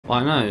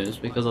I know, it's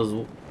because I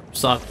was...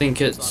 So I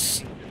think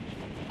it's...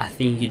 I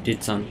think you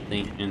did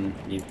something and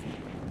you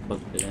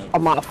fucked it I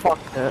up. might have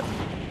fucked it.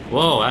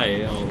 Whoa,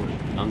 hey, oh,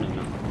 no.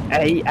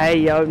 Hey,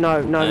 yo,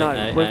 no,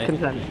 Hey, with hey.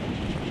 consent.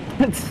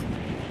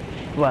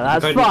 Well,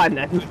 that's Okay, fine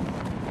then.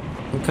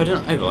 We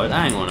couldn't override.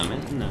 Hang on a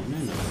minute. No.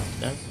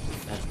 That's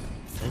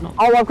not...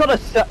 Oh, I've got a...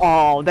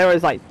 Oh, there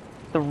is like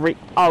 3...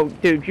 Oh,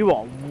 dude, you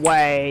are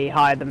way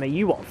higher than me.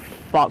 You are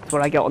fucked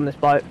when I get on this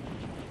boat.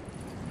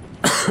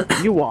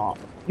 You are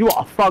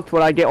fucked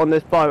when I get on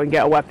this boat and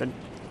get a weapon.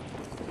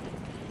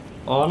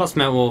 Oh, that's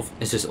metal.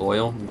 It's just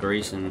oil and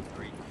grease and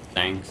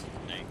things.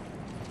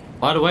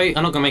 By the way,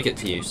 I'm not gonna make it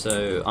to you,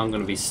 so I'm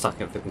gonna be stuck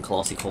in flipping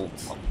classy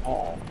Colts.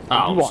 Oh,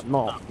 Oh, you are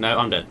not. no,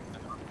 I'm dead.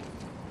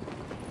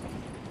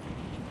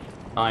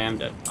 I am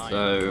dead.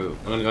 So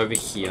I'm gonna go over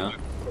here.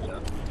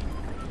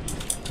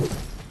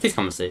 Please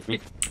come and save me.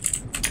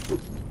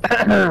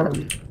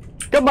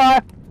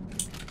 Goodbye.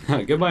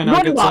 Goodbye now,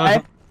 good Goodbye.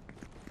 sir.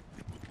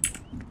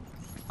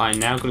 I'm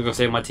now gonna go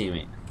save my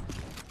teammate.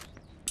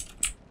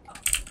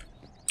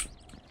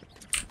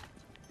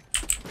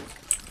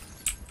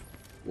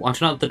 I'm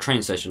just at the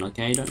train station,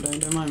 okay?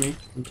 Don't mind me.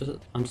 I'm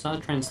just at the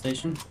train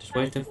station, just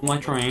waiting for my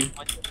train.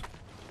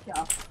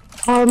 Yeah,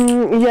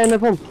 no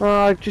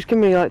problem. Just give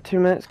me like 2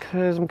 minutes,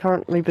 because I'm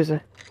currently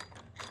busy.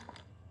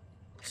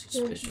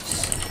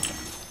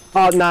 Suspicious.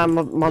 Oh, nah,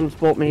 my mum's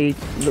bought me,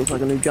 looks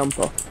like a new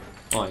jumper.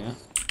 Oh, yeah?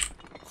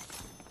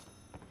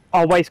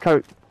 Oh,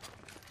 waistcoat.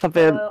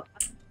 Something.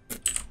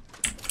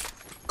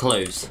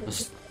 Clothes.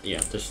 Just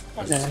clothes.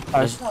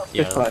 clothes.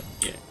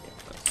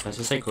 Let's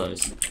just say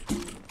clothes.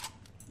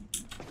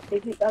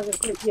 If it doesn't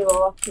click you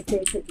off, the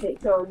ticket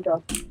takes on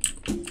off.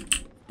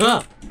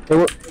 Ah!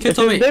 Kids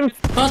on me! Oh,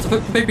 it's a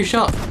baby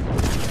shark!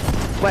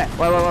 Wait,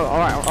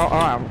 alright,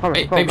 I'm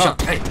coming. Hey, baby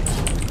shark, hey!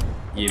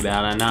 You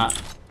better not.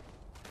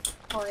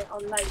 On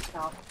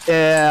later.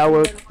 Yeah, I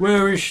will.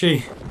 Where is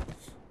she?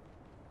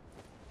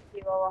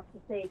 You will have to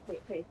see if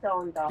it fits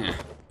on off. Yeah.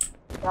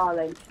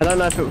 Darling. I don't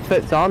know if it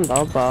fits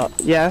under, but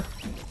yeah,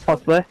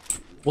 possibly.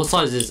 What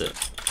size is it?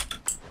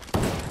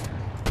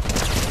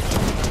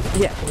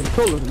 Yeah, it's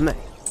taller than me.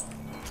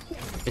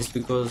 It's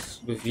because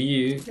with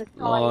you,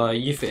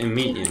 you fit in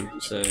medium,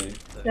 so... So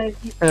if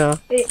you, Yeah.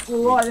 it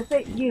will either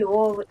fit you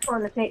or it's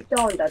trying to fit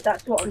Donda,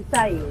 that's what I'm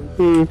saying.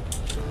 Hmm.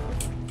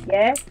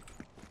 Yeah?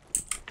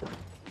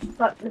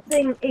 But the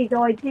thing is,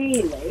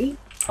 ideally,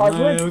 I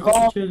would got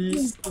rather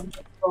chilies. than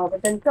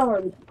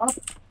Donda.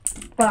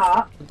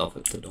 But... Off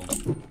it to door.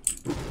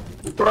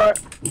 Right.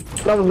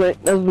 That was me.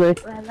 Hello?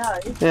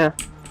 Yeah.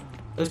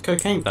 There's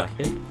cocaine back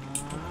here.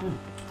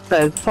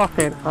 There's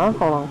fucking... Huh?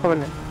 Hold on, I'm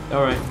coming in.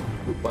 Alright.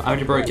 Well, how'd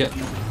you break it?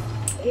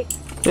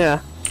 Yeah.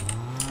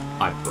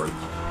 I broke it. I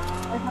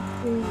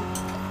have to...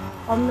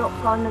 I'm not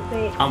gonna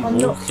be... I'm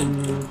not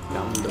walking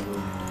down the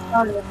road.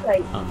 gonna say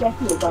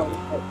definitely gonna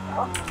take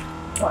stuff.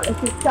 But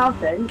if it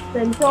doesn't,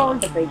 then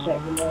Donda be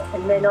getting it,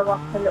 and then I'll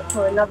have to look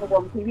for another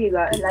one for you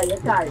at a later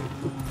date.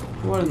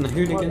 What in the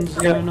hooligans is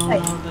going on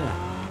out there?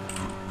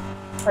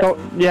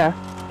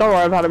 Don't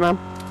worry about it, man.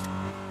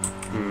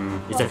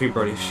 He's definitely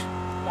British.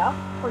 Yeah,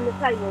 on the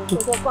table,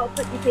 because I've got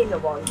to put your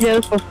dinner on. Yeah,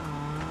 that's fine.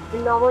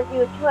 And I want you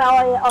to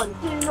try it on.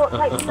 Do not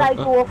take the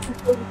label off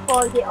before you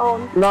find it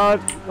on. No,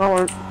 I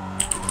won't.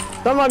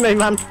 Don't mind me,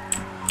 man.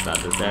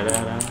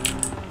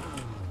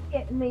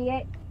 Get me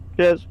it.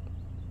 Cheers.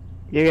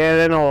 You get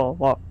in or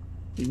what?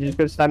 You just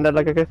gonna stand there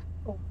like a kid?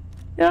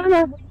 Yeah, I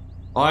know.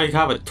 I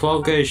have a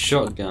 12 gauge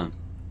shotgun.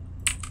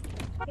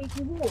 If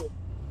you would.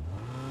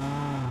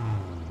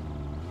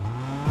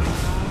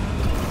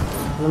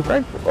 I'm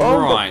grateful.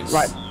 Oh, Right.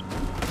 Right.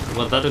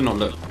 Well, that did not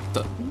look... You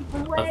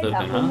can wear That's the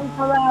that thing, when huh? we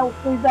go out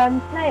with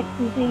Claire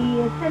to the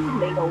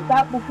assembly hall.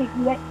 That will keep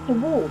you extra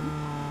warm.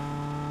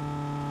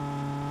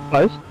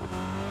 Close?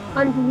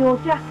 Under your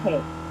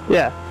jacket.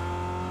 Yeah.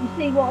 You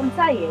see what I'm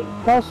saying?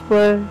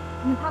 Possibly.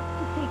 You have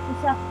to keep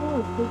yourself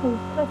warm because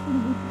especially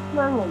with the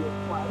snow on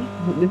its way.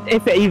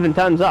 If it even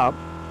turns up.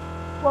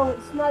 Well, it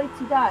snowed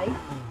today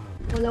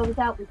when I was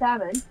out with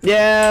Darren.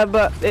 Yeah,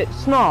 but it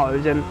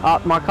snows and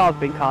my car's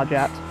been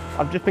carjacked.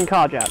 I've just been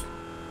carjacked.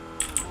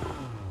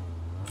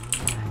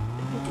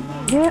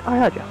 Yeah, I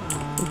heard you.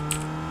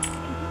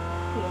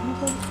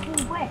 It's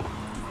too wet.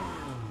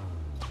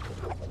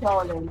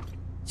 Darling.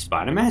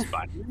 Spider-Man?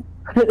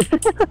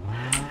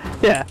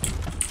 Yeah.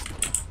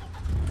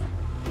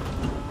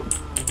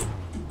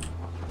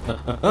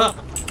 It's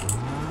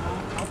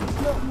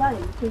not low,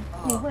 it's too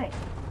wet.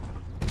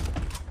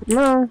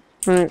 No.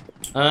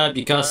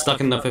 You got stuck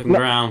in the flipping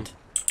ground.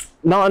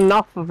 Not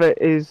enough of it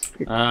is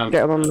getting on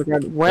the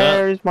ground.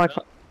 Where is my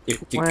car? You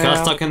got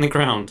stuck in the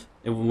ground.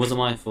 It wasn't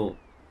my fault.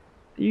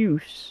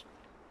 You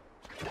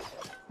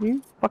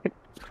fucking...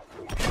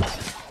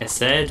 It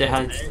said they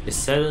had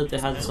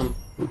some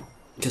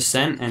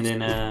consent, and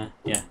then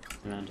yeah,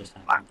 and that just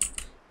happened.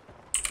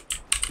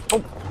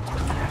 Oh.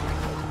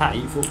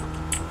 Hateful.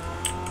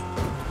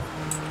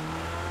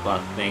 But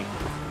I think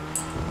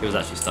he was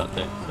actually stuck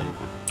there. So.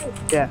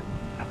 Yeah.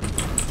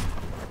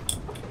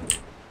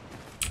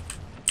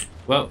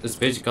 Well, this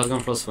bitch guy's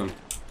going for a swim.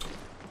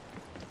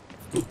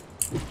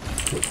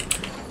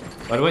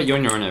 By the way, you're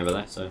on your own over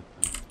there, so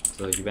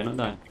you better not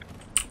die.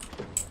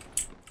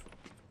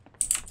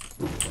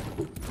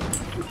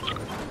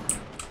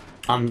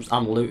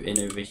 I'm looting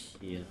over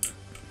here.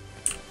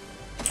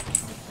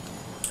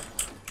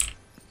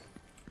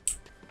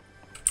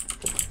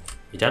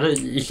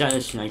 Is that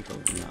a sniper?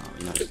 No,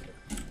 you're not.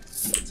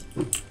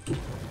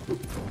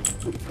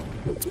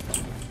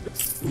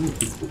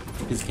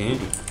 Ooh, it's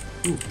candy.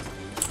 Ooh.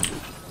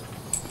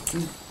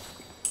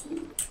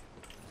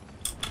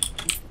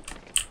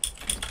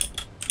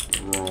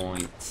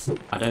 Right.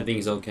 I don't think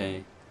it's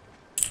okay.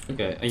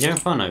 Okay, are you having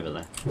fun over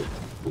there?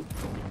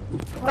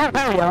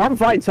 I'm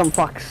fighting some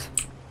fucks.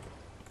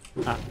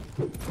 Ah.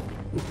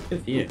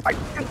 Good for you.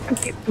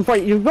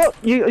 Wait,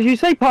 you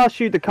say pass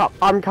you the cup.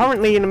 I'm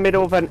currently in the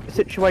middle of a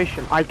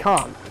situation. I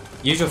can't.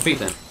 Use your feet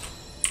then.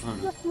 Oh,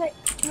 no. Just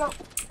let's not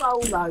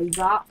roll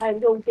over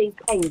and all these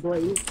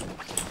penguins.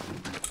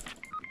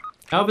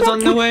 Help is on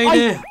the way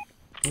there.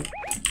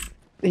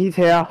 He's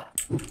here.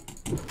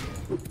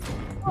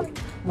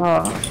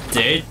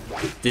 Did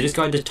this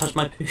guy just touch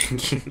my poo?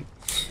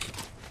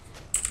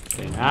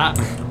 Ah.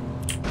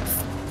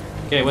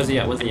 Okay, where's he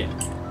at? Where's he at?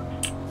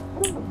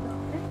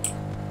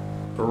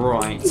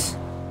 Right.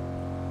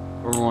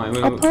 Right.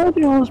 I told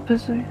you I was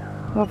busy.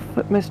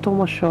 I've missed all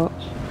my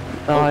shots.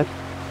 Died.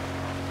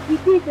 You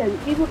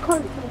didn't. You were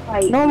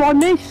concentrating. No, I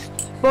missed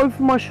both of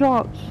my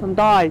shots and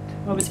died.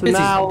 Oh, it's So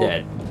now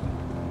dead.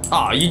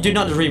 Oh, you do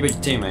not just reboot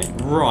your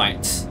teammate.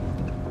 Right.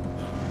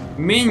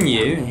 Me and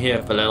you,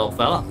 here for little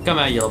fella. Come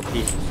out, you little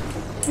piece.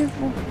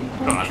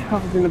 I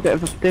was in a bit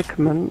of a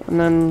predicament and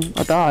then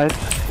I died.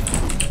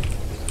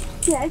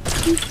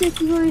 Yes, you said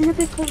you were in a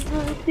bit of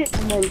a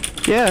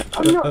predicament. Yeah.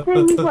 I'm not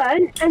saying you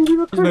weren't, and you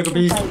were Let's make a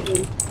beast.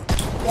 concentrating.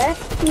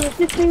 Yes, you were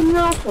just being an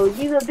arsehole.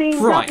 You were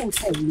being Right. double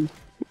teamed.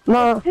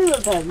 No, Two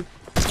of them.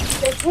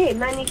 There's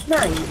him and his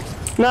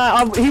mate.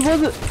 no, he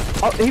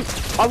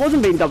wasn't. I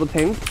wasn't being double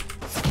teamed.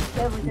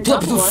 There was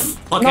another one.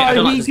 Okay, No, I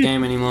don't like he this just-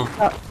 game anymore.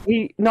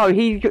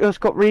 He just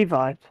got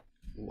revived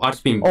I've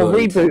just been or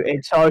bullied.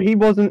 rebooted, so he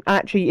wasn't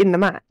actually in the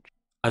match.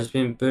 I've just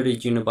been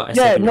bullied, you know, by a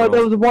Yeah, no, 7-year-old.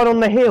 there was one on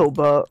the hill,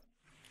 but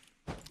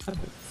I've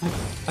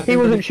he been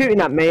wasn't bullied- shooting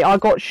at me. I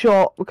got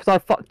shot because I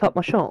fucked up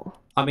my shot.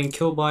 I've been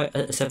killed by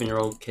a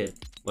 7-year-old kid.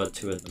 Well,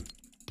 two of them.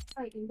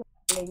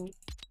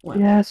 Well,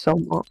 Yeah,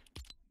 somewhat.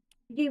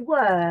 You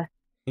were.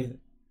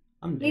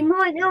 I'm You dead.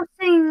 might not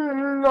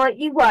seem like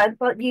you were,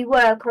 but you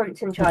were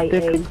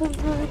concentrating.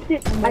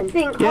 I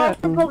think Yeah,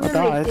 half the I problem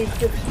died.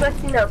 is you're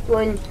stressing up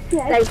when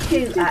they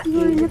shoot at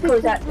you,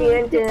 because at the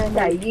end of the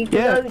day, you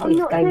Yeah, know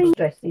this game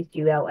stresses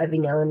you out every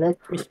now and then.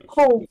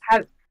 Paul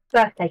had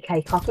birthday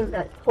cake, I think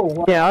that's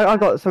Paul. Yeah, I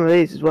got some of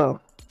these as well.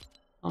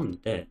 I'm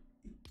dead.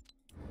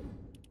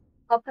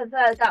 I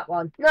prefer that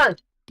one. No,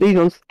 These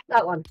ones.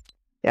 that one.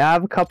 Yeah, I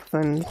have a couple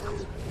things.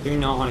 Do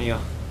not on here.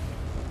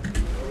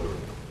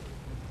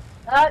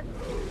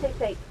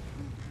 Tick.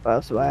 What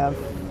else do I have?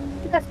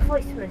 That's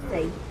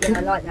Christmassy. Yeah,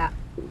 I like that.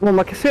 One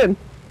like a sin.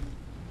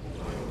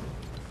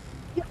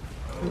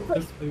 I've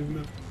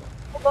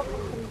got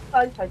some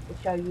photos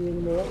to show you in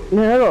a minute.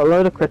 Yeah, I got a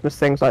load of Christmas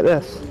things like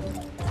this.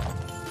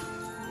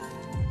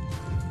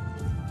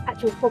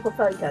 Actual proper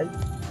photos.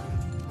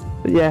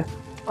 But yeah.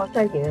 I'll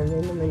show you them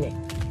in a minute.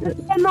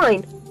 They're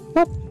mine.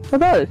 What are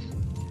those?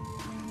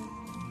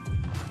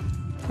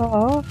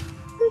 Oh.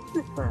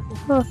 Christmas presents.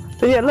 Oh.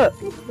 But yeah, look.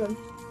 This one.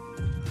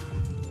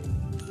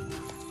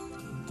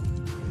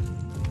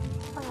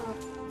 Oh,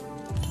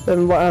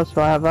 Then what else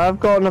do I have? I've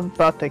got another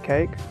birthday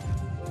cake.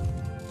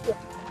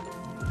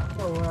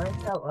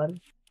 alright, that one.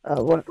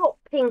 What? It's got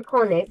pink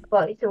on it,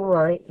 but it's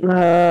alright.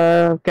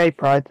 Gay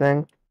pride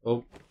thing.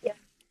 Oh.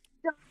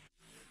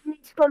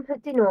 Need to go and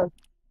put dinner on.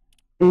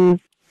 Mm.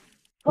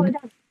 Put it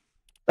down.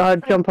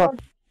 I'd jump up.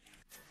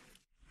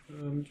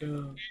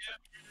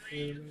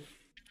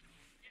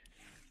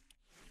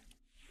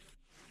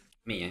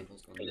 Me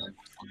ankle's gonna be done.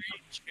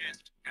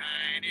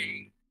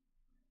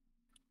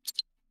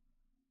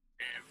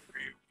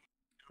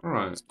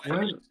 Alright,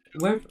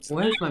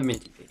 where's my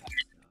minty pig?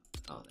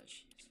 Oh, there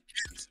she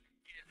is.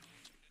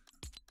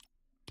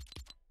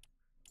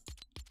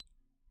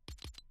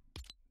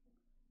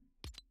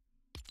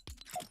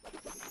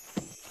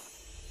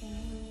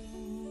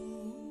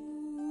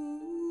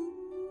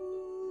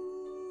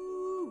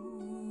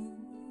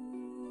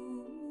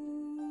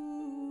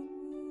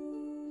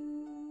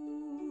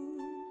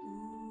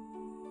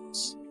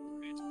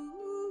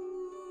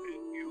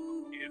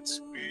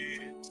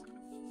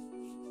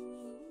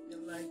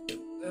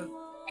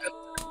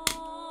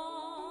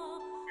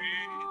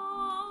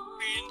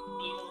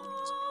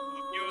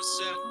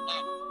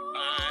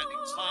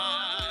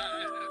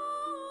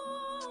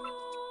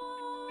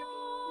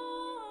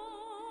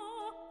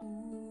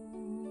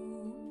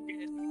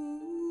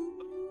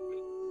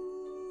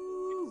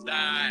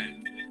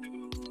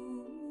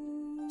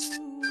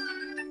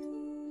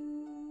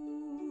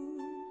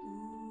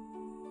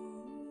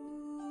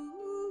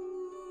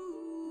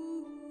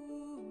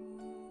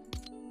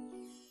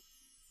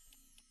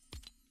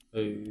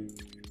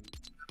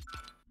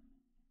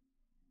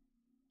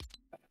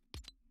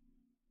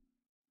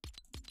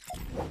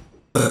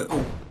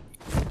 Oh.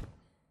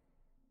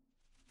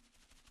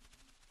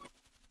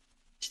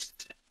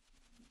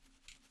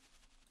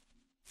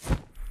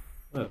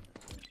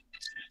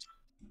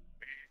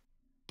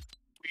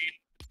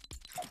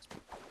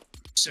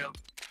 So,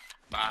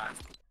 bye.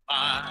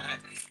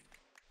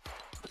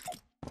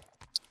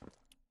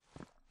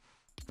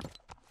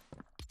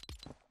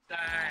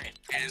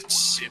 And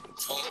simple.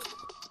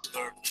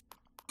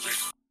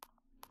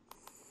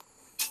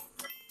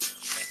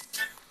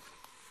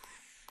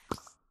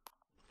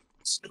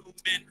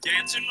 Snowmen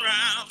dancing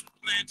round,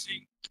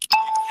 planting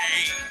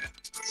hay,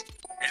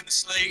 and the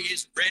sleigh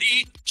is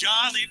ready.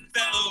 Jolly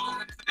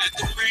fellow at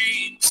the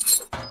rain.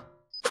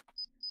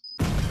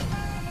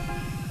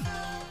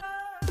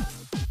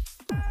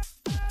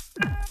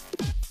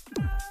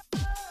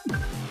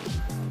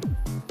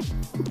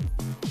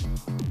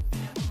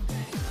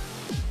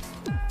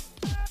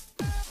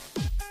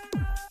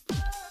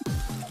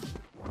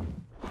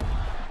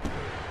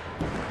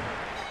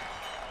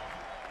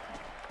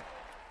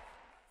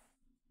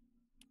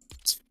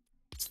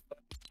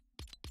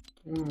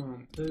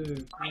 One,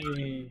 two,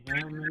 three.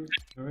 How many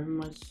are in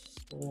my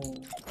store?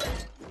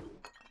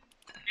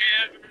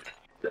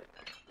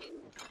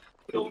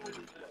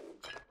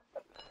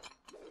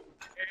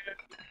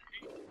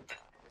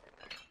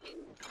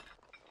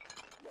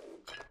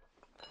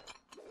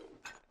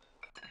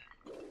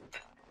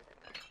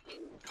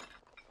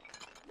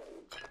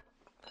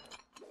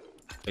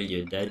 Are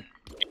you dead?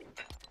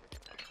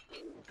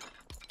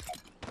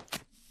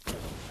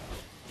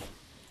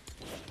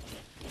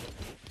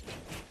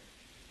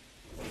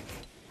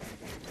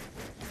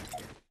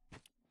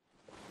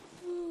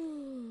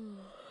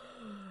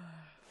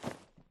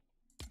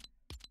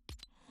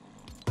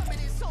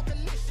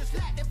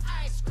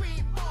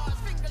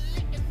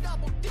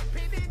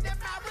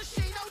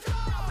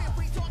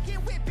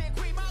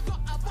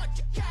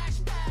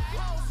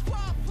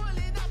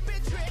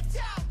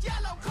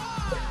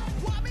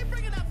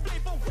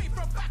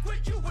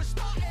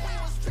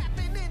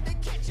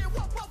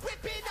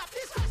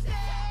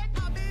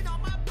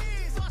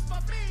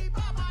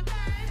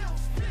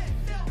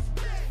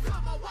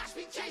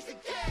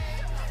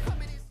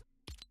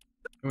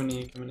 Come in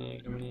here, come in here,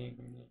 come in here,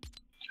 come in here.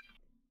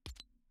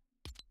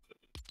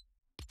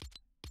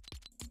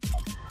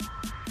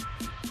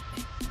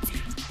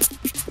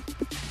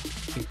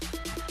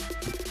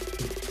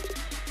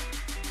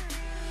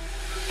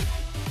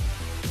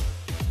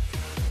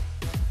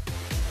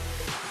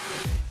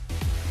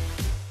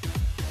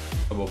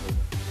 Come over.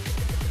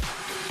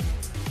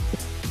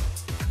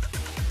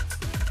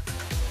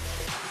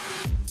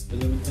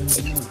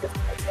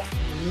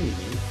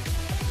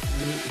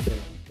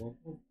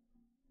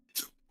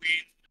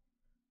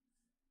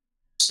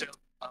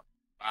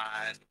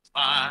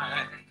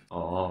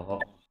 Oh.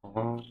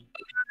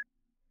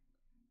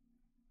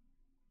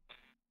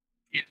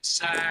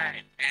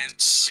 Inside and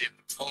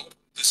simple,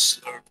 the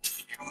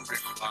slurp you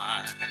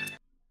require.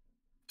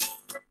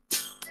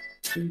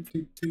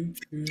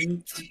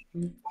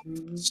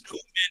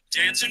 Snowmen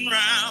dancing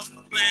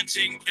round,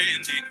 planting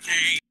candy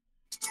cane,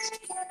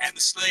 and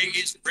the sleigh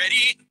is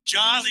ready.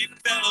 Jolly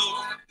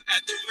fellow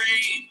at the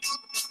rain.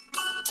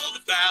 All the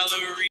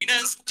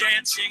ballerinas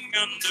dancing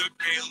under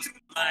pale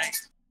moonlight.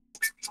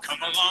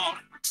 Come along,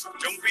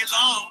 don't be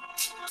long.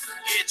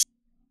 It's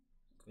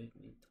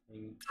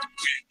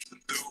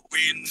the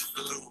wind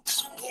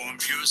blows. Warm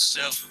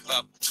yourself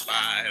up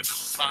by the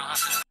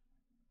fire.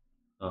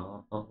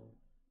 Oh.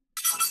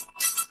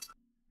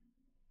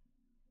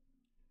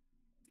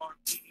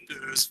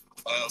 Wonders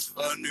of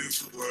a new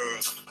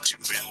world to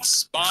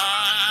inspire.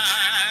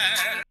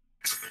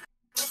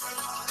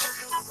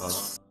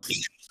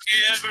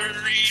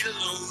 Every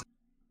load,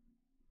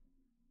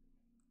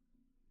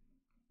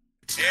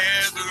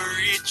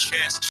 every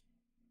chest.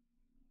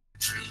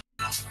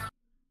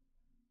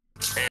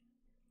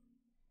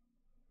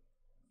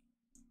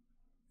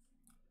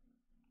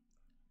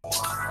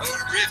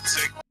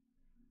 Horrific.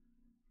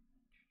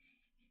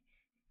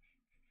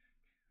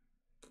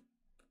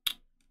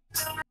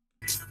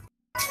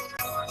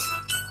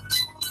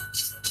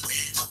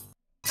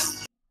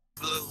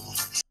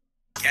 Blows,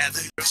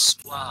 gather your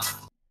squad.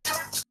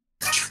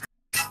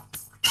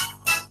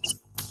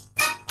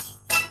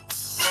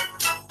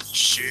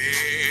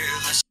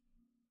 Share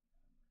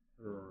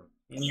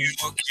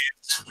your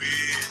gifts with me.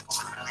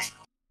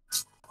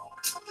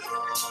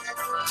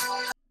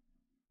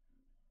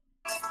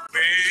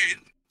 When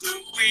the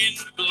wind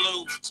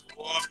blows,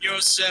 warm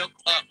yourself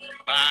up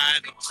by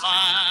the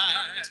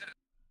fire.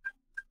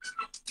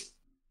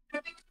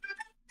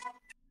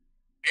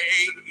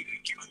 Hey,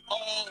 you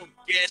all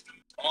get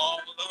all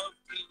of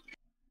the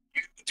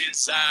you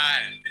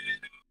desire.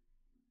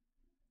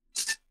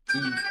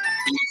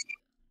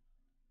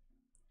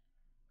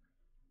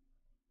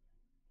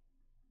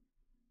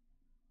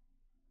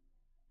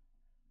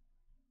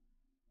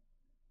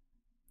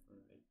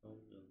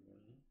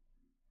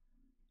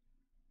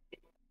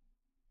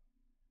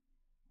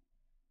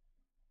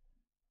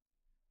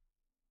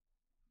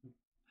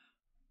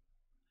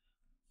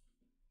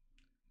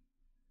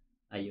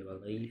 Are you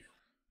alive?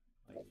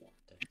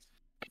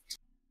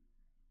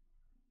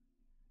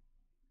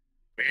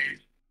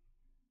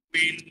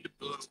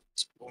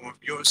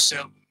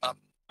 yourself up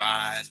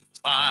by the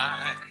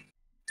fire.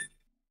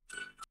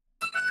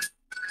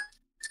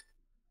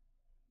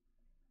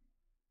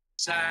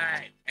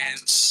 Side and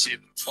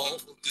sip all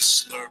the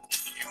slurp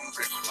you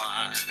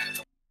require.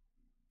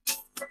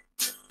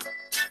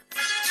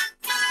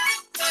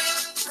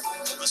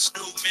 The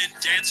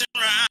snowmen dancing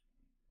around,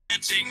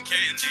 dancing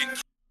candy,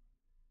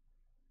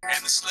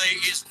 and the sleigh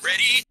is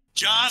ready.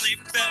 Jolly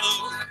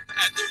fellow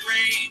at the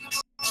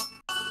reins.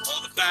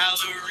 All the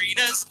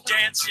ballerinas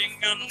dancing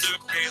under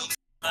pale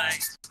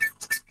light.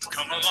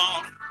 Come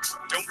along,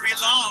 don't be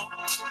long.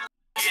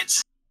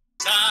 It's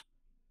time.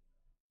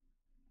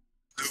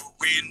 The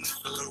wind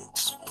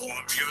blows,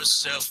 warm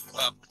yourself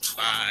up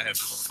by the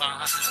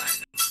fire.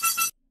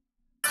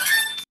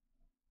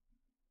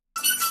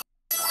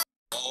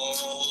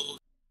 All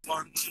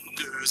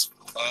wonders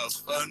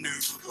of a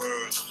new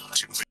world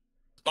to inspire.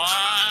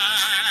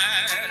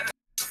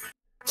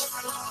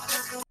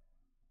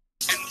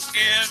 And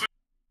ever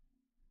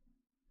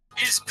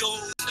is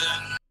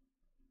golden,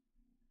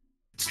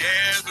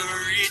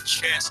 every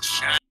chest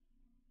shines,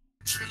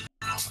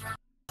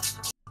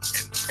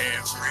 and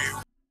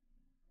every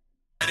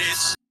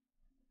it's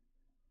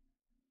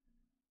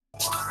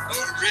a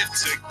rift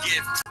to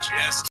gift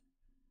just.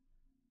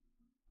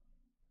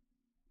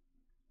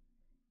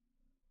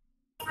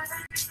 When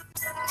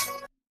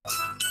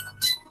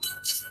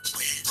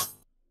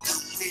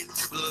the wind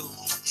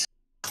blows,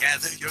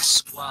 gather your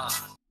squad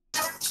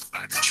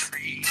by the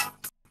tree.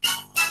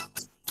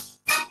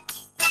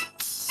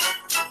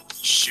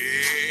 Share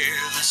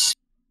the sea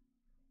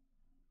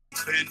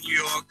and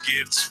your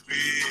gifts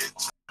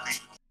with me.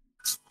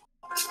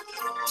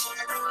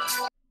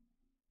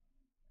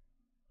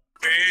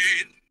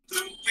 When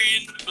the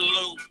wind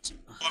blows,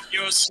 warm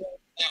yourself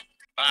up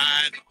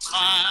by the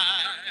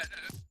fire.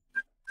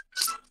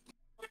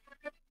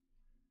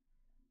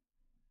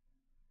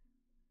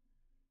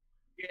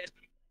 Get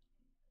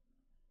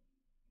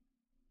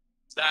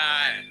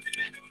inside.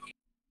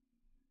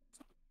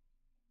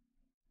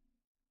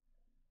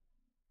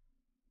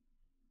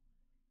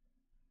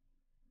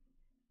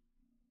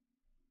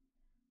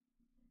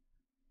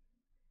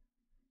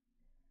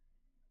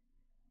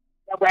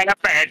 Well, a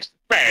bird,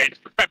 bird,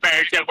 a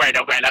bird, a word,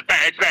 a well, a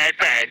bird, bird,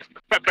 bird,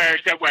 a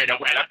bird, a word, a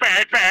well, a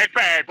bird, bird,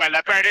 bird, well,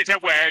 a bird is a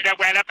word, a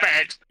well, a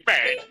bird,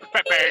 bird,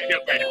 a bird, a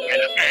word, a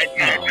well, a bird,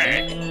 bird,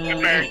 bird, a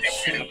bird,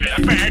 a well,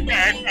 a bird,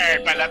 bird, bird,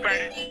 well, a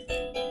bird.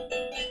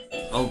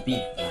 Oh,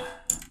 beep.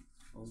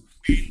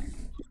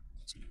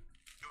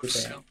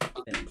 Yourself up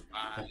by the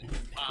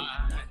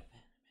fire.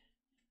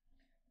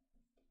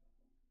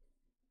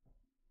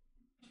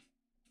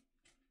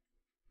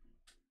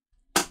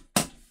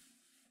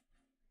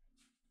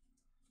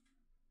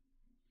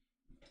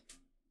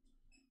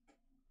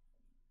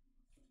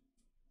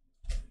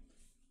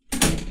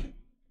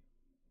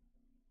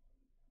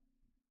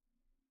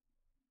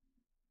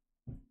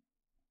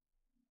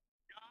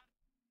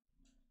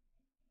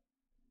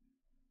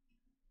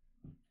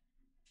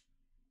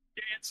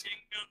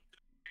 Dancing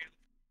under pale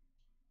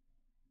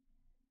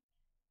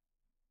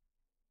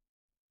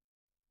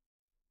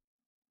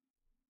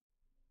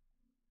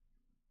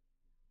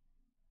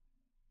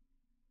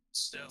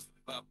self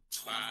up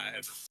by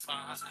the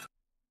fire.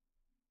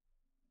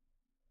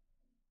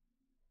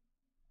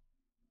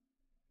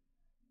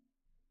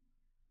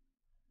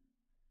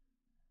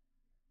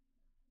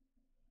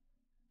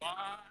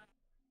 Fire.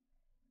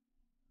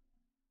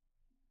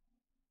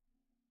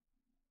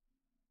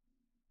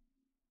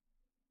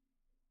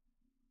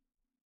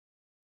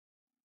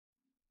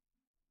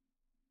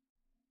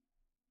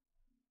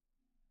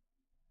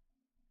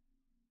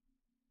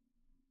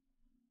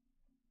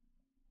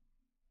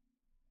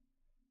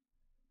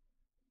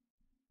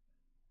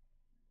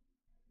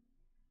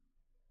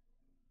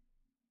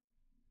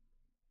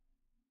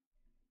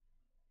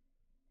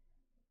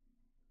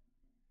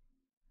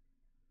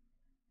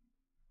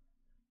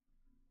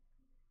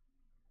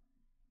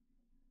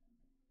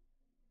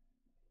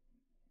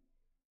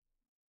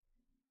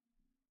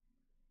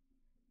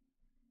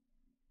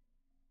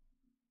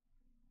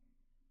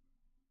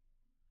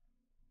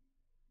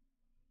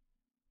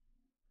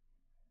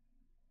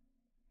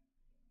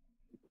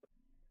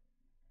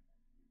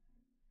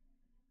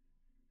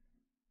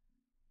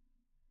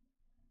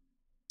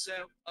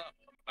 Self up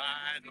by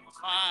the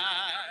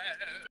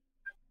fire.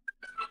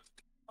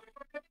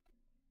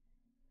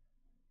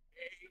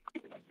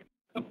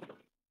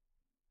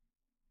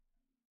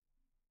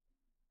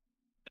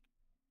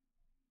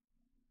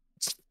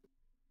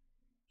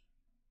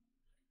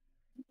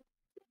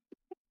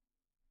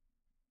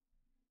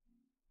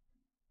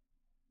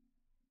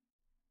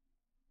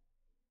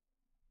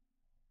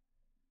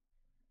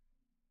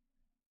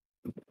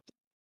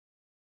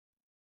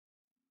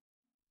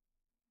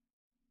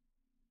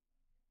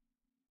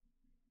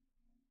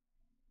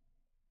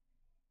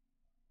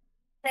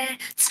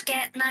 Let's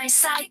get my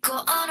cycle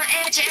on the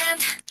edge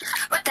and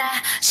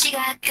私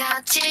が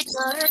勝ち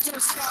取ると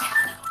して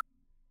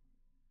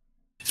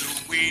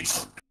The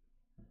wind.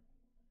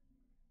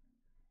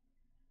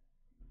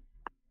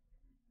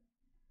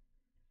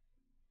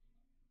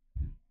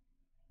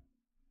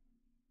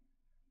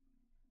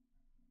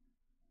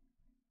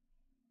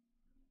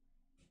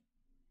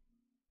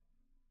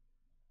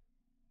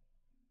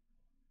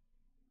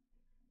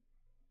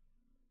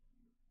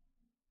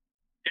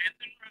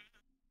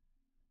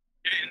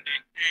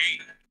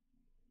 cane.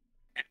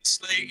 And the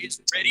sleigh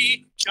is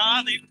ready,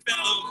 jolly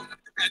fellow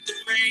at the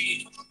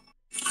range.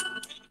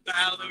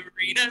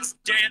 Ballerinas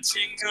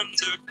dancing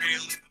under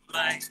pale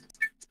light.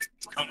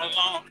 Come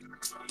along,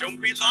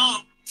 don't be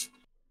long.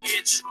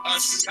 It's a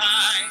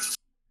sign.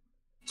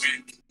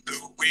 When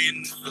the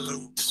wind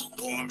blows,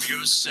 warm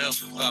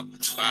yourself up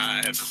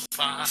by the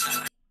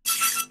fire.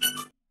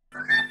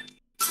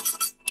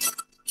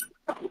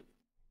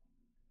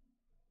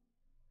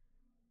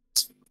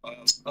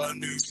 Of a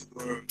new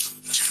world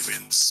to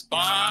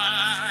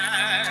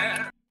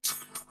inspire.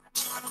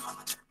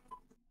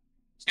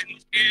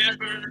 And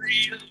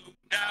every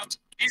lookout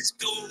is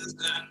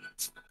golden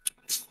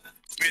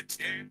with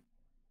air.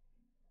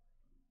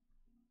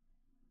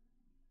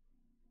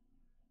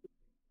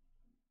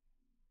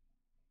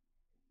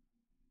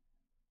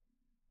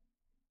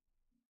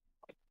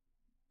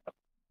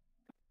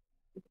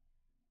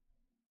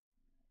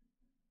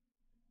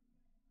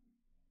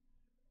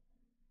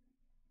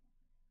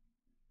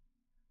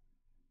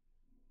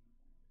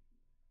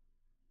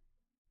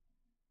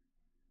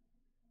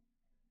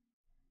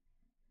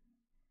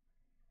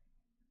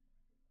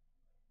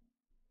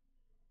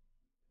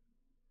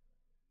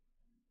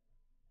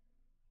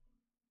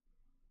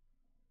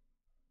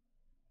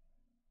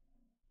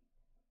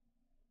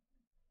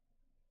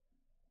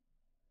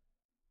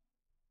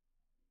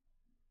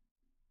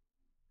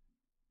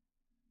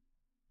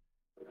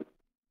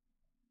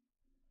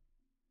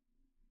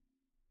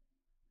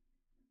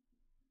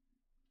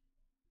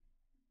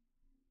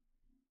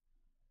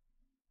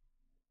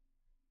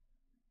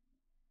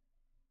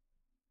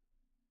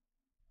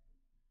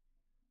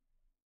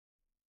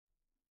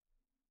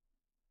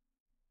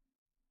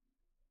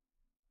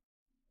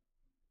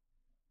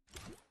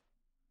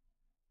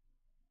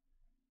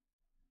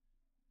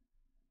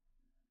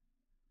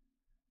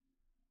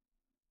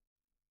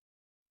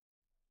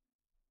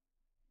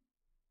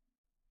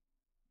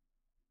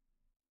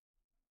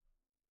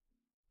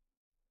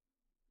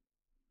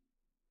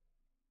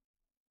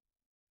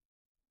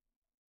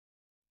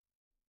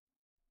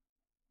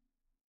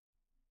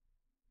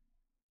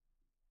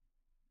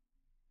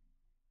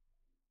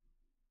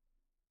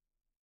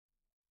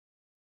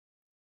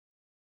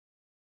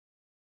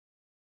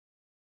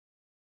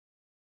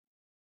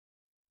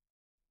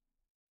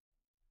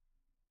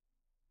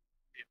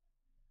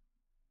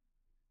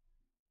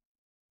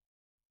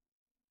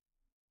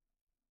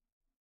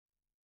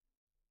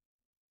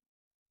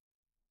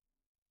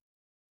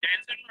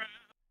 Dancing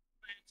round,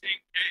 planting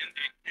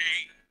candy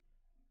cane.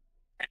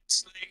 And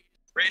sleigh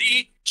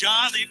ready,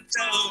 jolly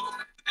fellow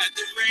at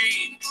the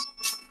reins.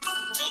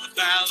 All the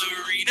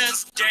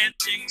ballerinas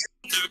dancing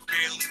under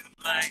pale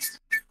moonlight.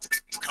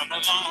 Come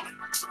along,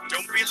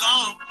 don't be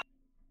long.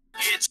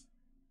 It's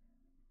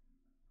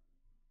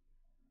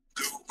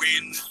the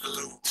wind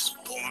blows,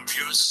 warm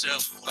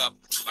yourself up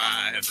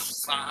by the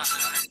fire.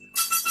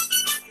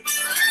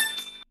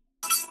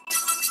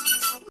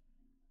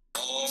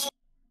 All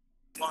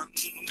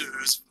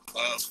wonders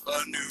of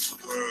a new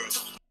world.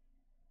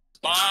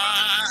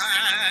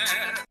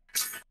 Fire.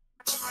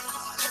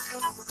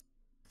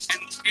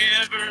 And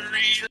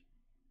every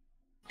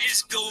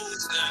is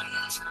golden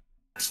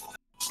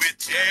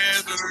with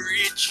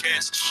every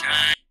chest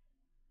shine.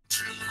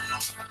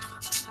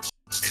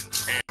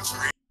 And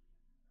every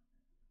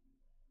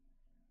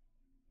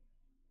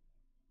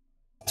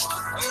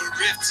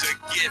it's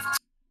a gift.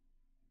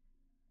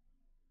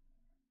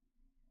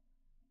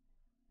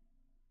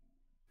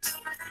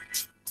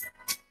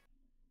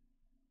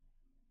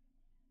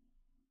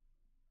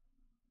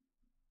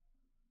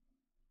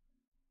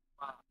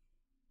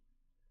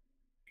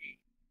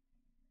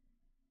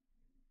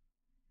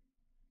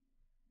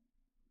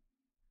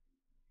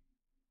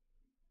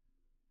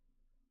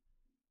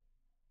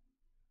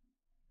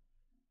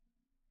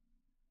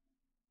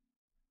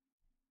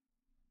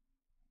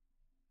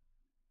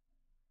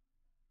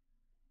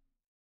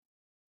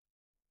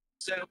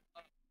 So,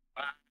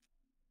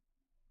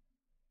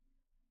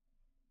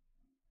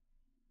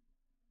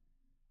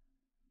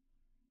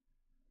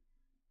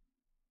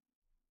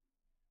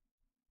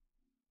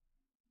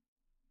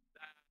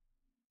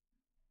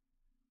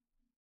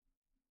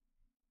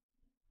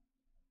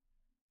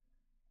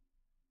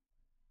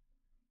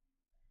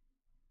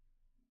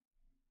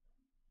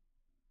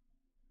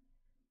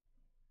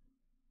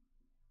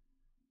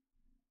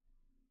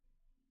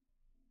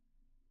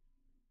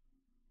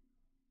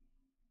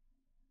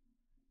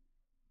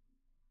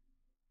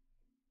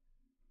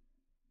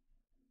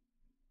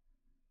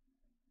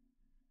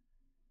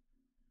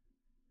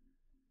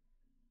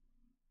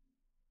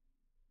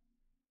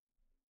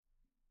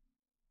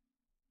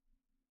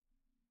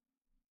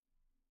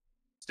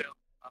 still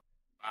up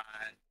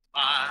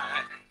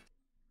by.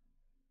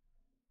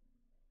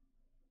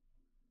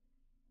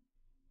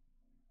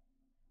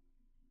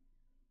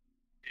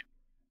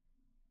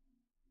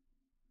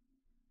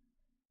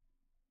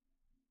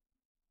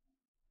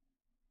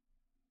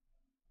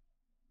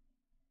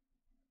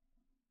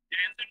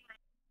 Dancing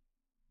round,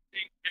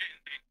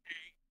 candy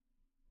cane.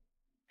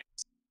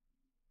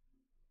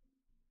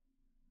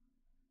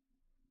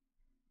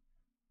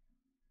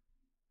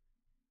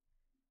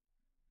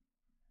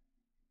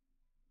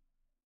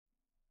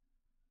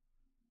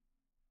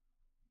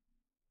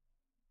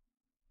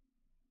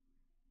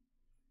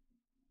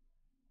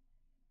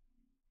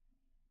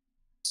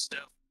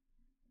 Self.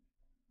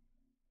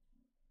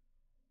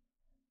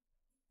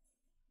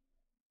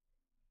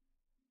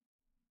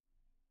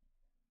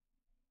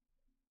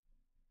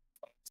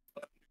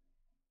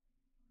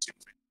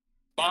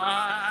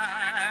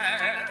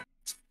 Fire.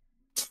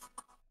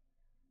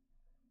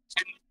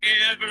 And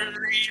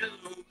every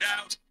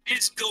loadout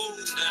is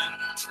golden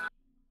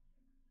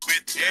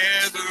with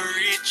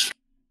every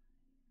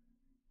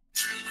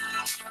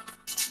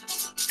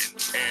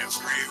and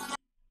every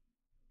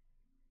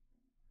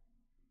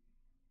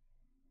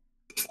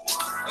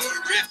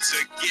or it's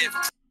a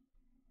gift.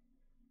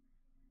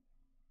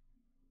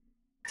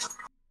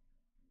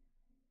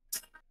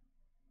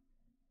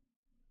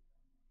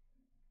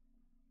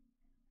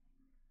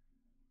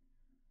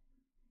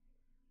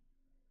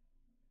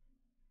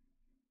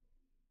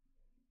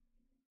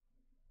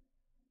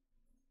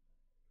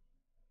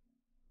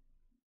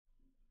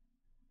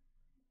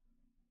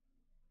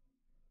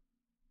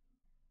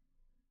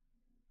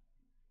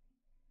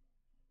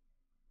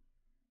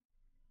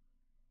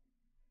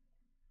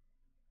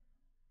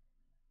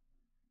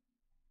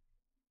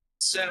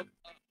 Set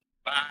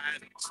by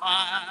the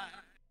fire.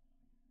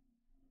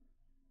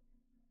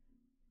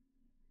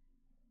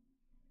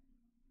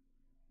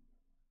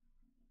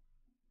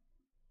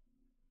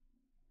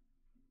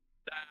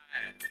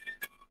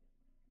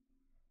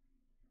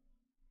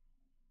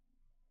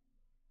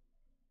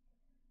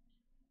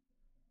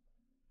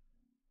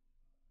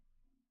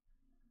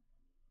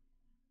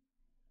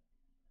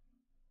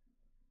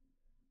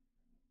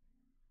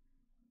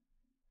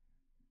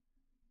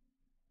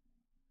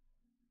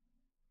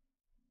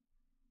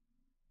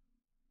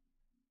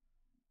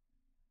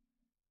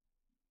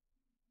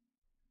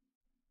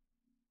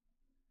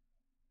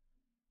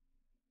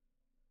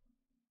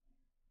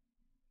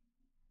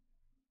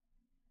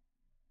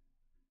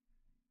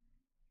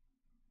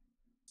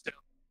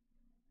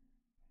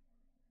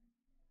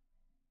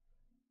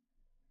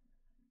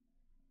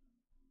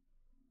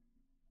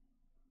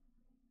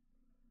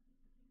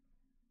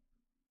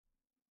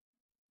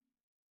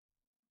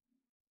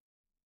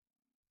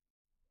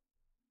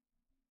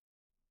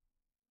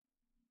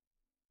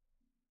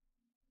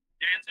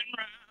 Dancing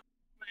around,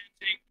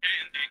 planting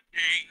candy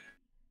cane,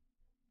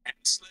 and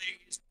the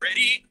sleighs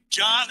ready,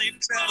 jolly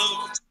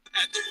fellows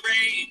at the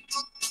reins.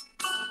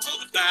 All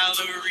the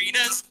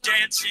ballerinas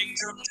dancing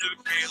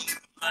under pale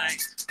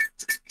light.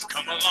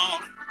 Come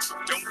along,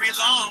 don't be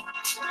long.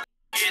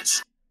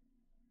 It's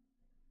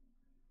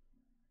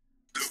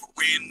the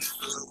wind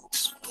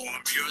blows.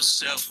 Warm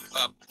yourself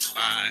up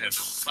by the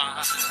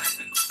fire.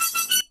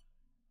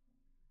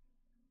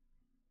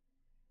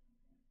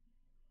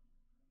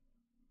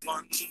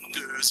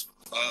 Wonders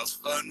of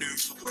a new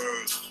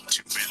world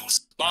to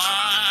inspire.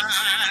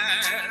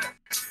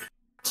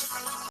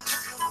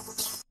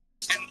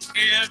 And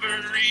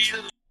every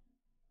life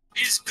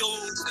is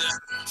golden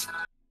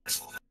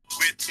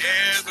with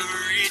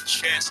every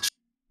chest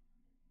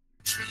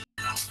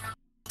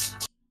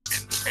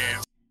and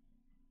every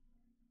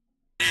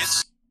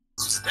is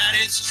that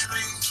is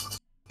true,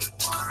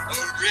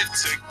 or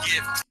it's a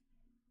gift.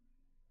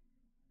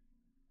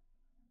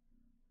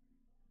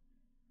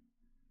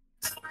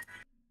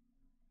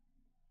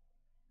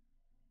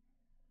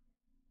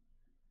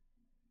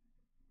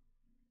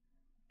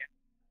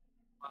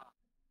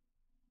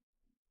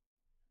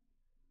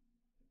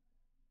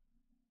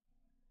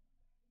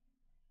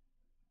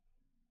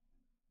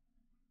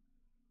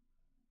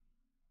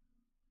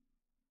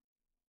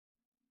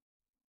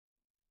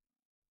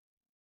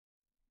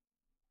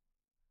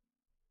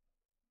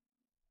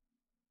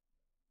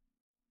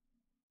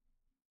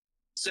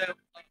 So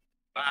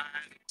by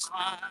the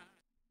time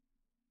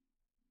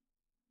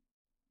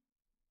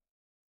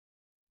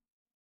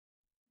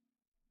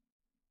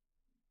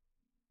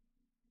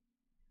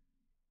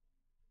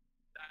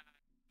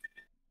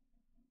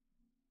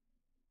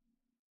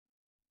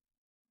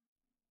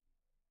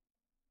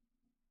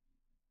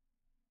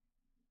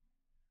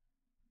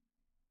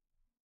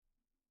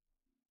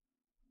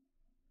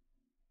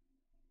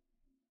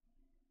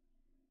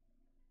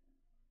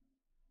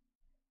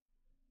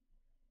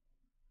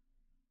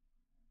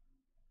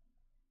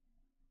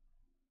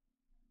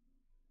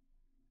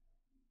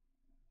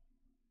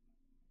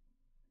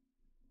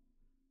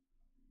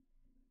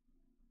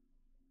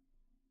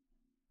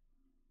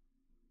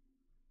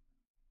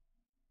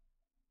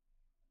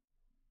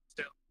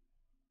still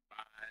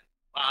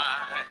by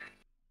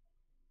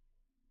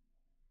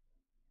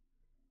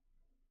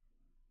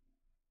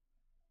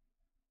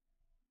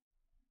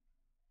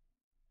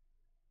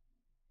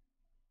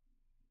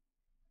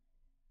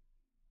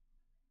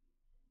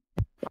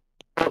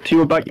Talk to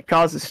you about your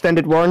car's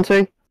extended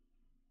warranty.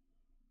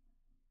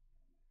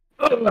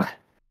 Ugh.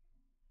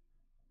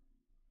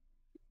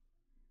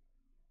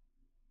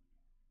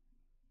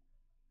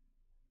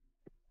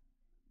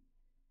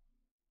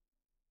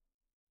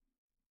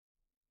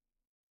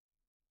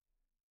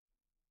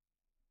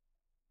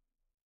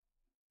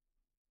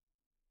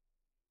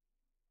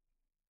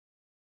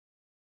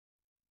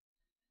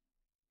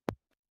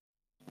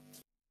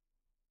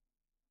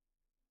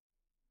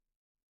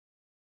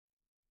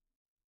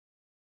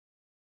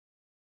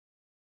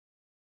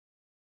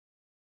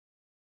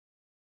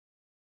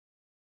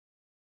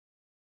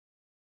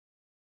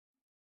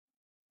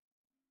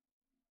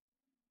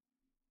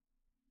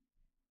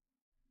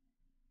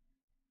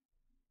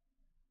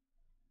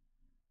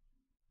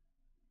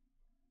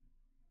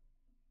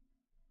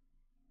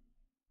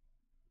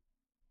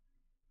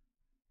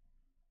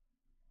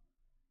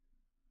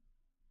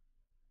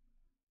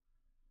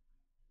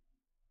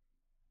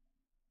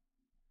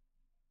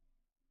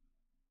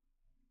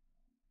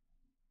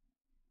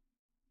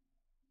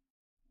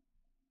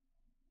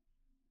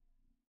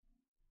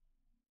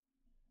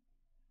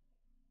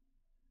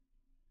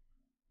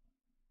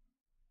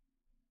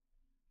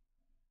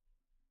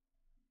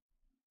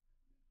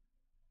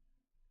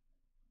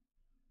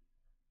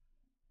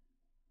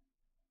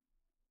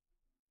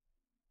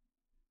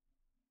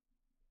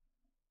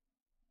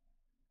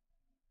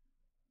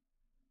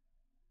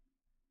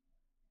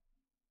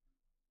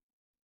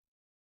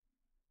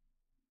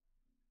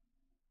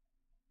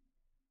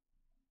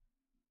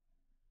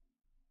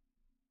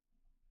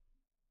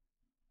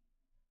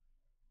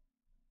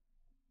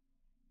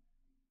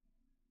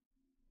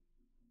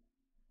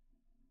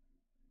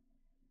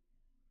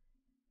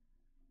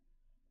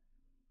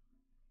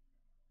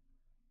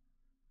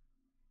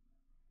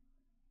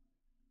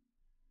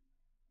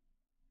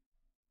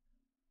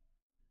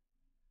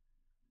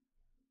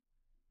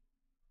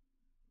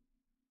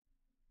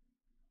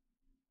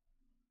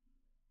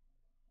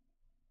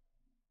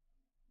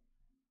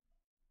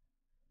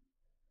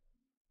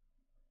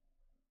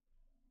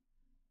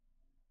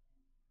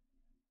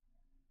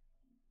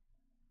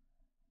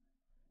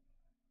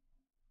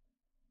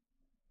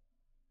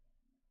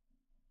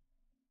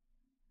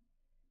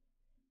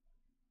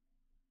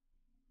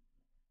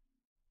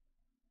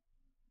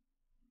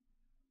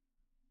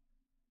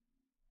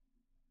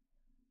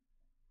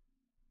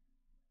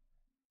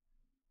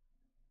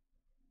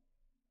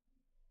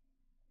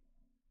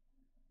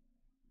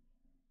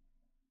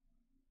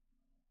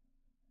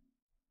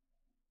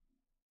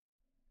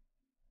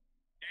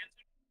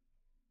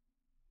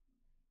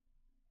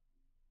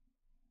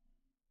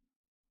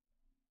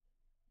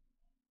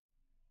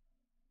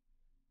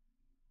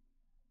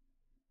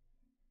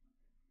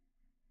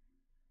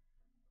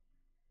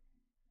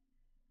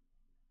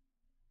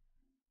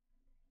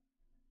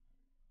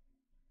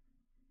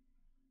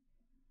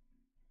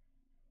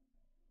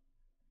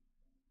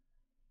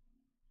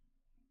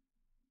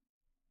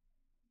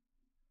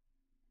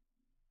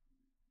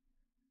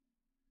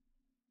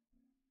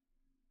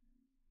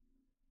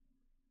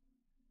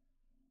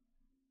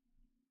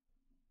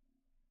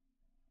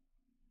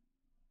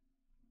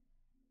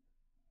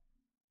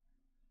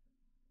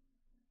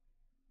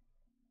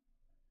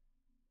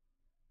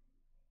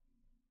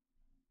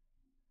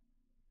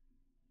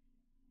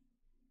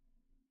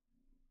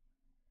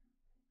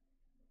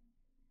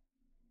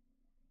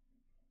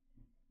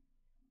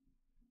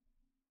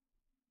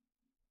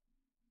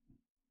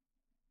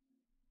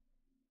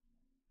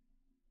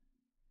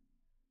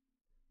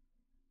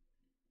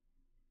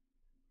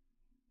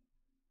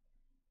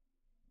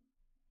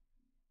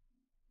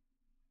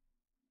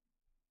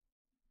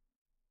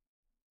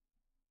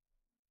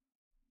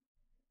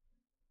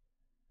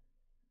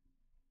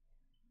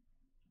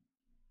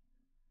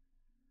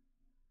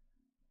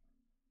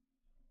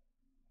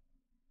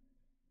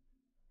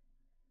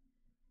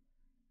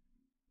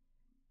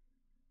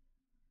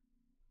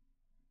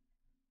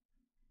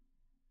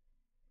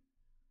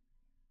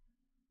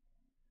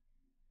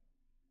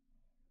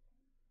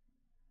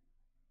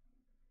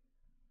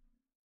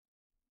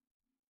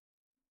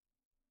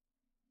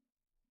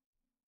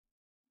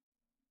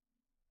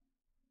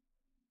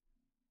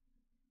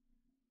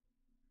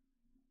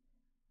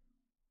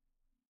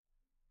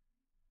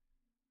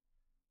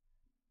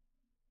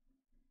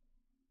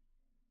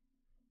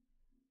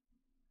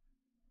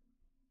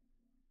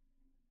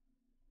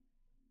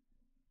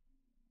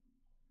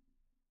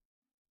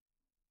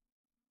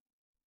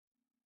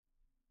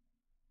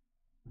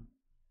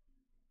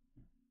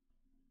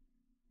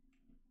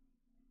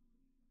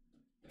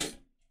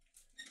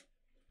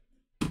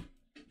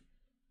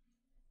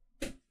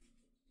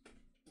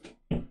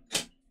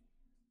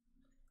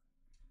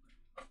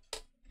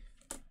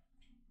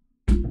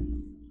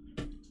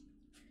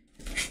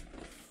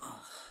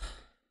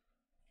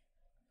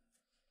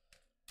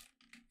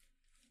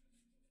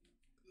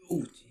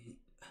 Oh,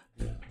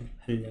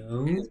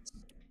 hello.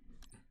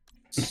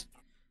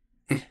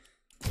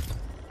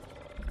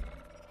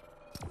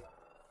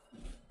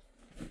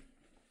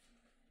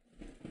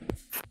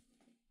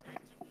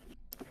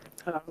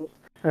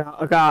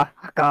 I got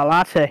a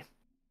latte.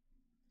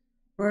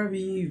 Where have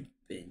you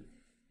been?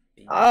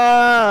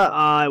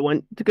 I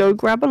went to go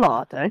grab a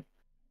latte.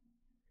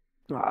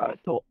 I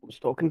was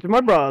talking to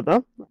my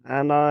brother,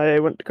 and I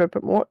went to go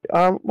put my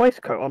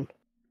waistcoat on.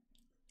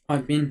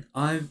 I've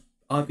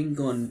been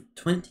gone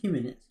 20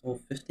 minutes or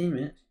 15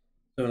 minutes,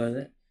 so like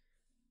that.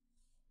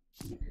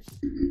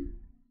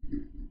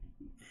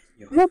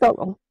 Not that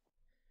long.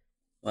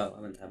 Well,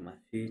 I went to have my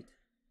food.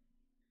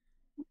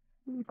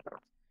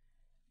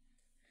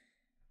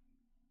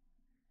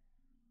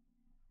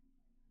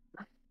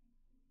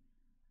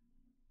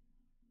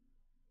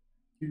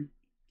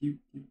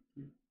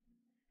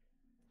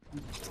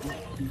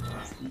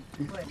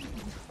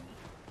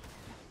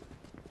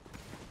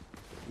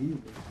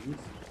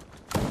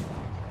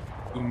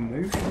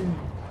 Emotion.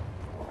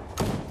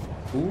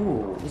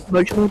 Ooh, what's the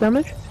Emotional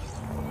damage?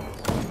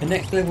 The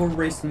next level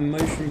racing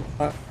motion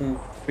platform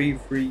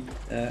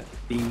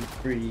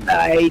 33B3.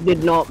 I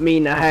did not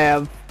mean to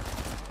have.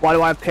 Why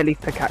do I have Pelly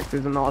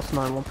pickaxes and not a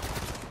snow one?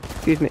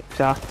 Excuse me,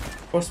 sir.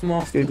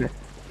 Crossmaster Excuse me.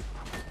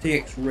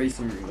 TX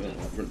Racing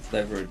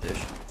Level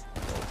Edition.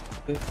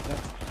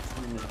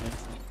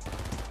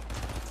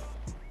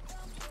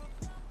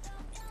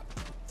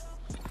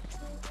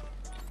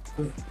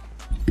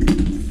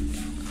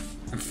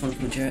 I'm falling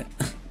from the chair.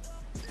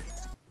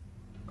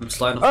 I'm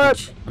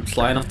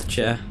sliding off the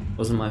chair.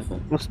 Wasn't my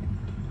fault.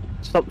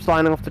 Stop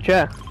sliding off the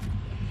chair.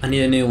 I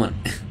need a new one.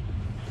 I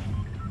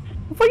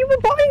thought you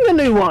were buying a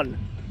new one.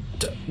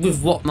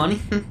 With what money?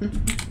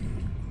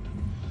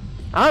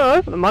 I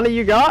don't know, the money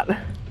you got.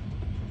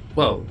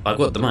 Well, I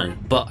got the money,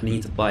 but I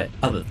need to buy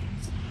other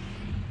things.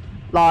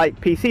 Like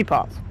PC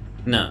parts.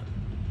 No,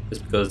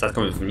 it's because that's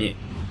coming from you.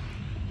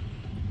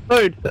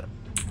 Food.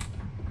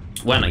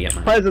 When I get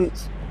money.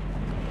 Presents.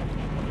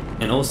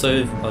 And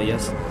also, oh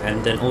yes,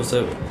 and then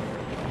also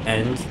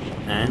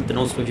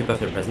with your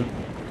birthday present.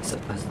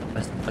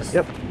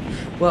 Yep.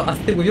 Well, I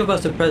think with your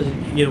birthday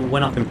present, you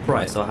went up in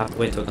price, so I have to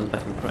wait till it comes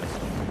back in price.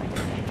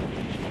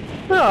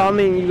 No, I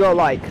mean you got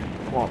like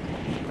what?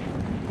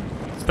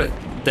 But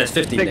there's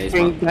 15 days.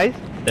 16 days.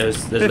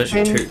 There's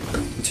literally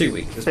two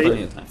weeks. There's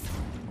plenty of time.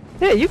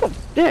 Yeah,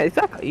 yeah,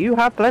 exactly. You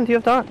have plenty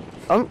of time.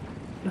 Don't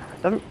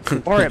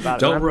worry about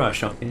it. Don't man.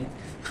 rush, okay?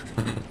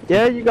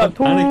 Yeah, you got I'm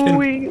 2 panicking.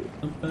 weeks,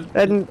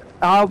 and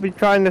I'll be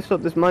trying to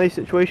sort this money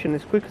situation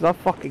as quick as I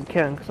fucking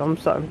can, because I'm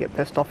starting to get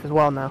pissed off as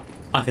well now.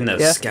 I think they're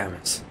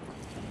scammers.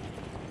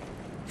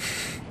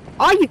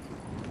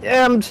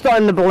 I'm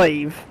starting to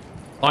believe.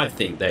 I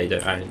think they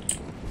don't.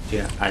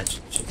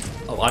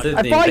 Oh, I didn't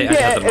If think they actually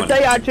had the if money.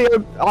 they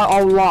actually,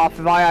 I'll laugh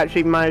if I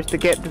actually manage to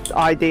get this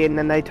ID and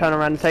then they turn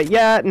around and say,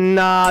 yeah,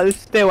 nah, this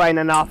still ain't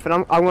enough, and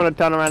I'm gonna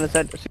turn around and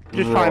say, just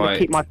trying to Right.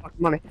 keep my fucking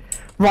money.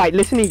 Right,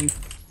 listen here, you.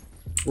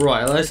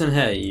 Right, listen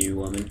here, you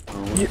woman.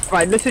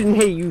 Right, listen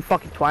here, you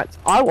fucking twats.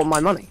 I want my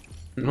money.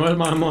 Where's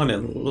my money?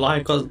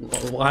 Like, I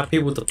have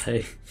people to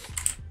pay.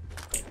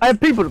 I have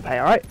people to pay,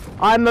 alright?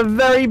 I'm a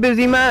very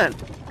busy man.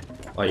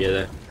 Oh, yeah,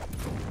 there.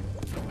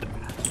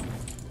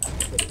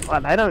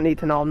 Well, they don't need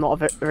to know I'm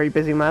not a very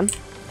busy man.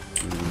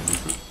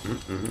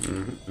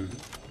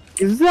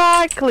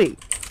 Exactly.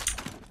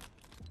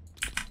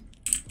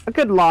 A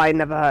good lie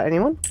never hurt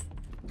anyone.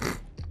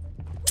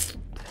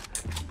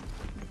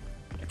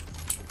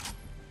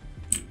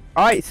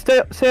 Alright,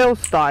 still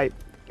start.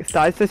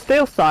 So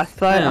still start.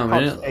 Hang on a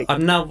minute.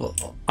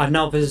 I've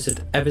now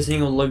visited every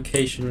single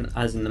location,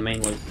 as in the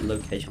main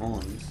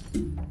locations.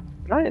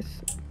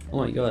 Nice. Oh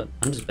my god,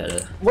 I'm just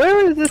better.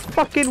 Where is this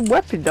fucking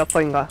weapon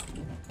finger?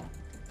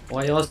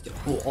 Why you ask?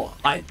 Well,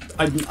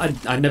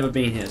 I've never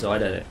been here, so I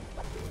did it.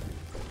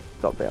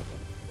 Got to be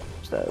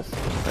upstairs.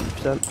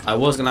 100%. I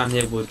was gonna land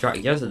here with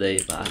Drac yesterday,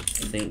 but I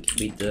think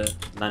we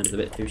landed a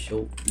bit too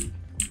short.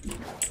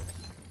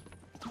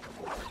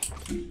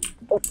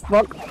 Oh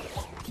fuck.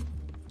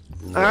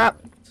 Ah.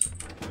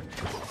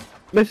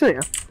 Listen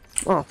here.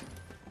 Oh.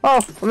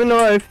 Oh, I'm in the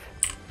roof.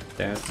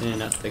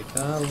 Dancing at the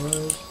car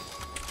wash.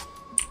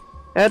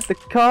 At the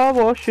car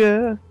wash,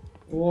 yeah.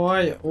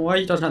 Why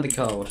you don't have the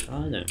car wash?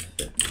 I don't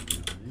fit.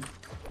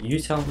 You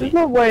tell me. There's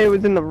no way it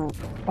was in the.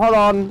 Hold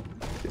on.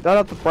 You don't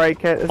have to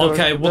break it.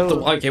 Okay,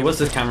 what's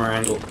this camera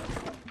angle?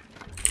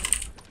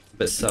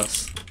 Bit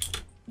sus.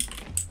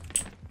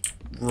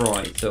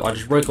 Right, so I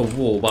just broke a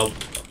wall, but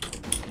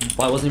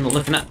I wasn't even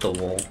looking at the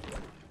wall.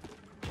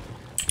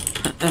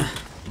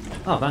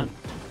 Oh man.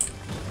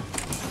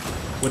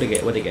 What'd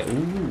I get?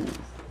 Ooh.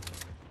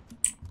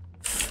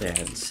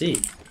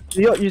 Fancy.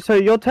 So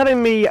you're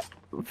telling me,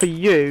 for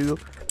you,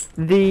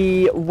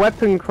 the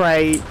weapon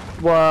crate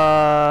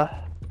were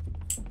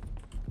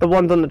the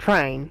ones on the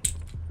train?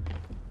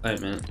 Wait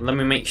a minute, let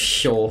me make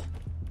sure.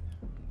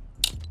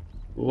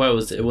 Where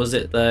was it? Was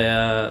it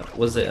the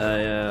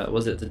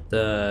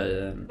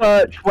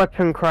Search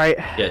weapon crate.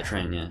 yeah,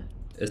 train, yeah.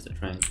 It's the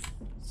train.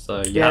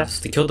 So you have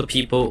to kill the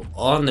people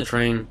on the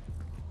train,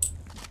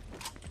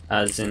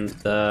 as in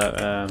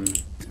the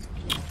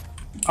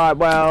Alright,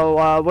 well,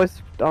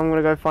 I'm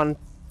gonna go find.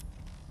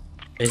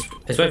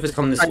 his wife is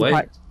coming this way.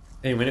 Right.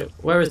 Wait a minute,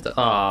 where is the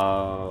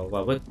oh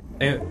well wait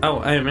a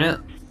minute.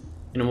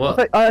 You know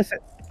what? I see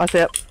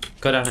it.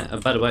 Go down here.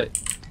 By the way,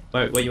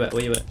 where you at?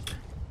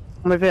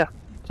 I'm over here.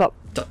 What's up?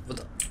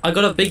 I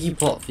got a biggie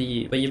pot for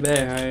you, but you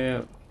better hurry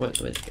up.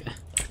 Wait.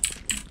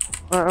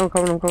 Alright, I'm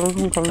coming.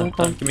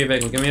 Give me a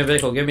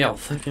vehicle, give me a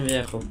fucking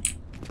vehicle.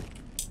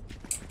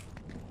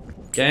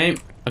 Game.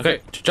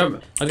 Okay,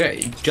 jump.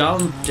 Okay,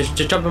 jump. Just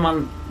jump in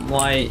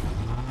my.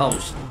 Oh.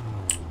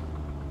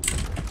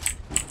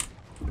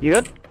 You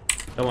good?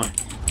 Don't worry.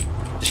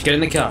 Just get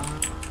in the car.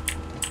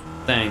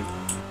 Thing.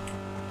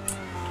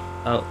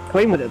 Oh.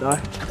 Clean with it though.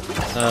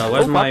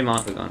 Where's my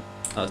marker gone?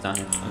 Oh, it's down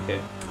here. Okay.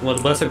 Well,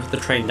 let's put the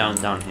train down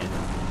here.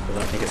 Because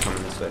I think it's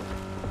coming this way.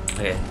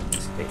 Okay.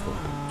 Okay, cool.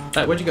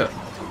 Hey, where'd you go?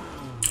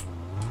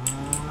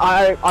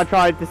 I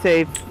tried to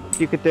see if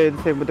you could do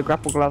the same with the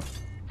grapple glove.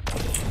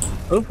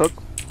 Oh fuck.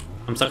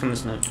 I'm stuck in the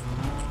snow.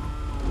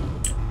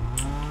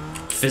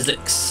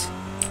 Physics.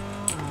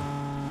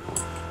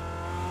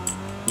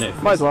 No.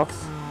 Might as well.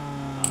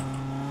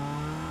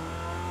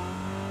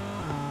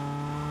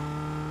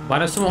 Why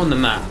does someone on the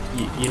map?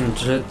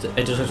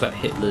 It just looks like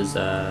Hitler's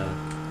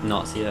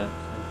Nazi.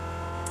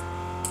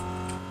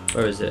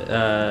 Where is it?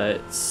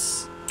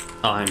 It's.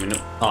 Oh, hang on.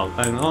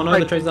 Oh no!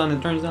 The train's down. The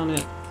train's down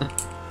here.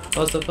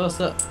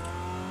 Faster.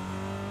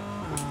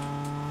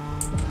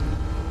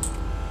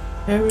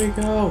 Here we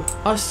go.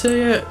 I see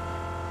it.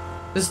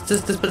 This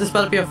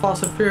better be a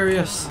Fast and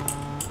Furious.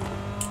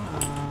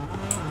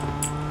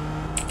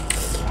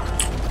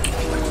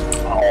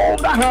 Oh,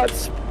 that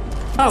hurts.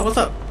 Oh, what's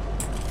up?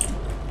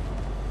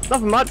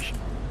 Nothing much.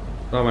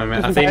 Oh wait a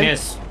minute. I think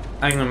yes.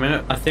 Hang on a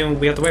minute. I think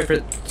we have to wait for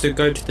it to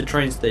go to the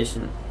train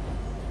station.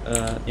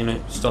 You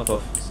know, stop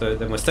off. So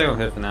then we'll stay on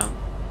here for now,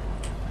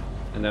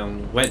 and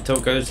then wait till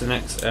it goes to the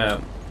next.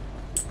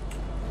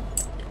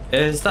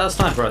 Is that a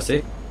sniper I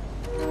see?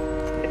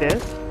 It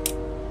is.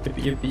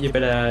 You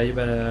better.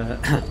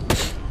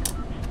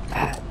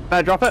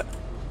 Better drop it.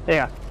 There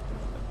you go.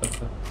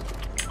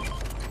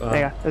 There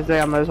you go. There's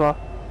the ammo as well.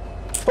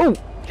 Oh,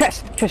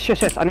 chest.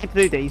 I need to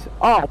do these.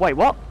 Oh, wait,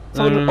 what?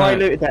 Someone already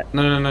looted that.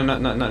 No.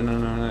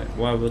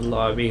 Why would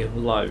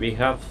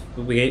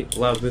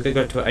we could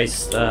go to a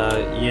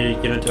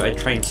to a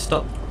train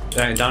stop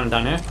down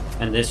here,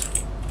 and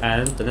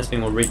the next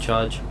thing will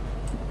recharge.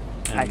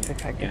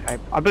 Okay.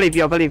 I believe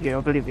you.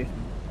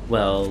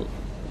 Well,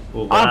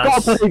 I've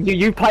got to believe you.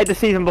 You played the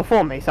season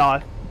before me,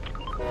 so.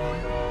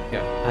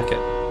 Yeah. Okay.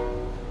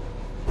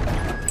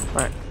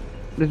 Right.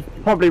 This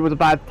probably was a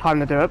bad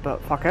time to do it,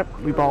 but fuck it.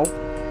 We bowl.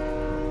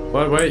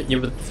 Wait.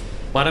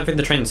 Why don't think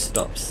the train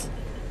stops?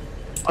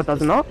 Oh,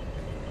 does it not?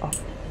 Oh,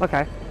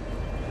 okay.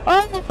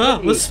 Oh,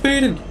 Ah, we're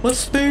speeding! We're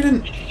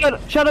speeding!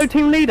 Shadow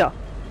team leader.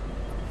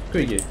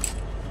 Screw you.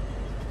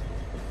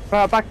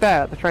 Back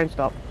there at the train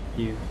stop.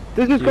 You.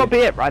 This has got to be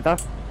it, right though.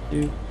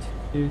 You.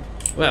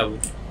 Well,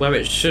 where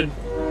it should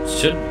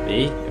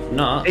be. If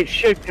not, It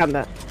should come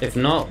there. if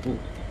not,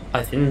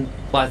 I think.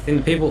 Well, I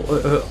think the people.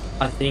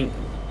 I think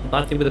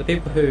with the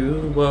people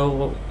who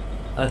were.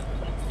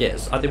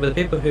 Yes, I think with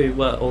the people who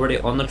were already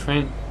on the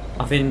train,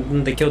 I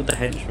think they killed the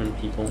henchmen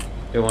people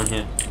who were on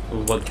here.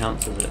 What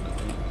counts as it? I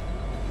think.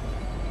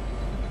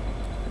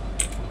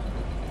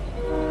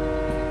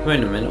 Wait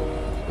a minute.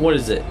 What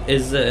is it?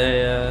 Is it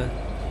a?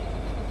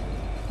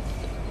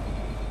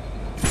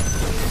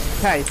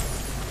 Okay.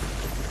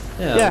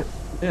 Yeah.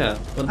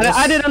 Well, I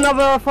added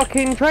another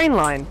fucking train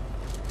line.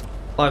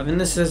 well, I mean,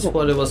 this is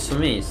what it was for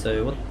me.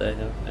 So what the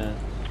hell?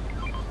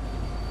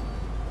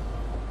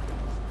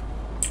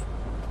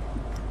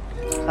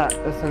 That's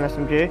an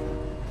SMG.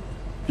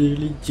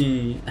 Billy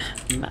Jean.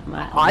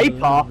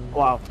 Hyper?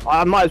 Well,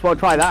 I might as well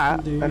try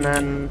that. And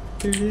then...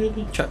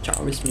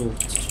 Charlie Smooth.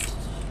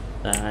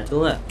 To the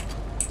left.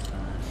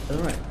 To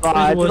the right.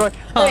 Right.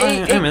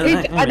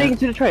 Hang Adding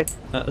to the train.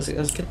 Let's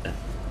get there.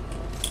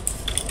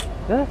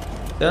 Yeah.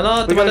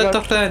 Hello, We gotta go.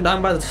 doctor. I'm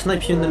about to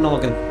snipe you in the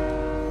noggin.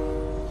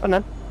 And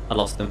then... I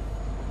lost him.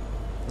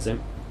 That's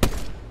him.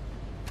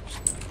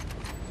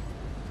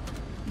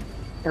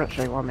 I'll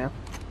show you one now.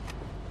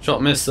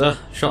 Shot missed, sir.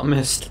 Shot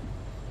missed.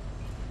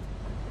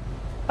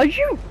 Are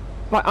you...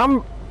 Like,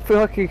 I'm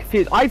fucking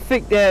confused. I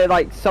think they're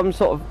like some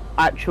sort of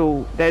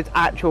actual... There's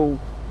actual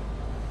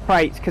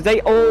crates. Because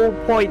they all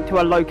point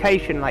to a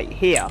location like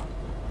here.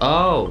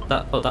 Oh,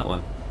 that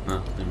one.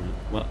 Oh,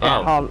 well, Yeah,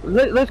 oh.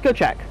 let's go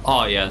check.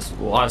 Oh yes,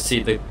 well I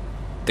see the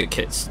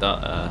kits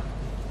that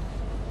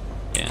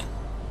yeah.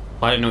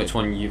 Well, I didn't know which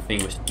one you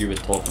were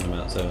talking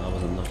about, so I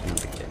wasn't looking at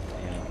the kit.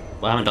 Yeah.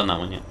 Well, I haven't done that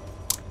one yet.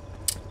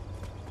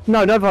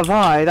 No, never have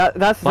I. That's the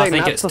But I thing.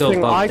 think That's it's the still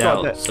thing I bugged got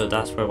out, it. so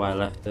that's why I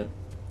left it.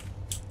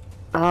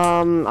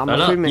 I'm Oh, look,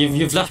 assuming...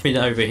 you've left me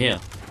over here.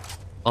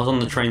 I was on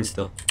the train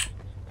still.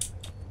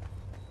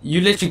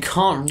 You literally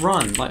can't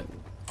run, like.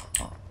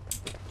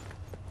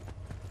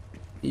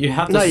 You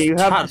have to. No, you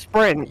have to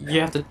sprint.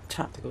 You have to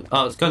tactical.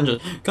 Oh, it's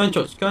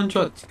gunshots,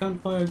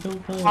 gunfire.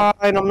 Fine,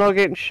 I'm not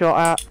getting shot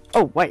at.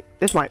 Oh wait,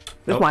 this might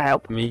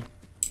help. Me.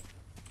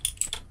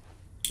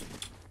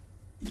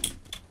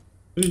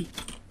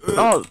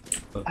 Oh,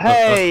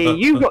 hey,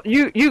 you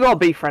gotta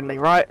be friendly,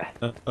 right?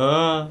 Hey,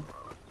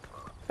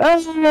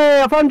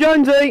 I found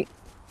Jonesy.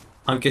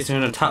 I'm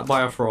getting attacked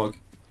by a frog.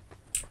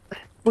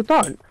 Well,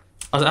 don't.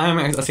 As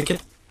a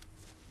kid.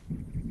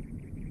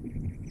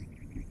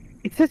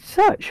 It said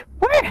search.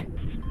 Where?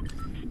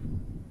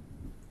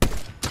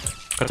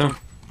 Got him.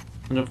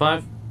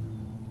 105.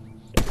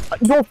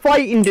 You're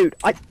fighting, dude.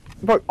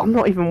 Bro, I'm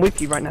not even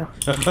with you right now.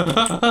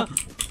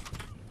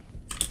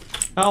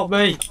 Help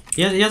me!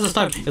 He has a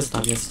sniper. He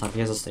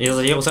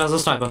also has a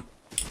sniper.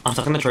 I'm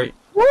stuck in the tree.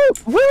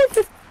 Where's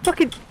this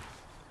fucking...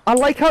 I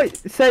like how it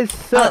says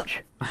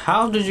search.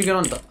 How did you get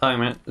on? Oh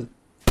man.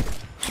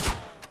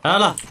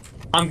 Ella,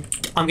 I'm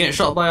getting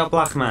shot by a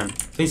black man.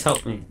 Please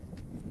help me.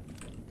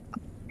 I'm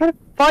trying to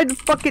find the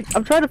fucking...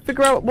 I'm trying to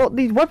figure out what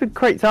these weapon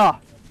crates are.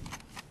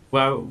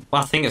 Well,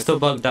 I think it's still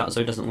bugged out, so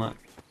it doesn't work.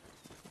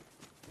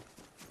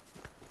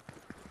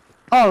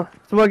 Oh,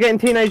 so we're getting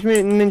Teenage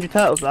Mutant Ninja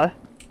Turtles though.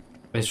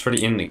 It's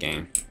already in the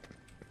game.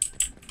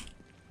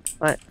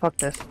 Right, fuck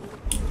this.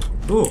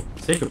 Ooh,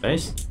 secret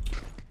base.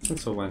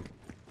 That's all weird.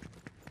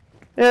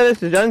 Yeah,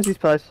 this is Jonesy's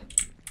place.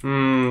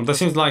 That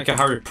seems like a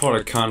Harry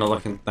Potter kind of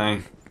looking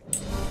thing.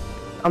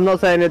 I'm not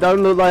saying it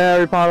don't look like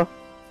Harry Potter.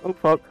 Oh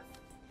fuck.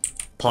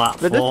 But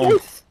Platform.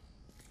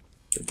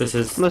 this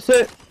is... This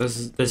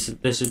That's it.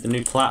 is the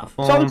new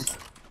platform.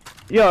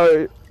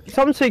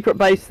 Some secret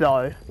base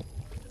though.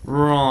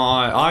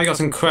 Right, I got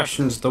some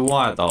questions to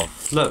why though.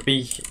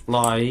 Flippy,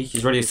 like,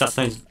 he's already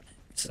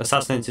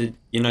assassinated,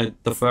 you know,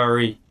 the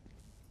furry,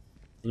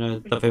 you know,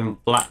 the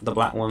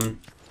black woman,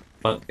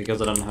 but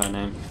because I don't know her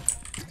name.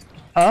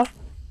 Huh?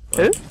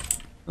 Who?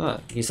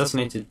 Look, he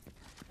assassinated.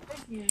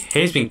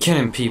 He's been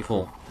killing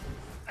people.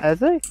 Has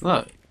he?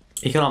 Look,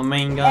 he killed our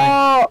main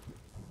guy.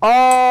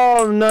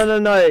 Oh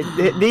no.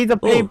 These are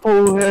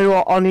people who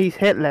are on his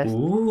hit list.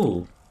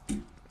 Ooh.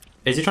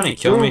 Is he trying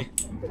to kill me?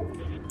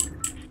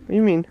 What do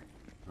you mean?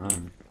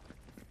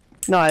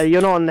 No,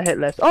 you're not on the hit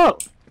list. Oh!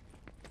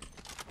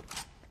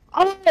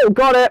 Oh,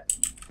 got it!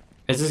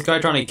 Is this guy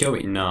trying to kill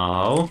me?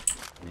 No.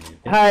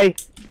 Hey.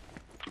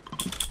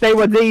 They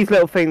were these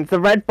little things. The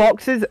red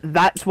boxes,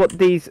 that's what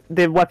the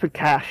weapon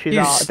caches You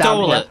are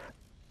stole down it. here.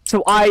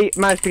 So I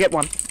managed to get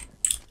one.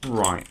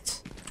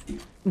 Right.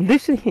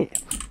 Listen here.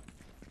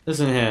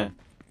 Listen here.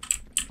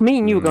 Me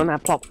and you are gonna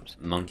have problems.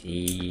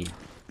 Monkey.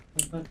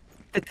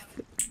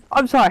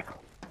 I'm sorry.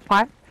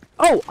 What?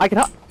 Oh, I can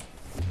help.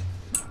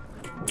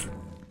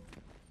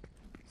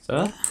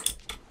 Sir?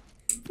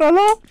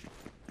 Hello?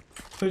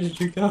 Where did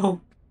you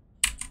go?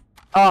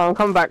 Oh, I'm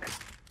coming back.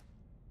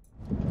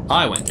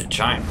 I went to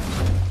China.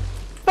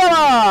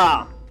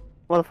 Fella!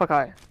 What the fuck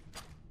are you?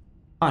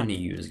 I knew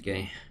you was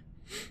gay.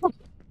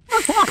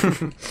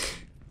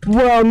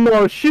 Well,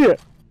 no shit.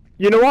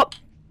 You know what?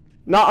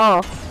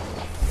 Nuh-uh.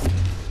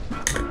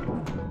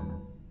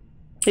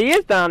 He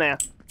is down there.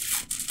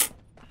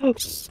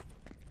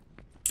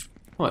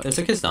 What? There's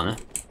a kiss down there.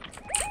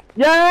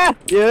 Yeah,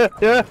 yeah.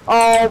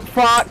 Oh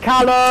fuck,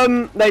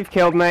 Callum! They've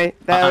killed me.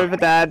 They're over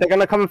there. They're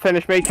gonna come and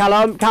finish me.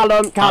 Callum!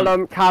 They're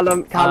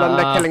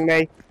killing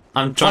me.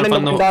 I'm trying to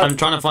find the. I'm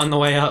trying to find the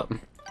way up.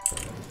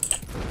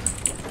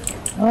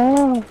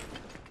 Oh.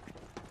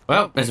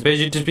 Well, I suppose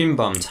you've just been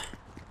bummed.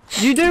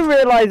 You do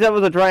realise that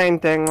was a drain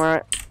thing,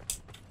 right?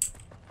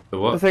 The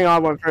what? The thing I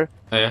went through.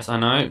 Oh, yes, I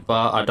know,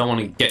 but I don't want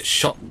to get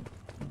shot.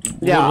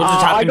 Yeah, what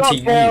just happened to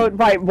you?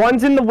 Right,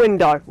 one's in the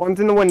window.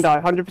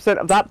 100%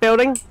 of that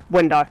building,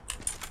 window.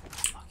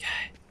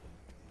 Okay.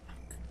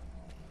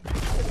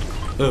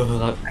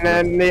 Oh, And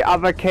then the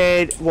other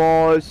kid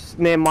was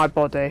near my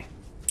body.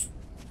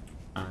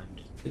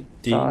 And the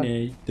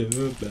teenage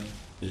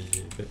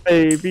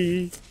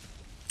Baby.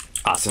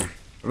 Awesome.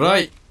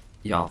 Right.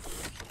 Yeah.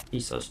 He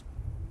says.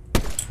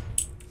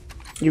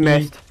 You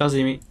missed. Can't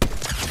see me.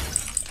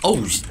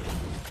 Oh,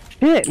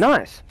 Shit,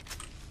 nice.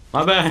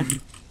 my bad.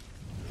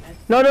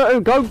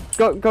 No, go.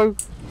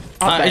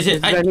 Up Is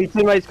it? then his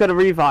teammate's got a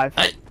revive.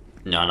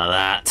 None of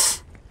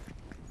that.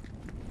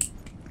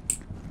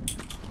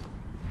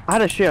 I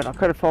had a shield. I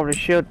could have probably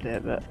shielded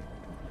it, but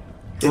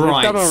it's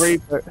Right. done a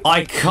reboot.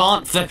 I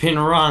can't flipping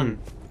run.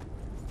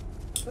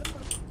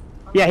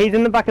 Yeah, he's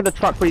in the back of the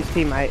truck with his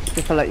teammate,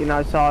 just to let you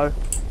know. So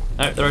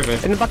Oh, they're over.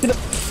 in the back of the.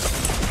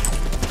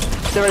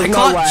 There is I no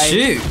can't way.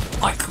 shoot.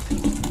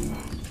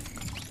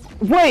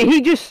 Wait,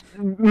 he just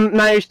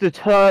managed to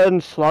turn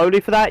slowly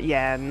for that?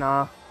 Yeah,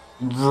 nah.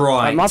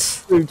 Right. My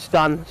food's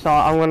done, so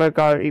I'm gonna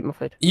go eat my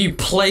food. You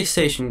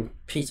PlayStation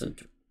piece of.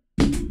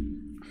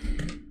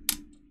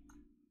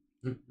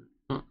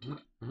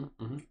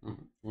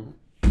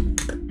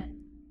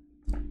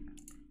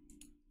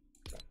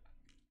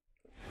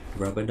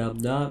 Rubber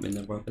dub dub in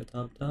the rubber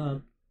dub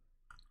dub.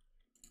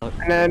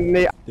 And then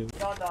the.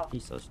 He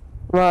says.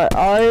 Right,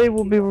 I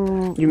will be.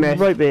 You missed.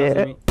 Right Doesn't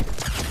there. mean-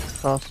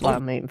 I'll start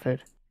I'm eating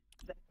food.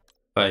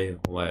 Wait,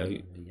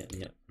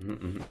 yeah.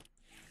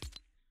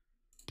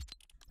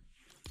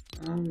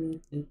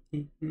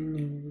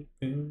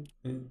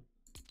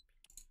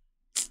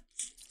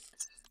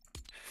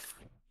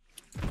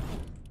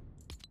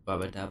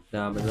 Rubber dub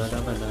dub dub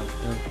dub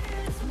dub.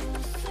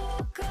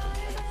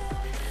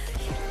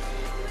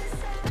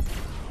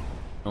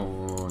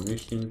 Oh,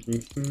 listen.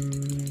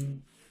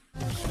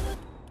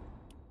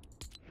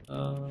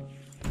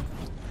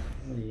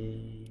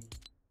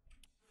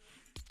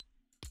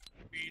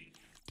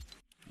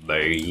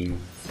 Bang.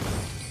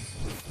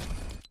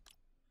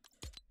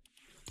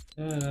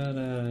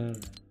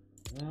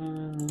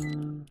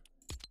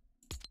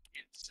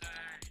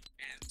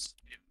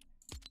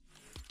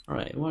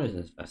 Alright, what is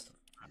this festival?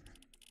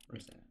 Where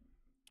is that?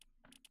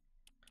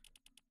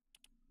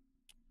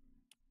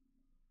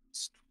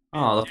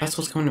 Oh, the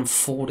festival's coming in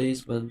 4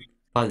 days, but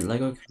by the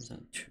Lego comes out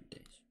in 2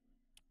 days.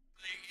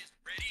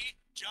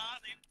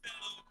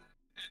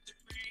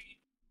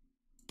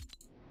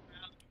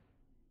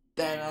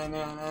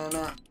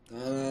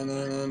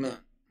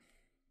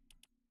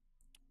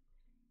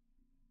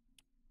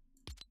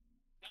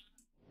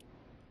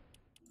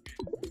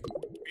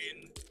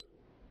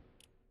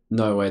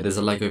 No way, there's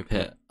a Lego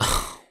pit.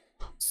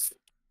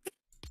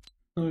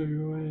 No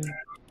way.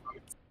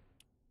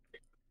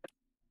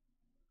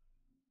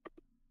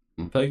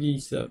 Peggy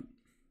said.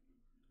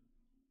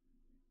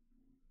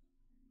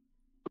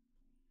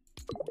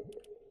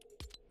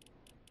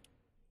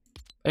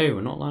 Hey,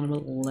 we're not lying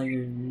about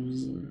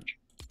Legos.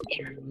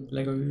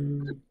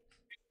 Lego.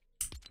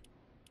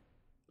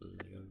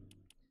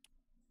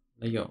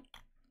 Lego.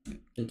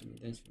 Dance me,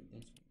 dance me,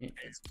 dance me.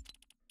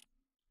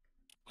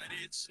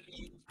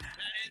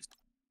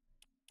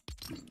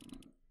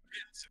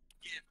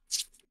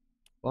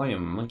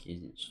 Flying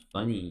monkeys, it's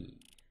funny.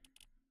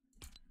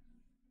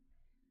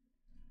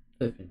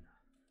 Flipping.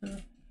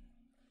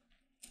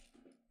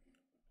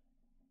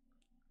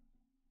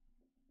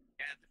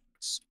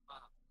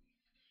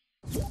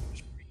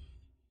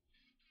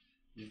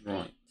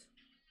 Right.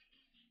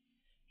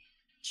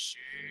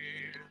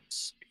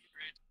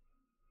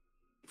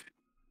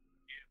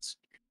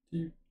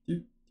 Do,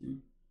 do,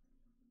 do.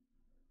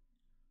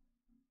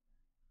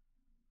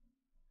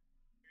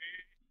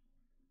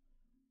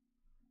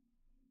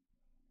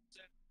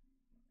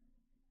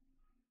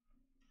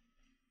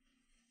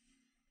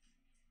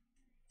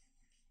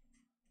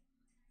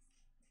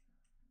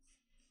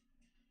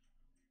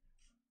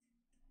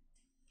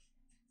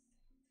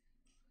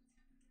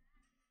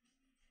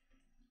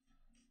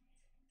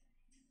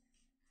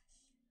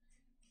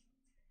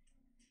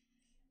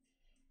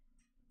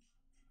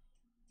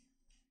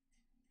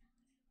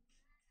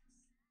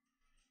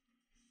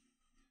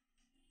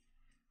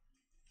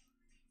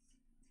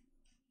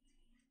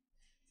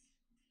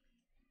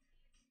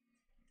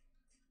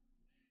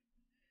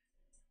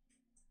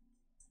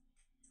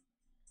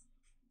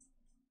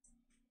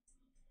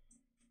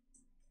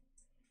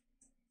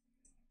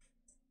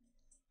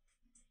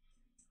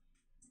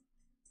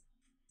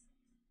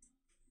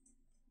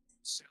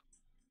 So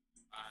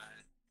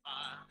I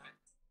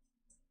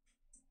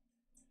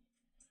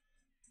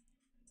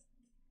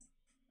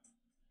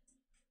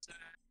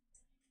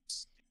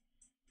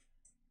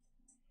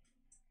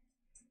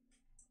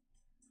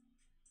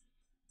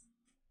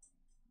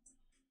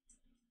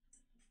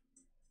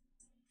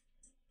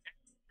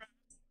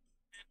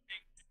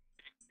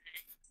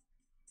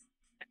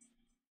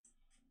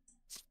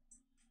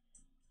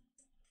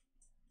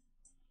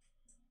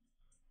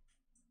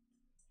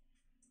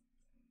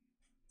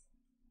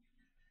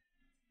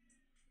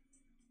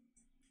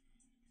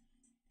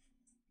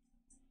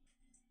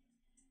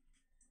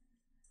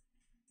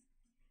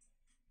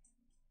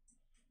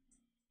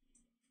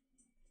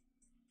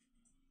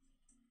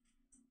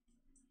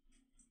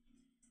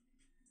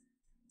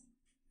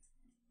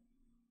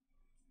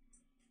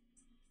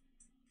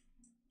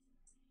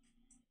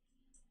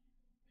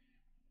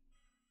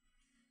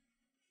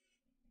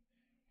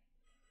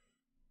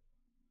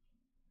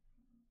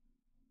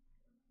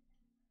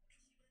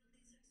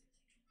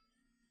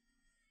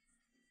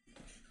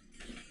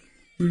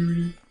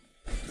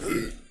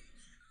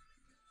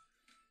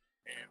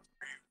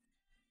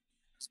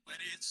when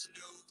it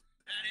snows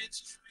and it's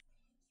free,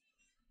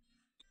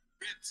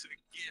 it's a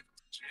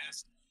gift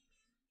just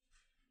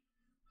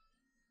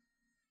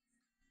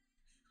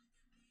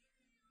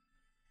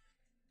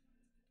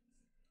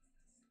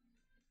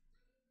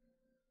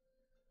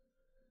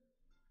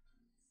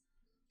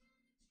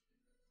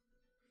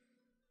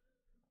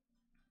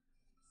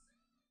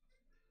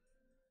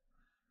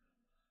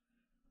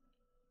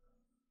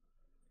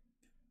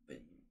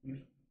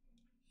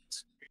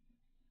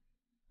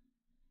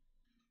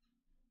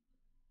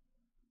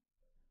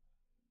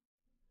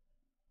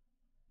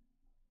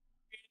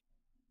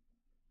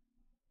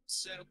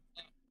set up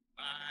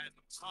by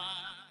the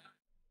fire.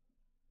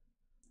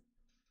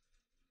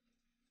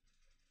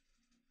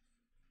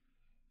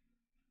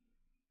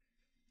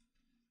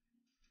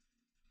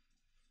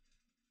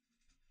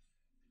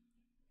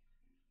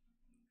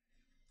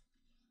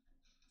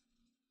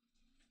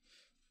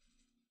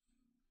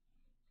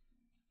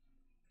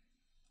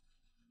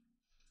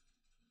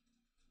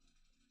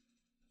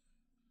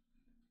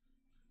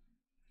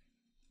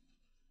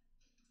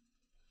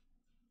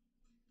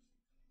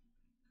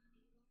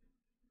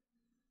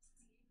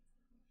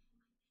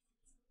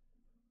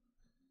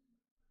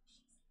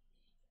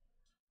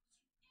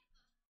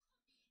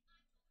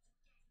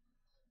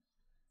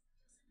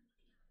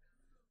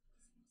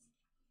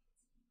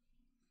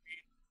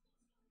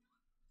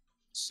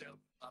 Set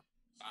up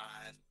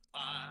by the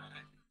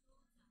fire.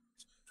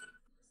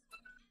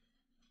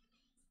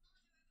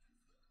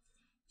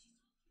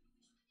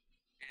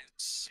 And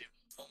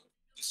simple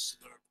the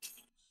slurp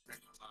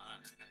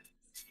recline.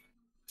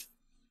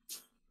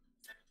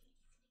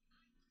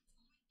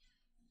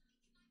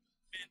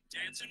 Been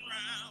dancing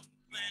around,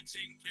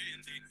 planting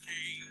candy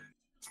cane.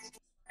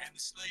 And the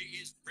sleigh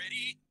is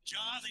ready,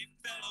 jolly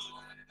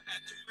fellow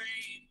at the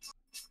range.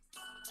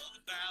 All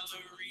the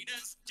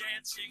ballerinas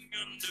dancing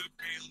under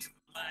pale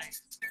light.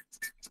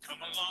 Come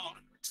along,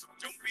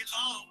 don't be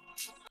long.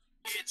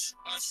 It's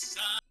a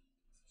sign.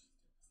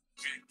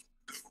 When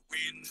the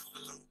wind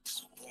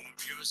blows, warm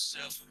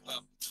yourself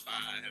up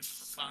by the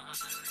fire.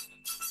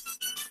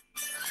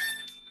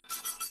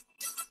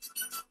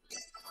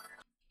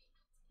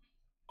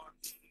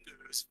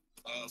 Wonders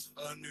of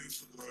a new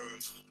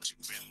world to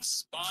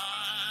inspire.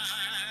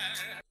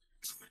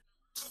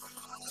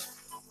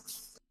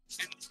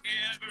 And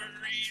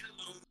every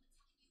load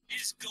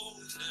is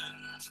golden,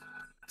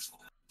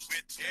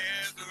 with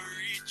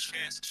every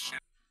chest shine.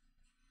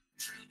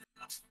 And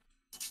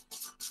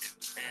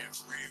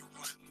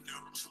everyone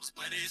knows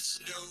when it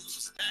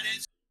snows that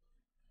it's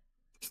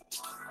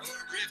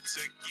or it's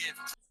a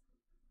gift.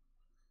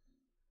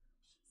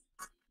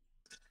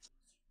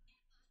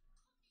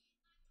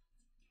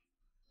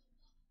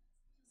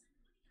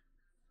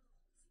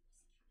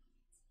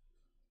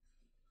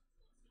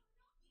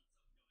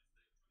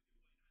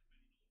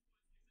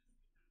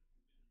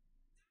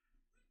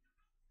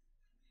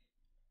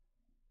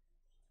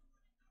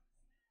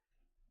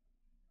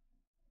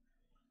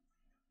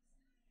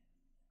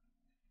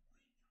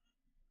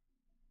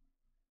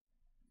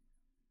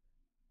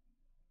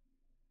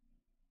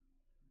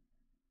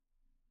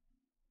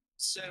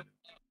 Set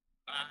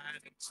by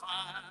the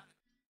fire.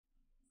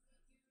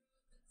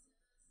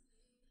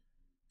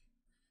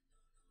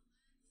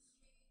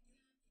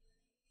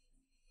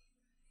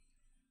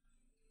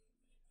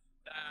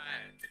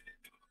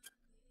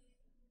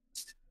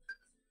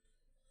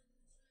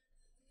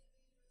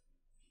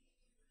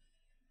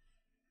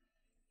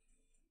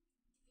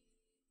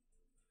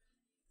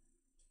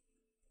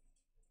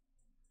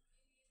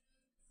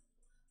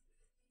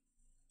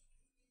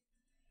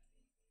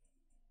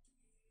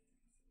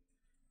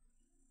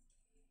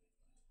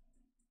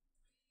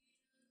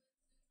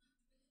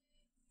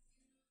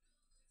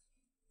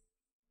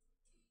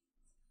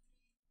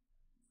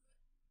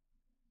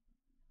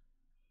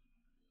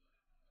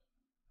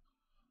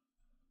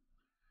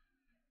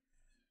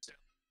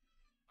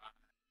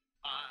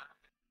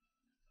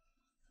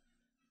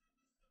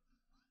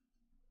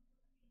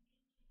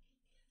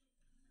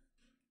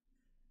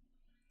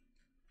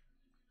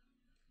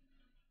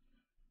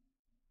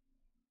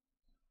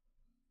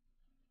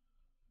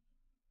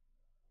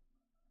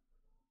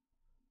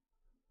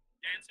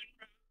 dancing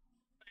around,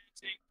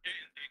 planting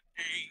candy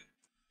cane.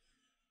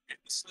 And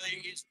the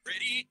sleigh is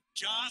ready,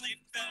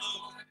 jolly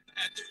fellow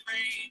at the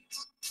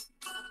reins.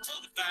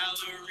 All the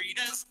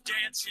ballerinas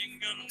dancing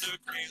under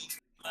pale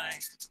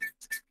lights.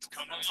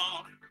 Come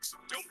along,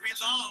 don't be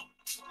long,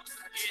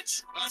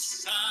 it's a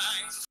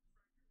sign.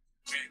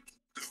 When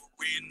the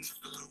wind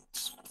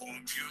blows,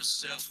 warm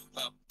yourself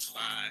up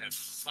by the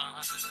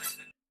fire.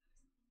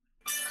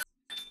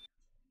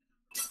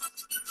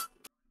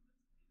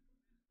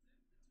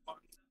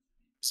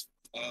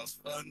 Of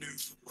a new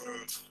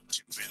world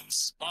to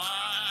inspire.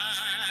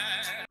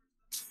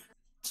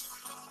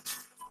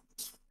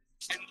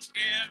 And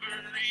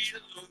every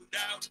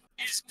loadout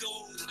is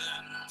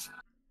golden,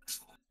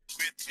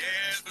 with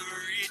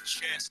every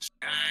chest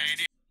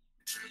shining.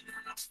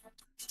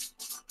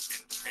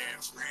 And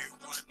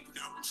everyone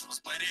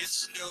knows when it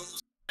snows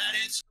that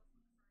it's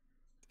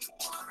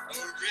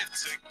or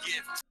it's a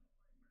gift.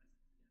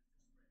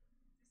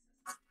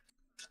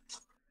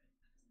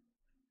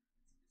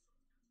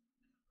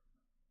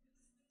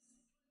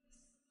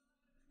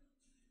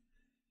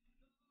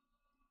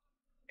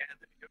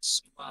 Gather your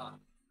smile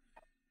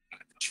by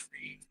the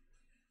tree.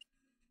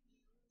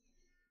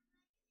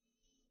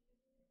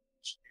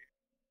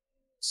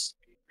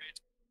 Spirit,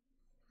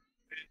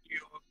 and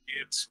your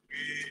gifts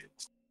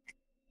with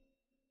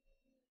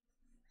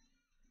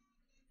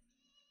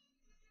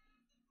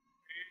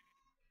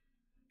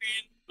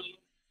wind. Blow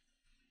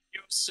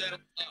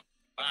yourself up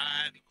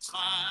by the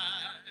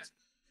fire.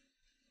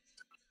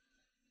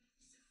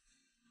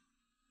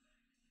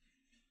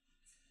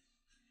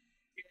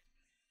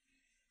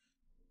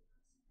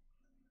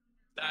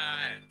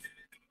 Dive.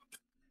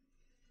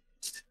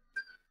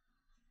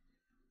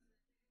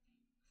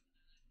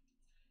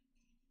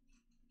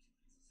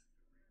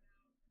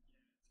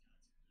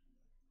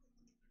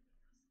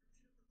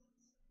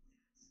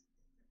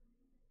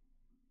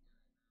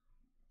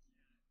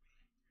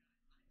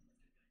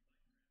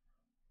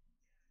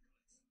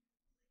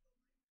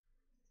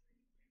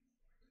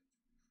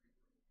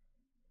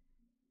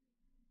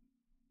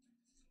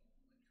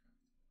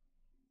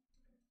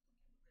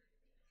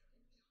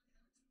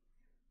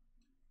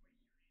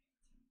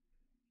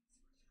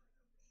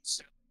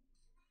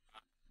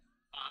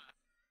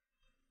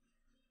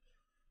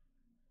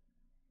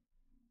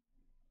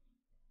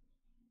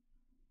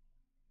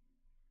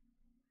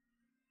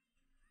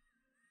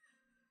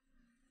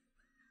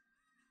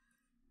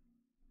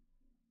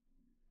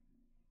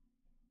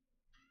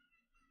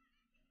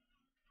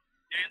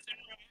 Dancing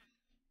around,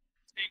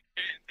 take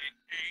candy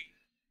cane.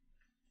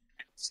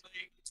 And the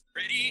sleigh is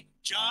ready,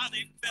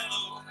 jolly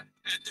fellow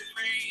at the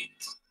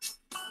reins.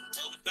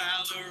 All the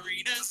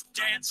ballerinas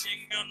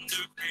dancing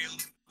under pale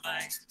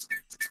lights.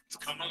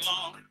 Come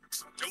along,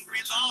 don't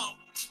be long,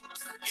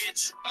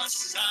 it's a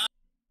sign.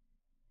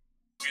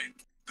 When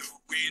the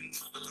wind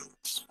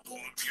blows,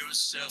 warm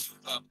yourself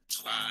up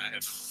by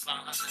the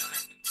fire.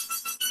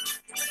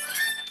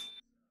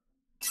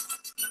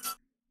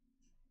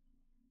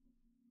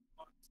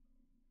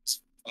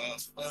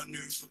 Of a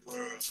new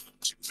world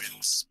to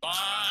inspire.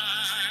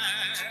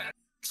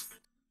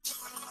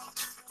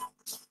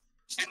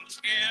 And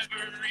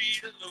every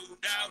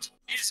loadout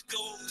is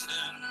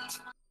golden,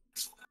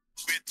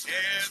 with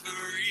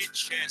every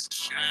chest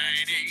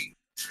shining.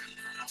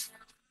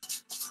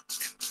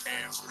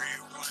 And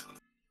everyone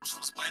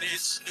knows when it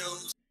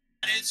snows,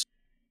 and it's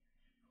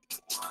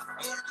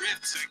or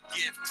it's a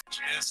gift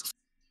just.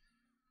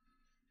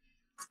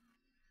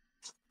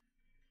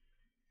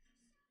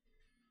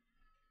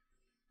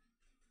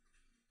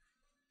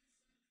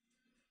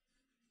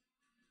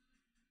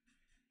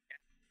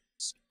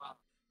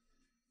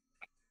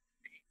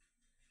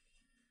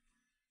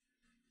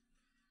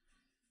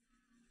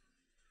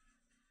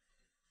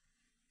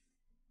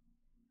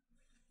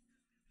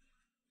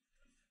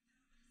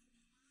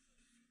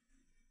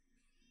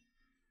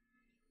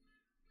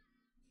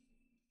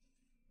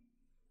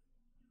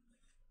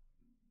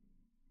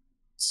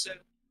 So,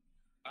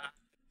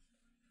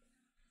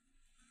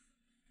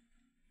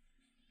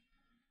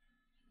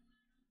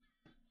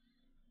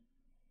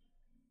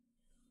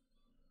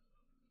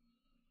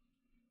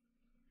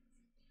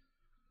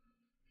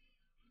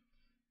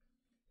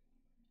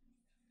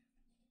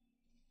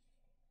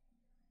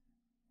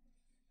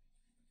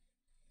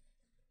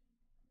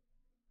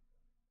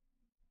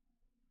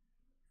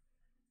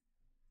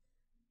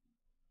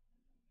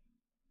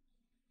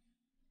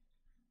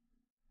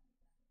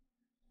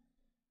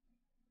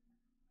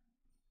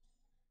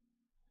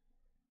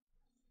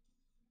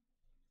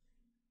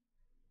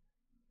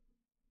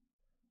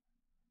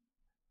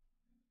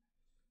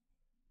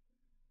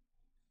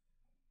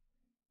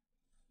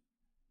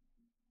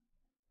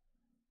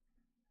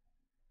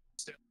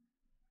 so,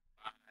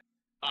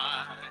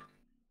 bye.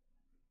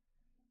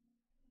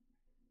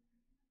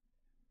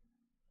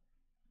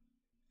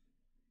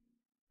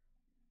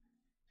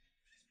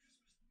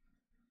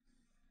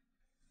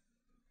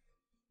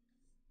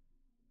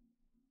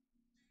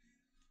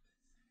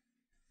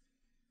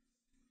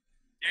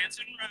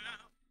 Dancing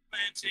around,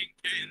 planting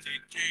candy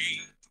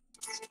cane.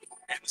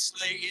 And the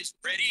sleigh is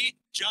ready,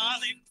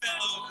 jolly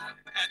fellow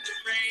at the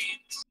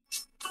reins.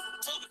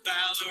 All the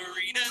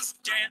ballerinas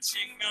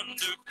dancing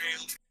under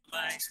pale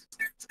light.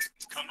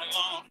 Come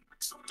along,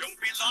 don't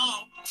be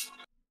long,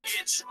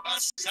 it's a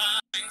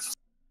sign.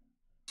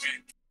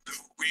 When the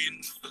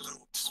wind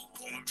blows,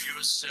 warm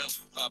yourself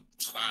up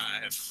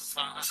by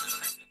fire.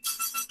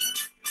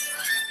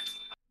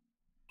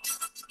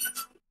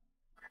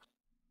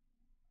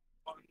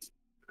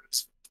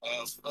 Wonders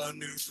of a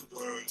new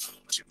world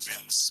to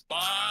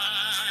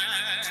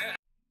inspire.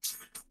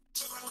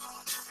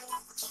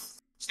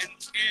 And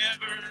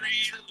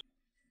every look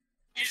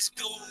is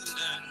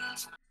golden,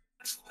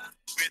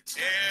 with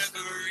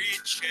every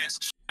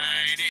chest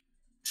shining.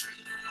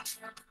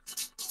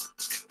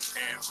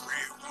 And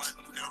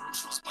everyone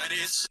knows what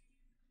it's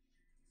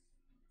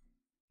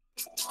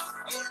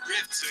or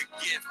it's a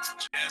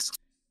gift just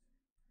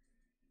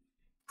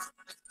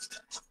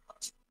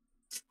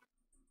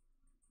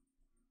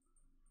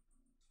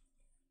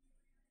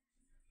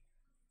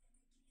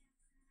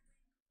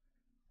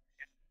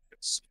a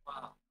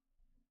smile,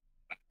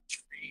 a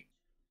dream.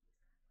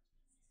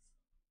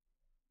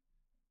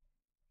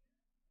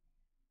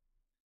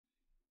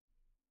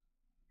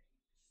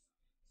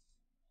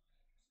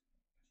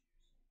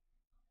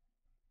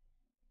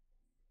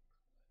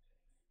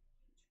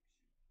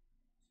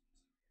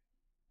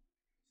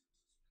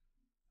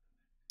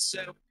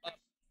 Set up by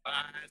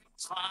the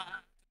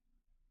fire.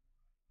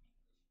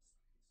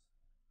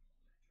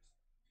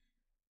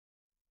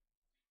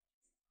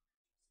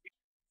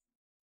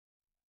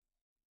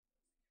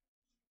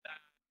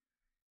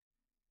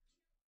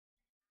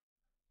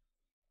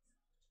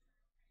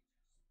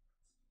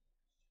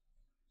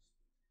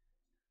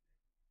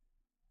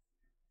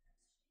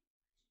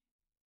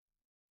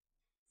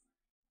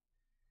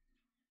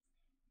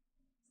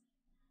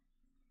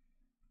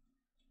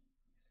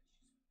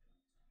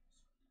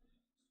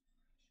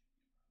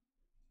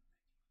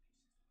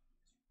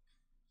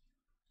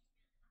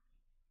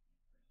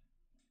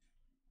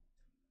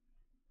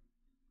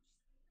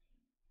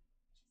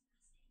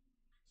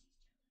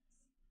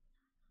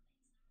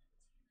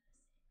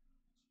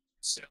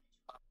 Set up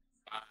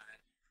by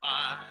the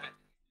fire.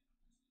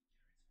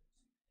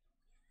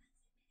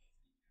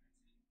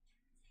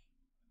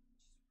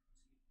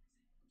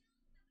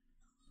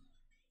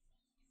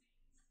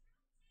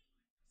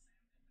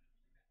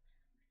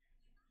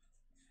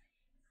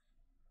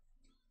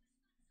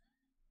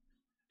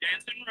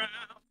 Dancing round,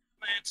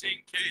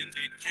 planting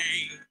candy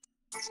cane.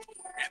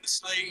 And the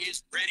sleigh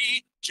is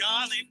ready,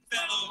 jolly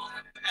fellow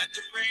at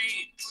the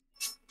reins.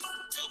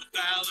 All the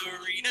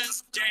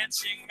ballerinas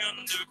dancing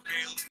under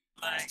pale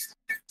light.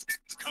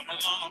 Come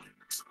along,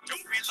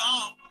 don't be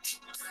long,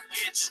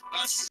 it's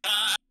a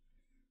sign.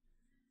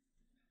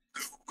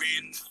 The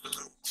wind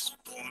blows,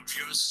 warm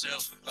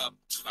yourself up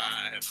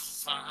by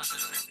fire.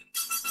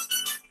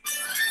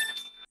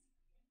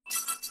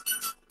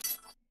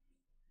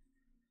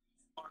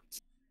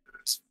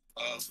 Wonders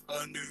of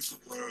a new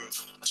world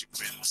to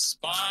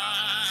inspire.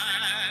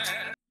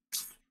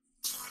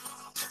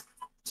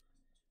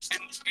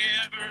 And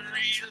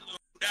every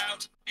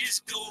loadout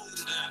is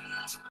golden,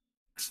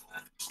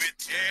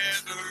 with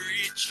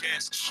every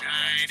chest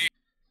shining.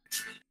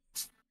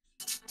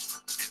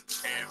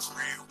 And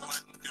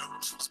everyone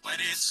knows when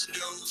it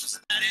snows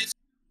that it's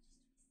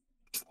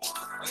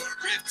or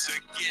it's a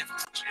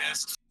gift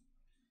just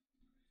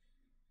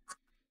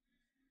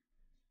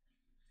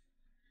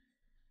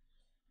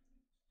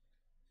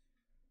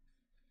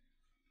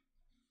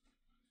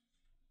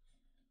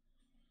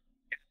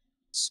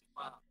a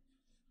smile,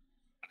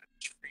 a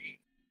dream.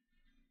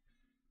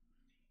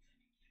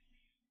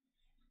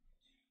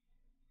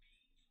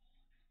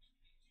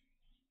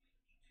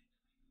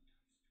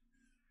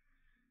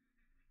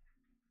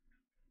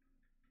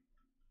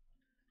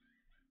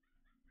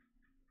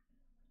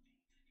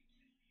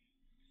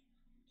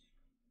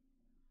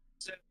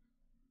 So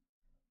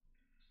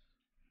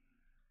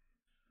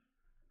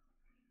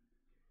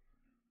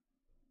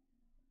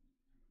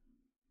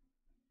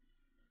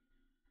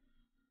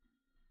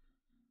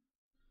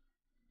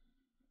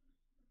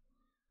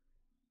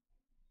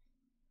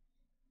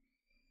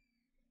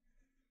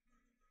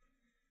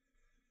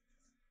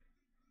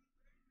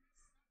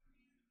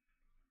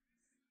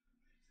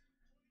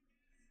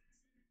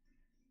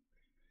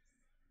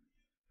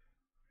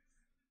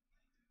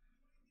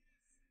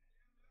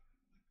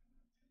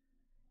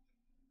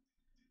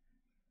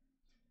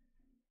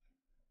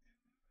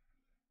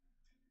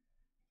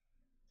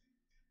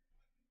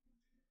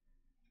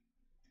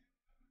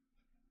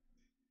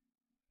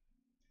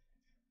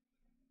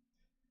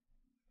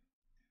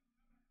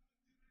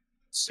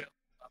set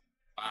up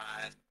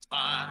by the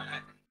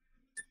fire.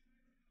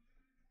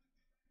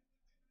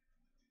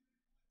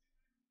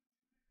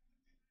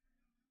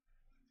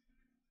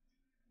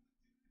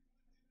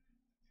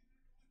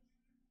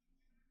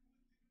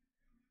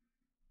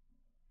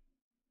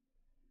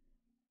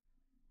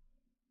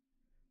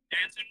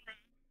 Dancing round,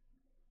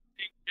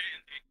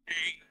 candy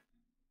cane.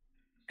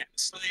 And the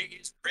sleigh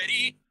is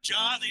ready,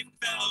 jolly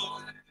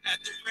fellow at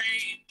the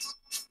reins.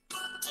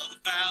 All the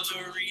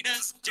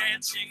ballerinas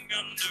dancing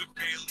under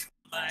pale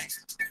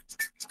lights.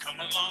 Come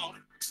along,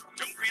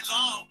 don't be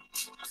long.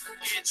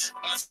 It's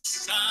a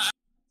sign.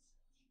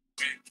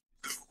 When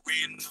the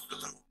wind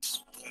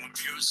blows, warm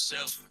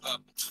yourself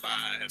up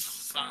by the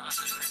fire.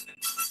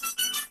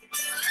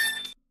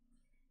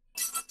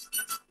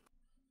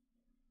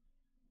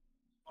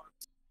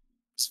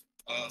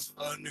 Of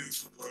a new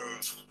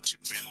world to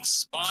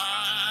inspire.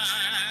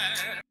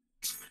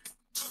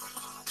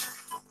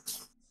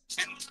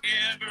 And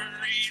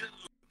every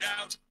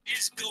lookout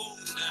is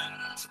golden,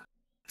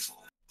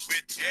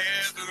 with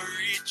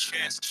every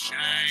chest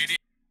shining.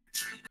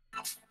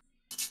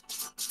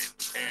 And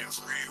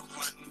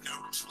everyone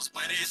knows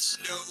when it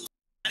snows,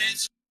 and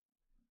it's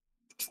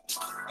a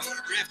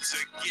rift's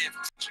a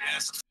gift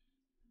just.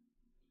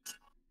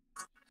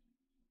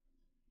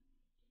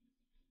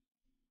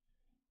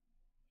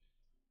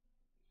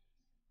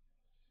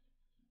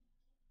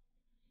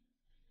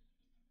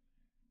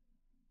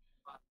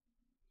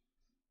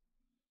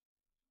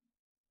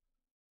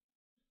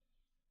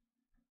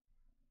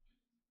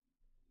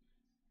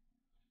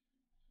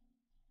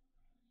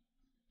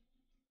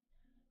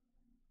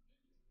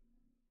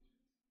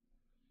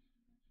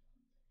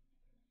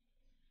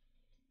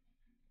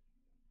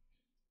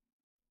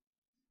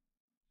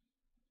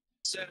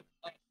 Set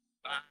up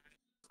by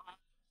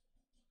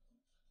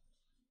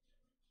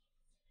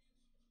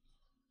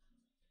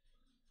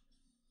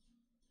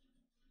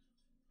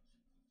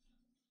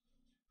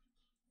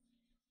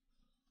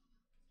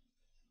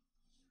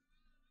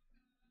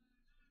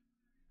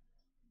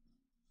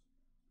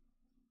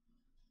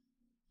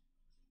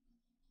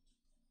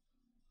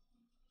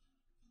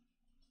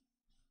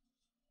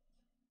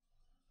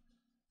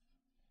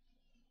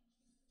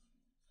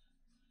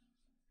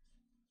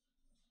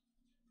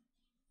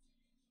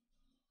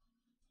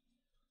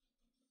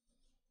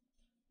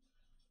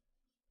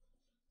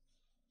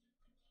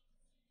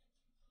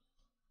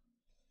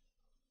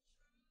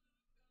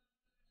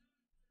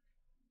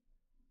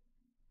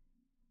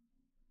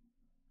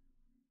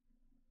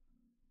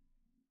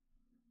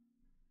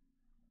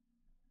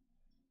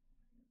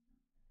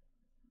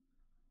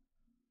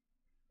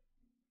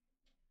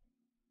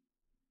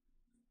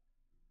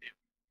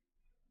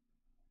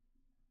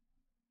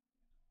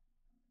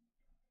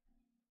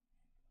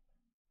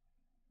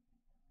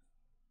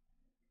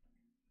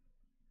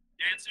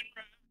dancing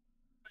around,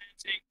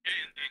 planting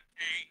candy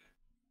cane.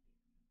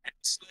 And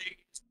the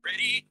slaves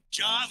ready,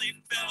 jolly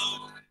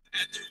fellow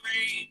at the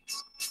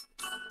reins.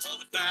 All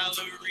the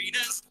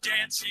ballerinas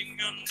dancing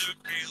under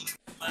pale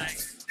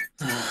light.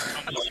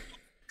 Come along,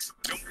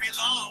 don't be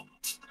long.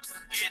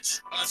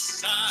 It's a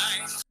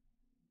sign.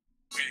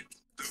 When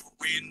the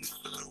wind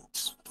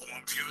blows,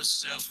 warm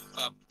yourself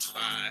up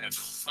by the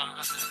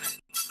fire.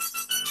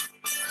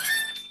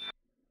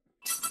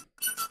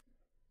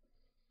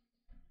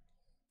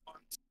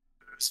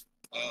 Wonders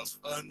of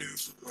a new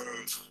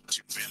world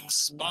to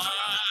inspire.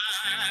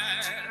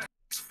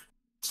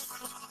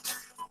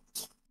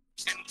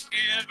 And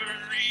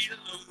every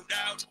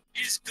loadout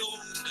is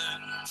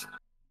golden,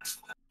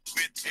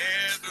 with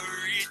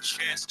every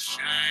chest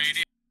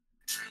shining.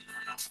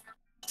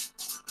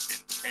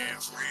 And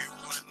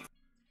everyone,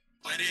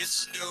 when it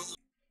snows,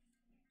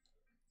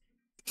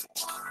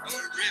 a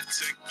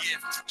rift's a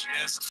gift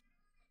just.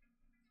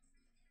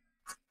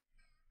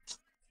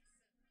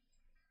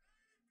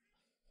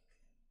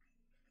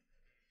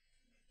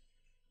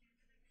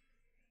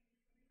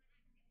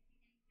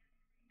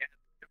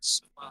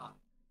 Smile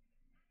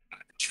by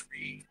the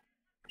tree.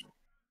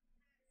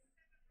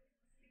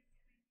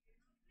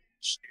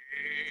 Share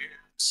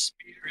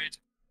spirit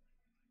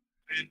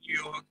and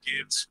your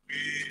gifts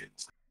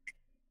with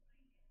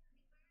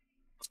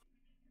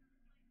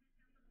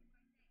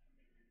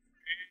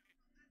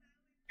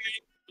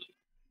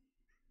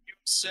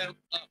yourself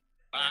up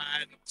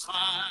by the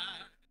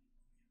fire.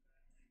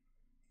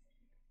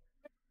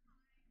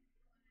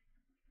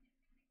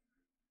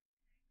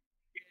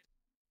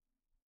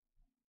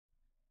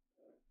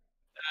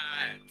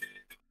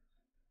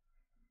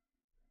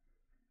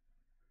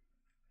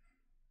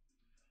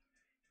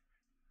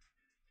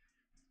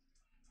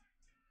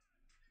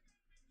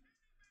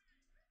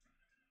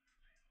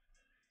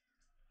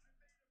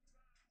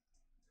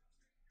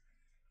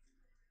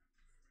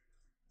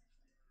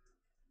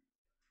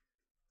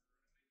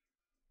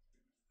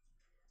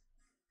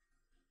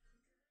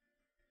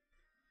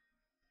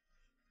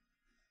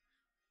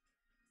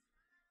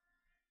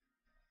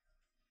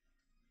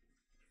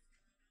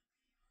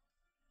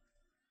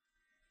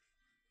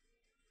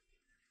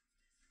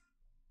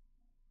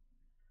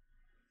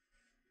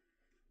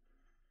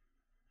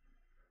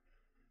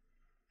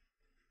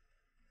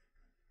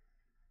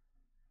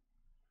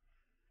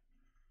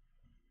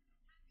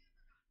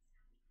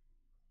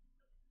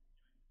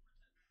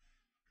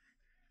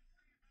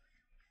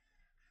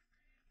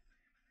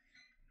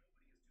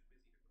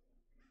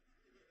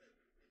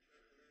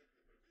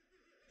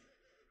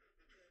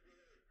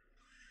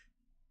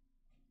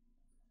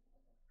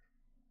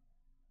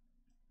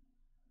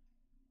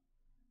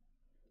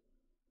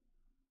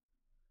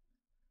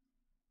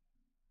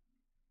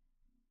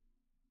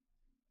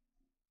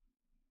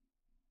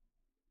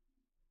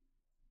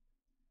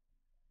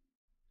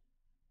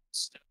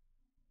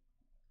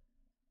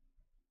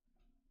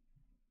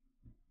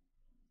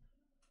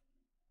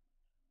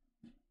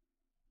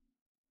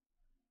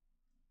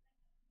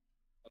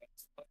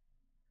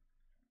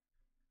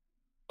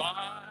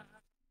 Bye.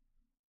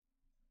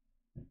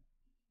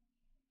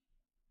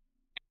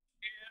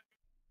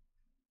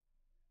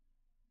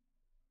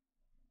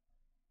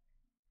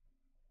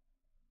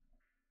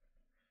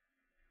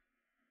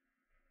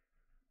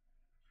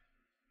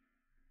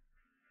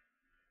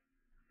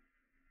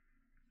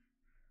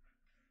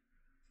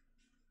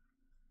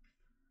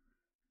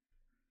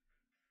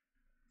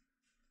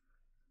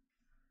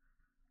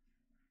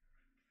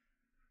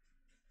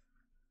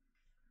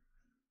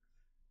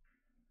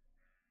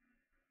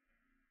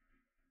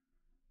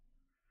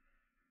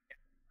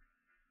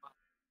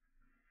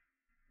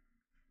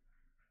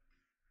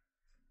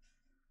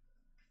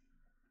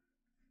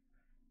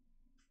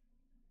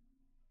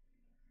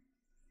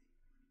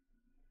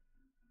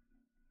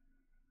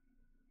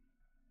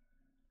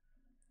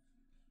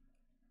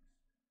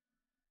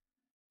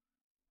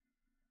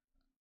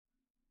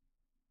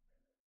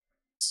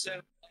 So,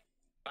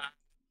 bye.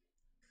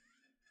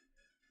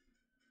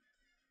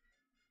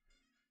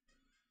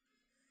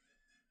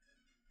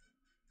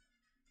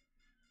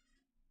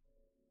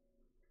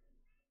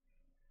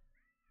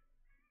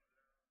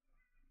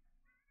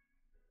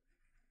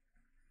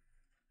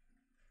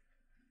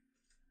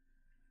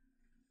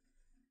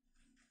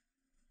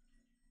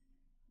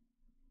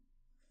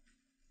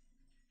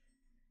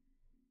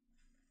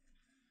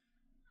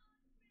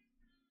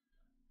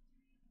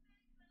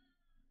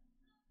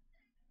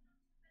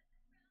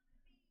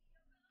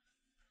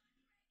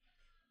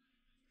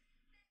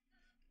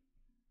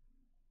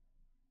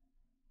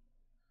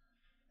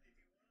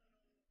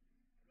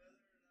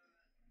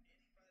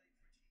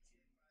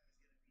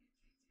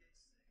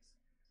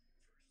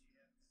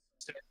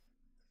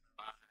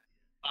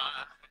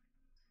 Bye.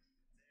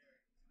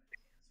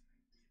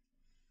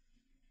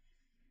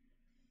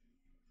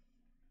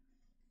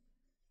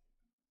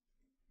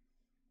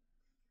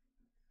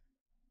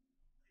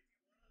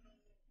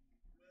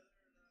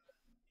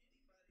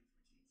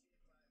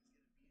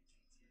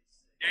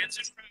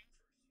 Dancing around,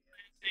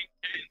 dancing,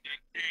 dancing,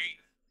 dancing.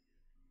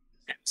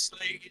 And the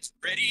sleigh is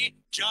ready,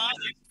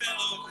 jolly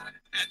fellow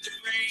at the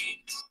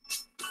reins.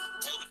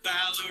 All the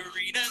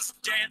ballerinas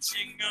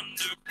dancing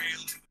under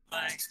pale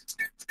lights.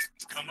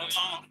 Come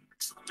along,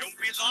 don't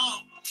be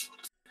long.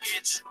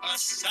 It's a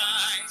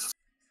sign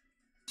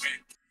when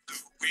the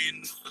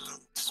wind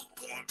blows.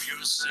 Warm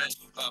yourself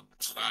up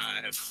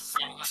by the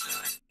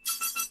fire.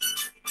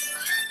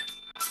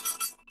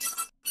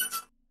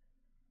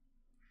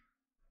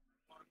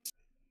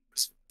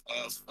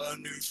 Of a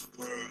new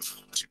world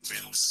to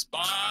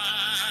inspire.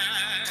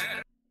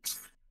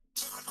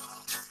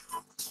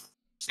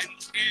 And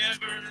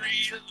every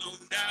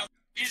loadout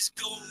is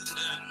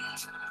golden,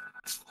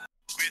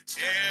 with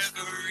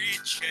every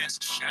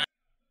chest shine.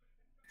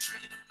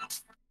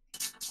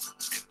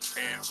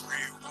 And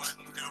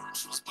everyone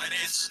knows when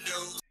it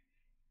snows,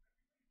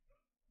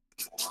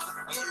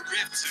 a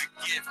rift's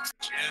a gift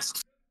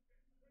just.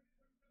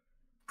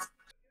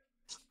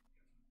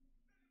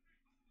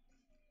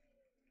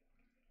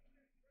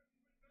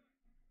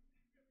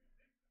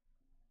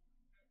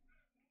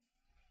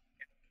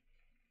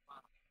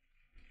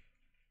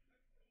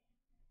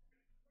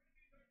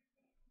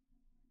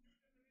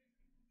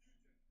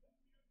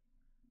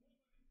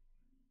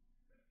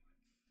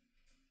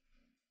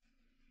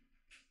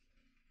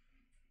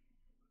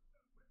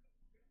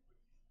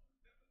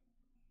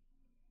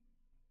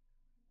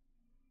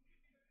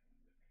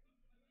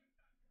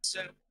 So,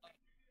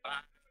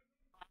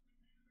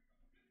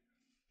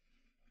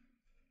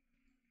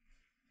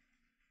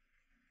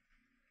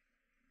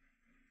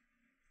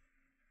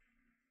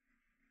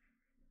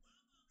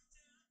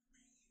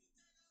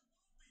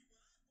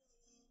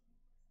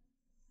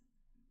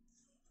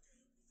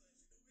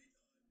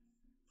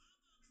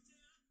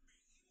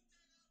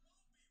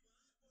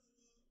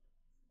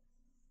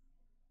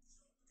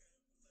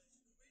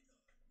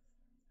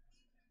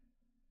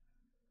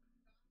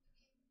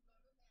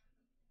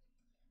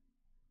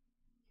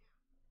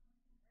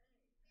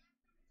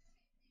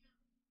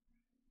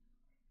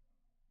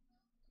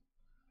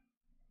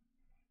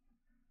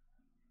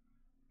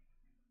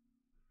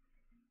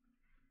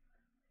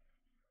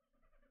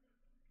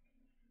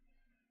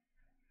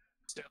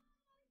 so,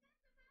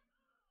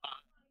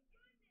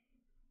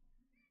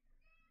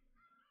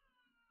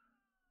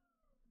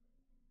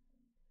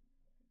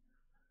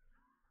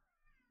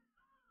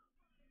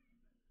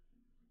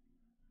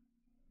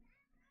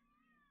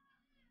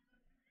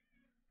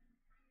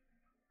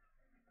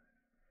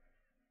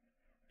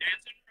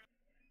 dancing,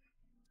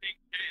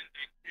 dancing,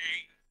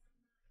 dancing.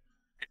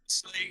 And the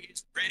sleigh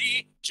is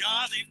ready,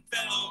 jolly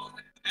fellow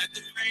at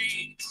the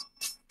reins.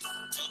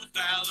 All the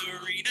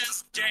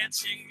ballerinas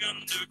dancing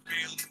under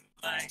pale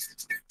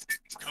lights.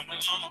 Come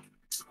along,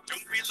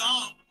 don't be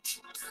long.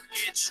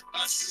 It's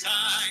a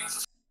sign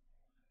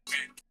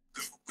when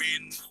the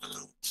wind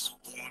blows.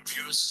 Warm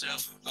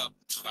yourself up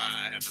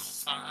by the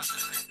fire.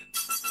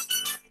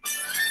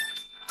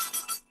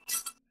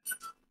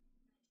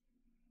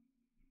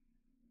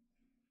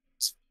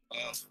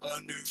 of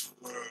a new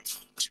world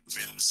to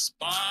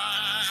inspire.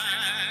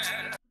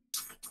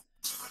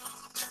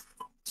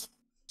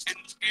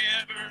 And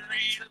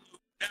every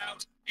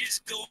lookout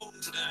is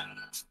golden,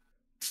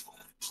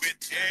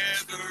 with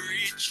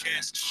every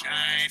chest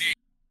shining.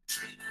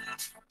 And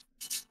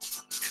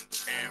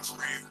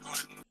everyone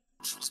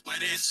knows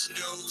when it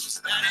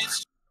snows that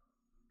it's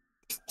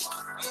a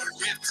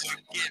winter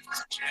gift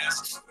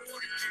just for you.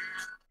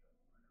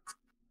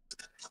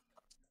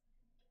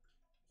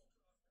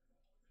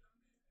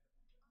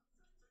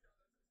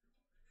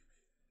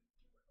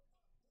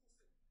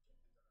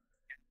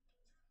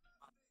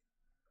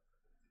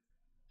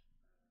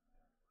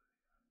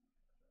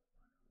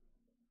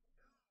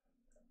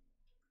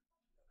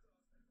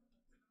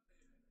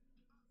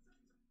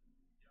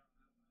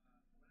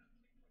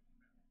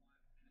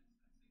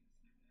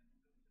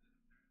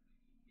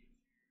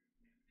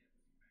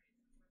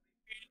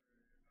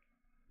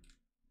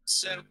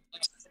 So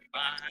by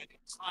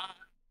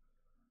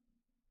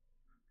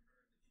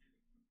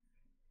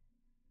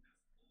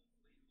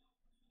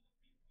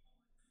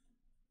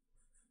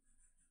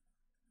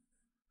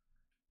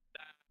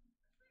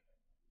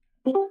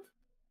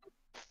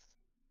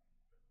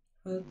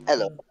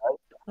Hello.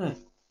 Oh,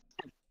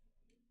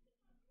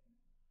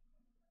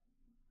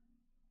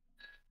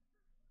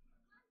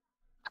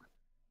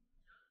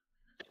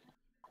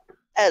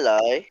 Hello.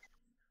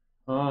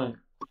 hi.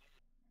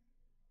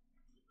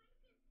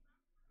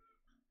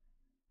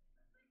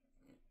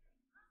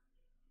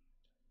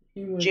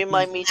 Do you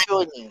mind me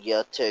joining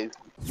you too?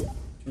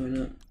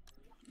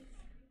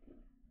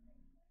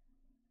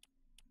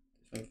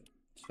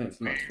 Thanks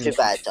so much. Too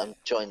bad I'm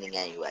joining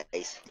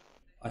anyways.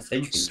 I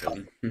said you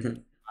can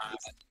join.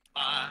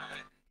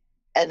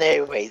 And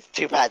anyways,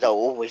 too bad I'll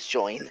always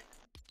join.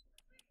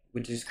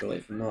 We just gotta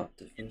wait for Mark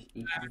to finish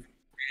eating.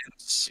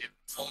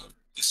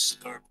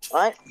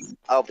 Right?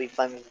 I'll be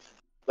fine with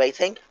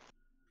waiting.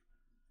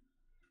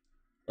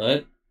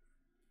 What?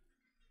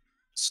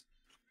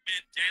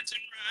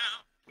 dancing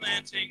round,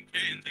 planting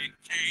candy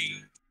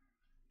cane.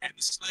 And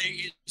the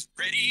sleigh is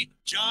ready,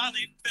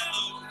 jolly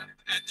fellow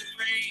at the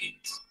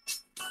reins.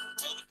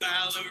 All the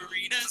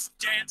ballerinas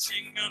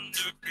dancing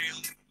under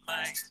pale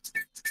light.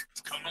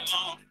 Come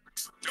along,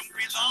 don't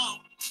be long,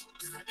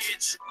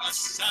 it's a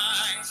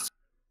sign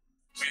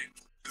when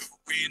the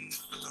wind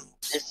blows.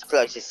 This is the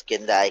closest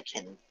skin that I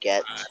can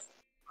get.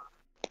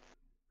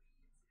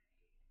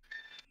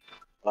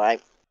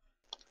 Alright?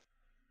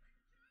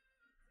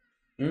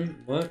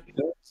 What?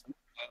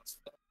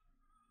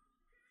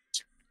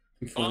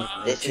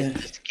 This is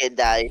the skin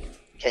that I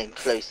can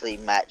closely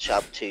match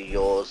up to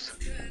yours.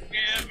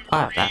 I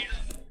have that.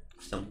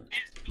 Somewhere.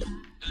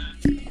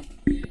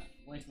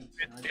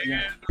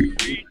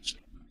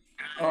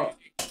 Oh.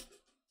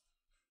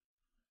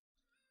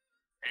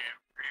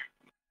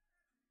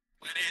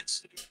 When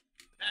it's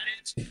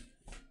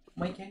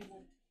My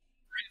cable.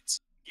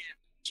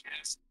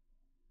 chest.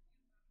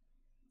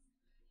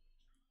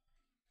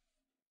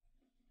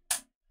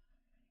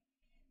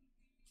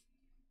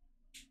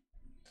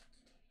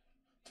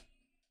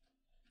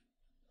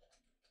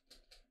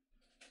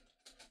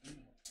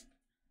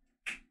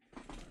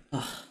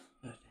 I'm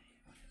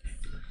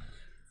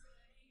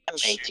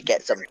ready to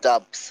get some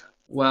dubs.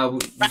 Well,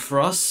 for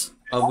us,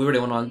 we really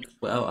want to.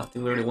 Well, I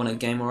think we really want a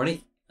game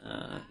already.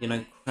 You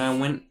know, Crown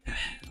went.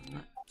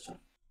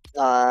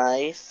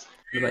 Nice.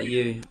 What about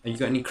you? Have you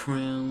got any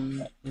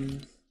Crown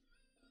wins?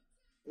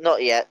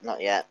 Not yet,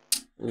 not yet.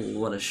 Oh,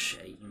 what a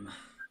shame.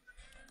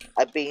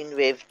 I've been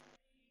with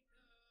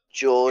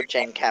George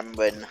and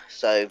Cameron,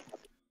 so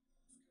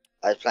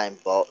I was playing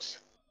bots.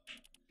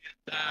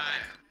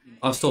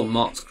 I saw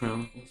Mark's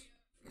Crown, of course.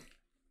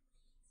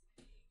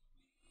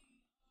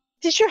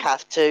 Did you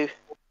have to?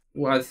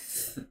 Well,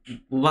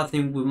 I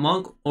think with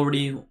Mark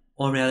already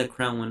had a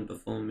Crown win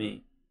before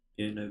me.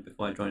 You know,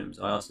 before I joined him,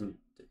 so I asked him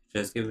to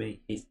just give me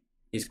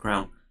his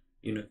crown.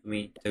 You know, for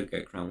me to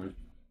get a Crown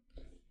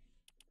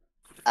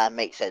win.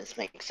 Makes sense,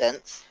 makes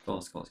sense.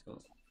 Of course.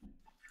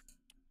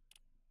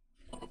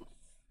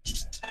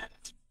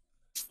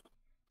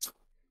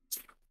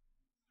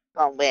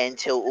 Can't wait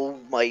until all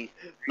my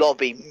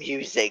lobby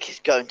music is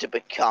going to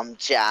become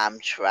jam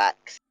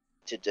tracks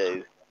to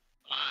do.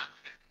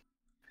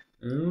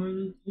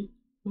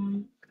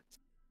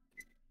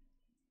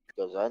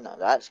 Because I know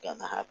that's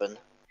gonna happen.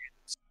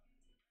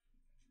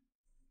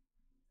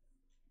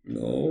 No,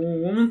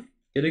 woman,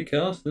 get a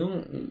cast,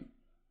 no.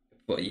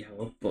 But you have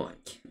a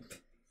bike.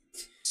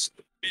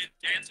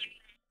 Dancing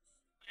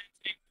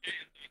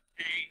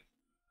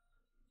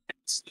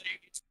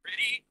sleigh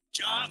ready,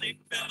 jolly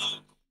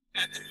fellow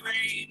at the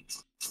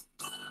reins.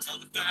 All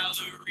the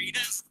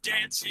ballerinas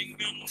dancing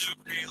under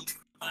pale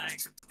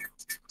light.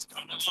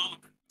 Come along,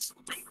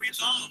 don't be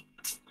long.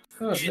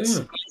 God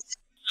damn.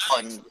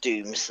 On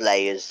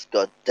Doomslayer's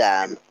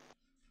goddamn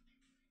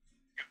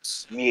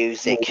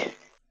music.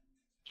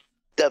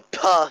 The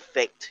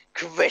perfect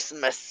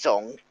Christmas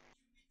song.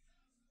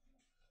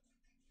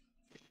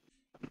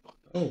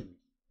 Oh,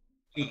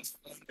 he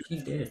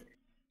did.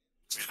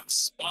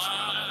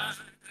 Spy.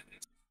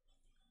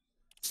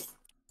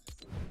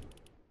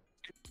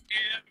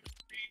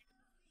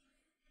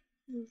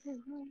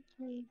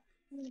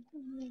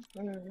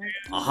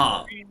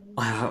 Aha!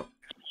 I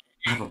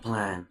have a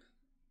plan.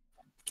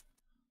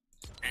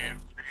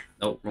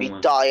 Oh, We wrong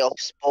one. die off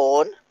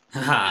spawn.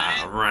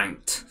 Haha,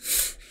 ranked.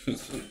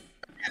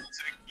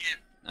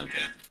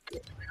 Okay.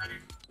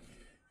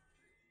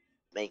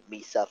 Make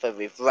me suffer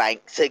with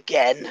ranks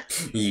again.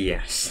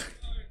 Yes.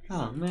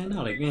 Oh man,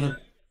 not again.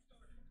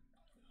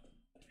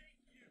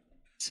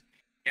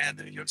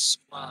 Gather your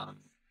squad on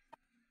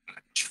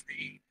a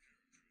tree.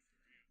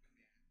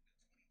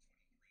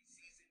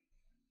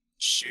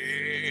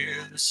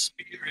 Share the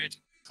spirit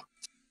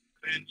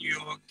when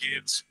your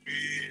gifts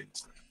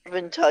fit.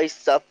 Haven't I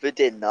suffered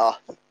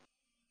enough?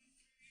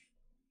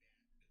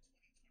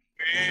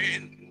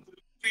 When the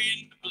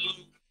wind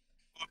blows,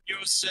 pump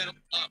yourself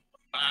up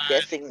by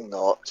Guessing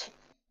not.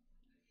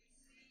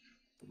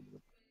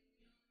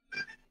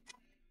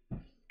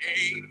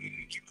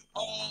 you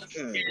all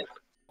get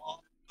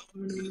all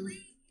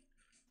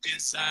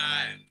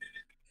inside.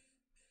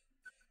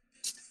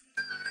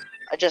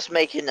 I'm just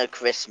making a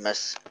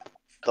Christmas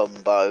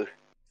combo.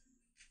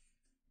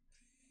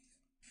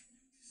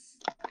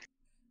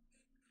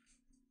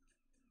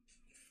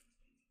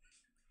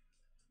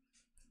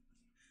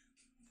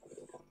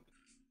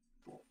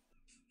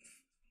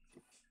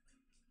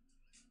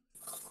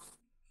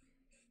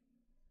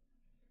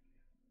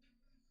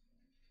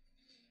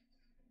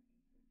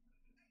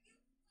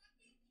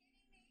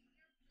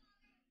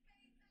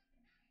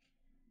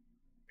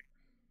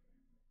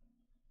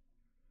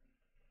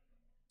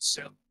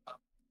 Self up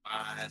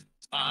by the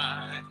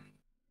fire.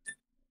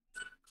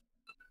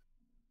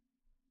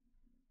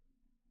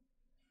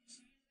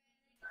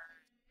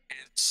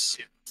 And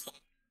sip up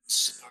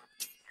start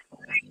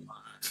wine.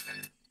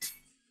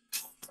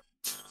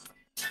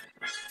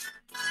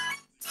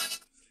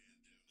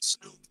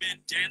 Snowmen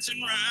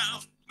dancing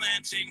round,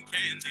 planting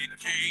candy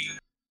cane.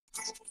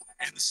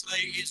 And the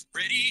sleigh is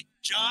ready,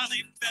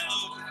 jolly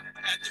fellow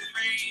at the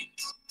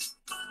reins.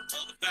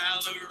 All the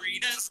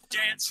ballerinas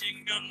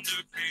dancing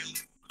under pale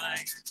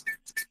lights.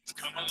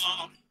 Come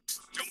along,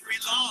 don't be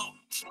long,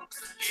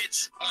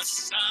 it's a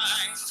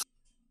sign.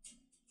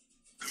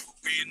 The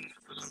wind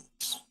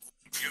blows,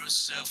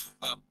 yourself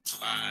up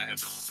by the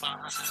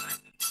fire.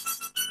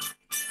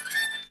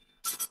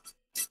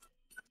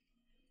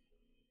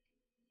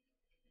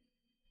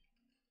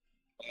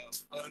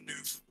 Of a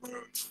new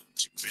world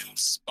to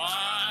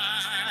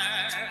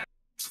inspire.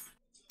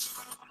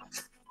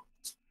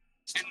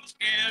 And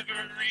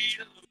every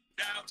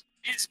lookout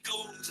is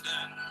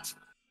golden,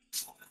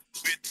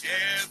 with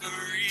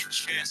every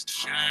chest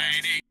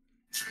shining.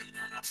 And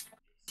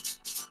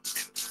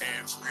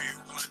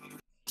everyone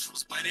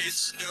knows when it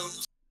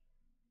snows,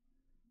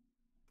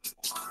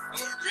 or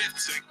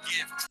it's a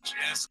gift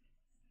just.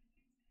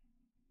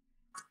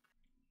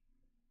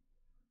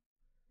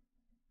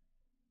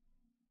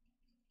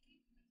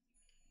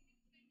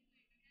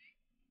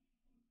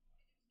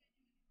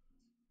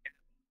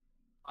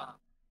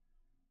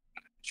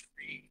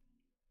 Tree.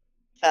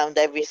 Found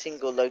every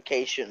single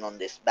location on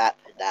this map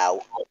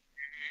now.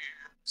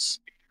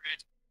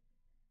 Spirit,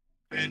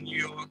 and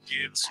your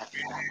gifts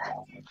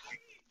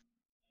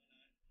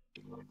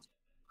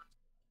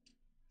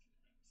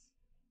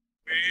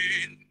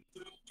when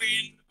the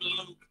wind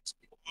blows,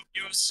 pump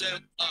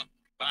yourself up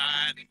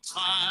by the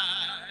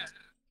fire.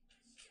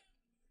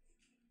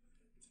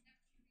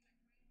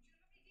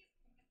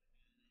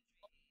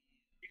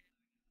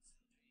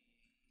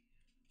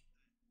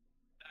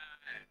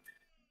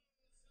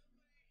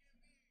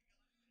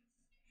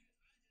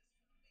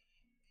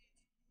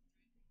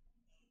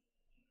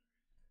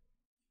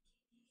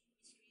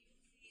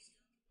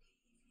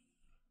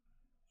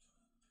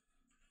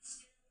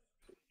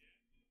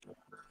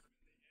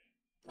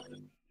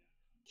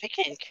 I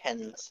think it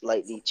can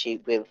slightly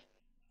cheap with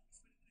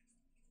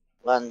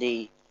one of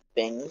the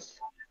things.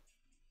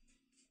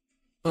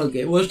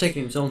 Okay, what's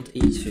taking so long to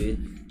eat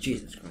food?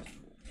 Jesus Christ.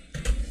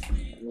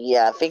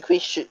 Yeah, I think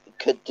we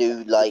could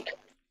do like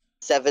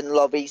 7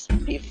 lobbies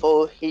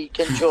before he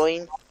can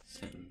join.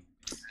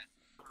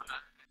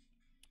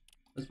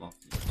 What's my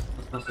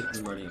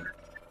fucking running?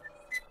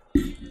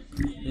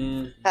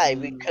 Hey,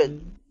 we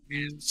could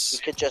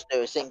just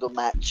do a single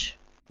match.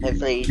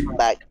 Hopefully he's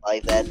back by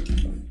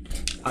then.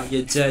 Are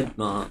you dead,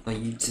 Mark? Are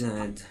you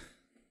dead?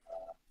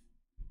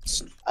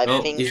 I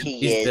think he's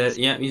he is. dead.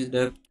 Yeah, he's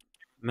dead.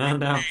 Man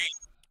down.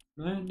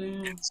 Man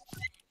down.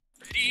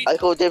 I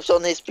called dibs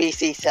on his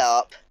PC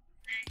setup.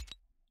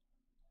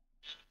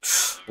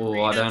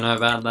 Oh, I don't know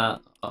about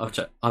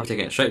that. I'm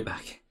taking it straight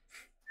back.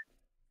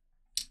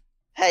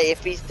 Hey,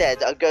 if he's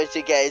dead, I'm going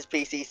to get his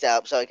PC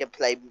setup so I can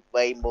play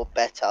way more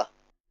better.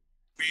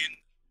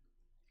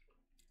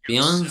 To be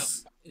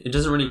honest, it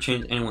doesn't really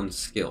change anyone's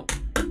skill.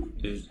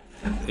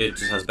 It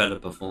just has better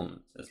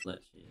performance. That's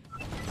literally.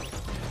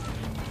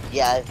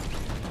 Yeah,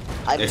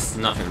 It's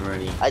nothing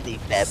really. I need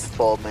better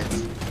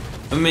performance.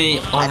 For me,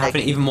 I have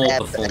an even more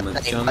better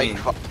performance. You know what I mean?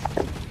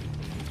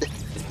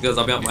 It's because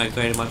I'll be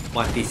upgrading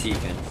my PC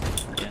again.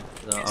 Yeah,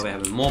 so I'll be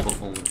having more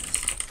performance.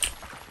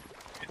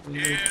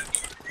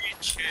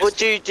 What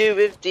do you do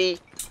with the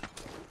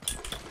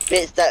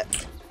bits that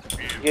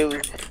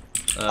you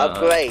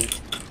upgrade,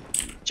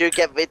 do you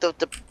get rid of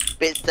the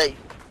bits that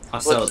I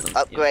sell was them.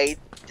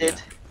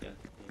 upgraded? Yeah.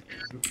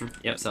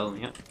 Yep, sell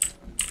them. Yep.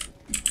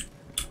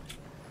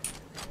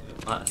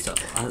 I You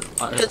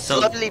can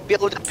sell. slowly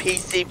build a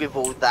PC with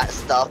all that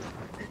stuff.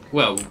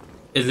 Well,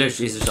 it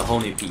literally is just a whole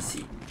new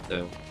PC.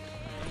 So.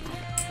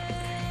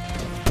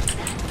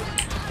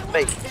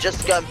 Wait,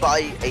 just go and buy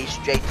a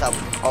straight up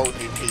whole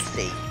new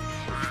PC.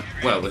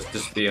 Well, it's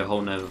just be a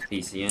whole nother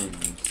PC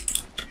anyways.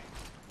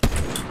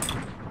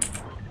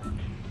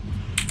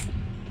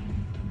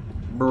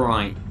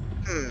 Right.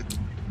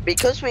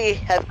 Because we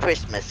have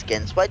Christmas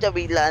skins, why don't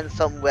we land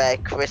somewhere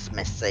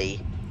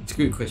Christmassy?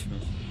 Screw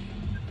Christmas.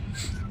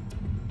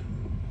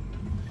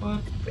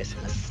 What?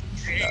 Christmas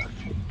stuff.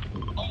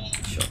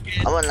 Sure.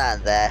 I wanna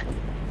land there.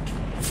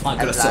 I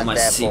gotta set my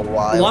there seat. for a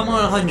while. Why am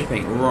I on 100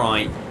 ping?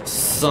 Right.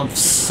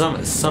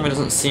 Something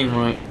doesn't seem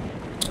right.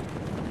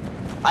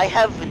 I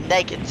have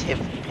negative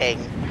ping.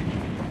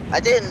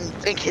 I didn't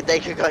think they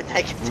could go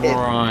negative.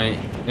 Right.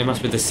 It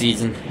must be the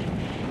season.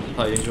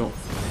 Like usual.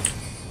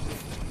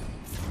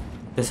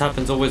 This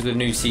happens always with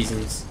new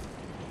seasons.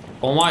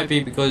 Or might be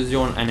because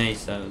you're on NA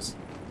servers.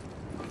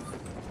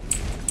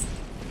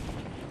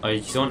 Are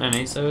you on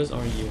NA servers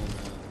or are you on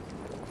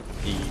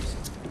EUs?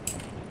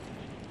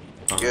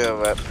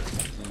 Europe.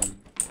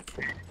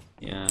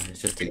 Yeah, it's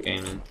just a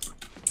gaming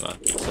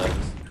service.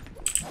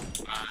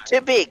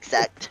 To be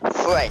exact,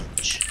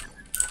 French.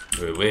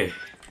 Oui.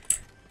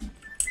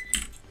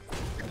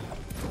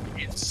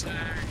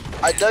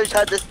 I don't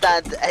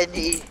understand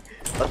any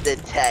of the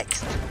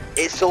text.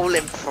 It's all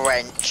in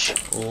French.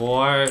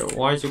 Why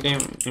is your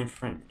game in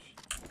French?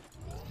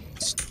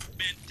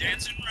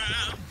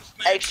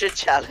 Extra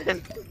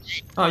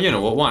challenge. Oh, you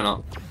know what? Why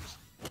not?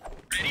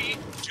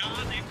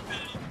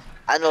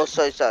 And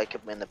also so I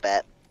can win a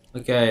bet.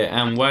 Okay,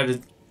 and where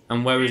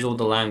is all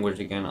the language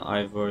again?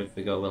 I've already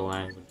forgot what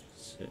language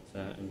it's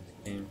in this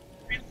game.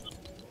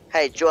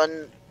 Hey, do you want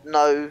to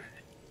know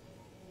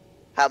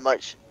how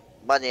much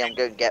money I'm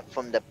going to get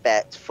from the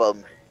bet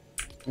from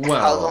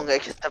how long I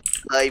can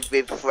play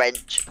with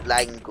French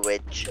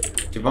language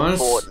To be on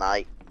honest,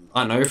 Fortnite?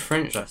 I know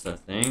French, that's the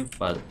thing,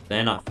 but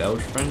then I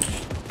failed French,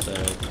 so...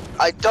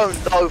 I don't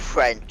know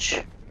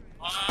French.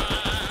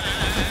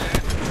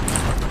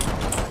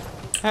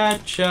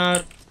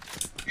 Headshot!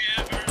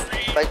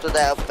 Thanks for the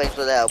help, thanks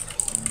for the help.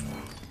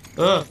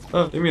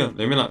 Leave me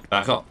alone,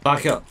 back up.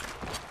 Back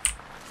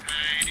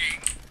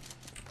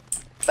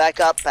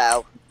up,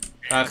 pal.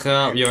 Back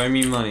up, you owe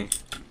me money.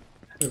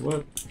 Wait,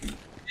 what?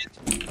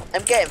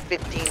 I'm getting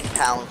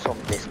 £15 on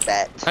this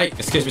bet. Hey,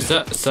 excuse me,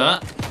 sir,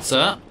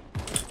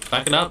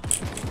 back it up.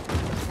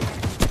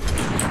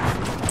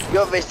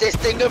 You're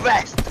resisting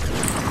arrest.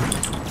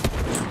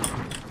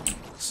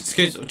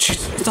 Excuse me,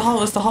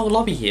 it's the whole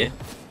lobby here.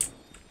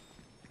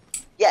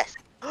 Yes.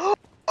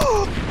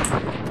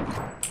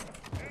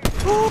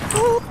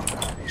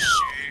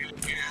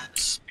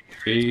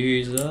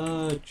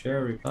 Pizza,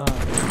 cherry pie.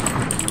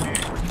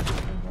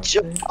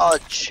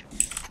 Judge.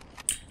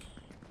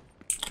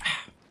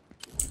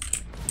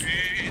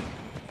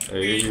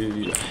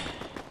 Hey.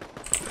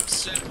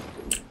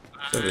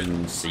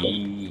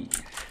 7C.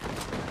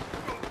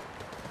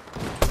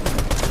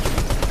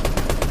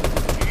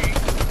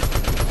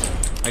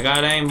 I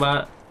got aim,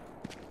 but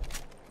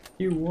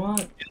you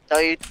what? No,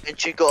 you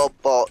got a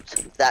bot.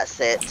 That's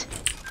it.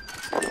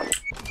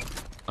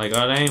 I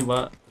got aim,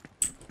 but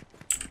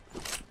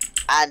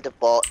And a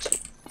bot.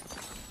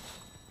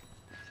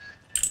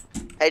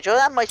 Hey, do you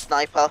have my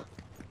sniper?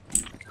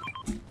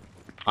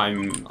 I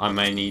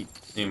may need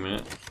a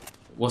minute.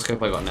 What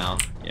scope I got now?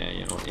 Yeah,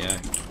 you know what? Yeah.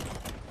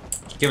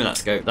 Give me that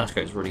scope. That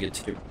scope's really good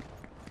too.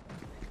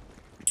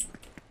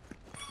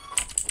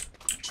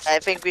 I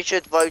think we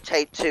should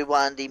rotate to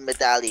one of the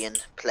medallion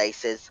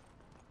places.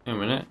 Wait a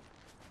minute.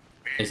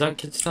 Is that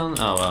kid still?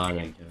 Oh, well, I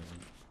don't care.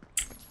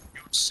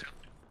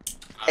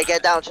 Hey,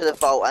 get down to the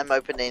vault. I'm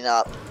opening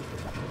up.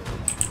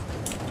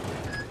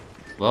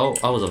 Well,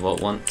 I was a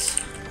vault once.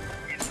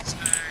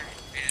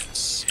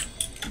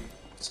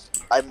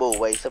 I'm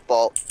always a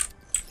bot.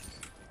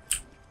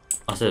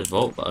 I said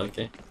vault, but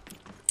okay.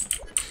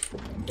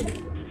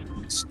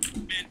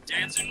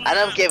 And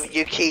I'm giving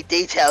you key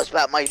details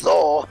about my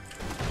lore.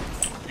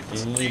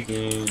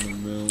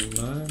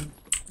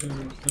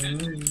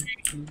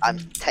 I'm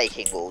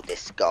taking all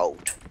this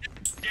gold.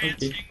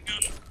 Okay.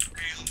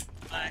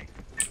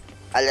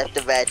 I left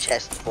a rare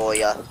chest for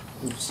you.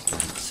 Oops.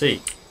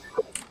 See.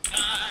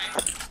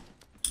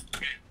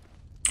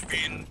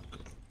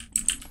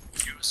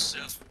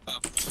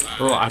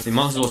 Oh, I think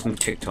might as well some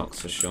TikToks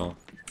for sure.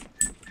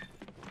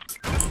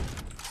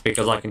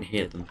 Because I can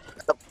hear them.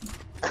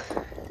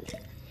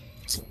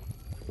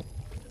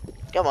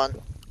 Come on,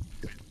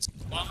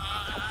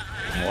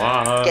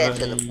 Why? get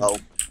to the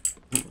vault.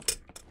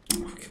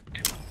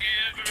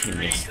 You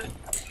missed it.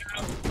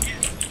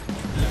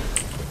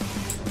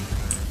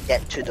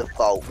 Get to the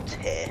vault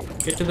here.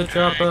 Get to the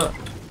chopper.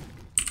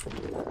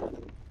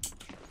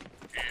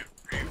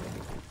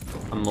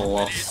 I'm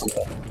lost.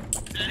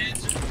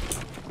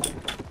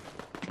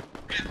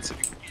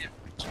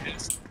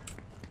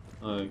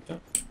 Okay.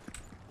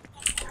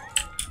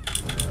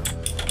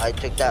 I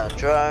took down a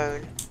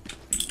drone.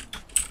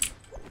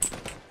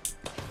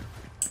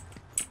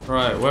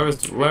 Right, where is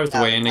the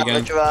way in Another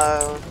again?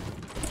 drone.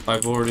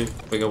 I've already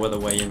figured where the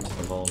way into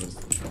the vault is.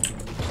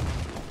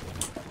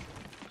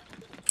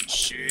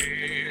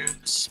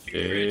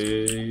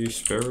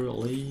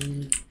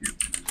 Spiritly.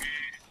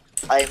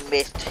 I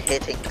missed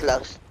hitting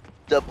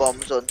cluster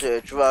bombs onto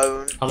a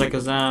drone.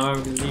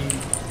 Alakazam,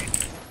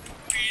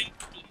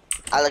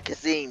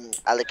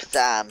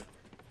 Alakazam.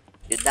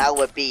 You're now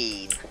a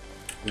bean.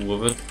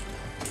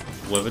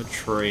 with a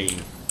tree.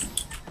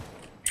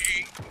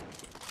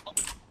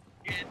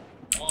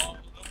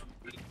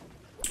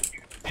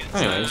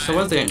 Anyway, so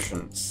where's the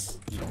entrance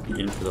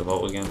into the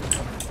vault again?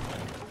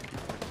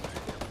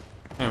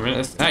 Hang on a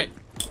minute, hey!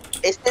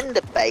 It's in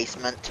the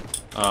basement.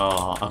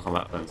 Oh, I'll come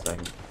back for a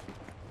second.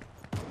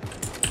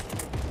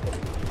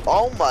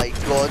 Oh my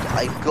god,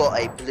 I got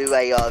a blue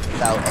AR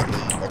without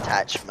any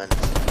attachment.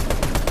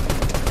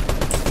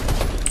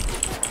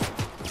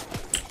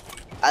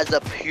 As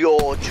a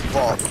pure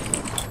drop.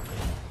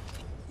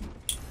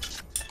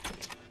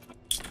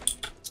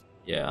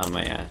 Yeah, I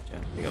might have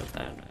to pick up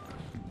that.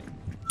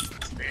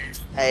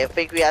 Hey, I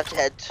think we have to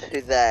head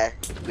to there.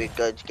 We're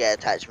going to get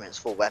attachments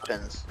for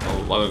weapons.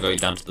 Oh, I will go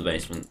down to the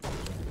basement.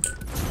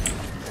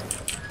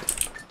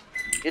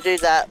 You do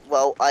that,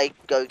 well, I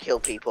go kill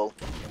people.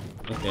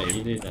 Okay,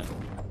 you do that.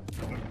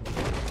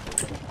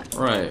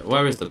 Right,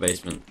 where is the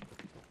basement?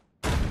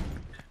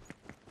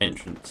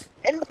 Entrance.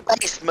 In the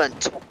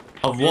basement!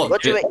 Of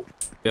what do you mean? Oh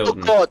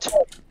building? god!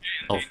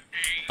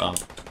 Oh.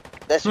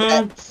 There's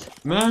Man, vents.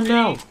 man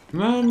down!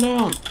 Man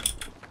down!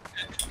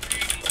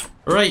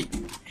 Right.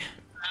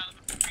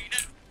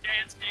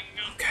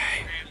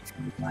 Okay.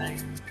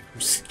 I'm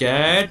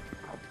scared.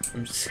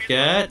 I'm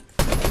scared.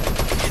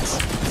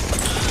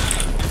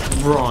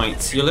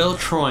 Right, your little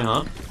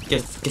tryhard.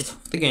 Get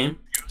off the game.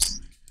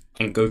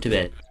 And go to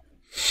bed.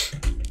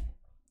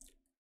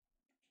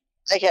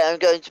 Okay, I'm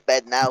going to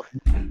bed now.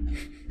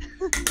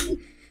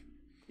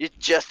 You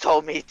just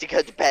told me to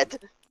go to bed.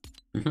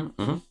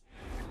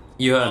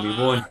 You heard me,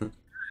 boy.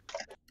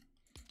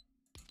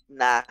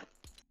 Nah.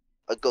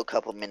 A good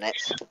couple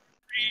minutes.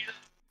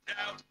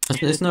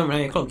 It's not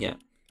 8 o'clock yet.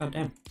 God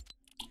damn.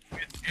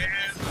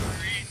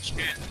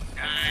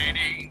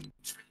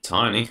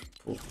 Tiny.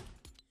 Cool.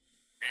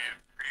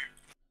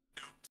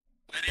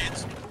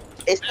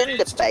 It's in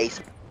the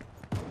basement.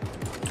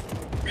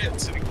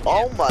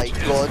 Oh my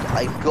god,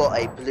 I got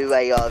a blue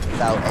AR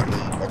without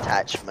any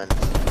attachment.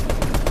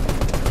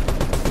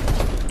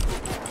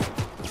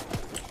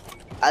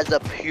 As a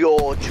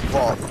pure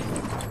drop.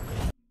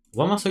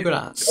 Why am I so good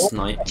at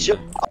sniping?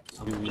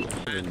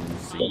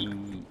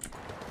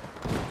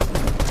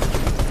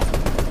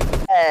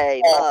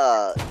 Hey,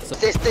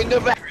 this thing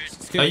around.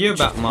 Are you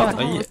back, Mark?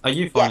 Are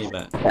you finally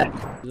back?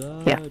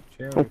 Yeah.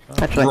 Oh,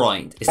 actually.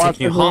 Right. It's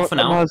taking you half an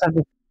hour.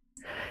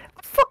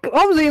 Fuck,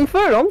 I was eating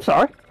food, I'm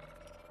sorry.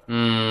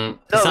 No,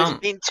 it's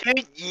been 2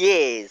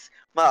 years.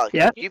 Mark,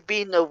 yeah? You've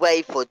been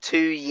away for 2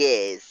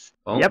 years.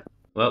 Oh, yep.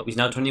 Well, he's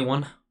now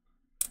 21.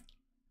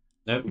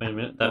 Nope, wait a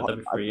minute. That'll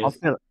be 3 years.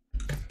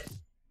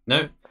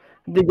 No.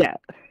 Yeah.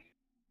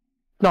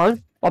 No,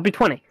 I'll be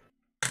 20.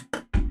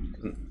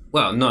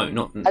 Well, no,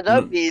 not I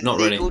don't be not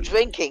legal really.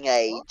 drinking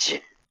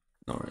age.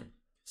 Not really.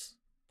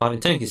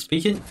 But technically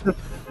speaking,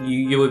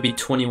 you would be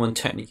 21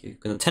 technically.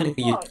 Because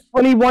technically you...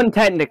 21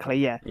 technically,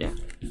 yeah. Yeah.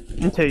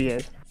 In 2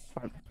 years.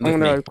 Right, I'm With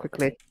gonna me. go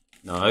quickly.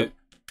 No.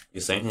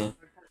 You're saying here.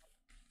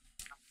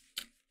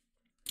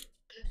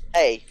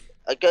 Hey,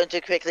 I'm going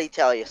to quickly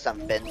tell you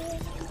something.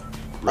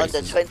 On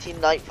the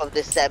 29th of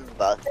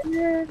December,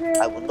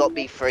 I will not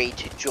be free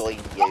to join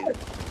you.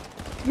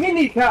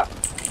 Minicap!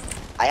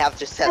 I have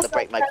to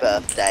celebrate my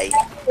birthday.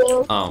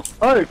 Oh.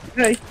 Oh,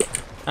 okay.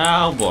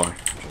 Oh boy.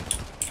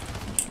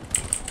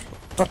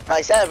 If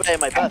I celebrate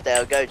my birthday,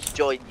 I'll go to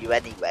join you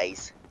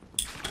anyways.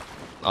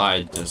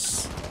 I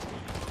just...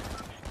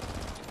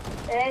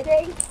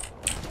 Ready?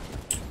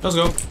 Let's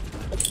go.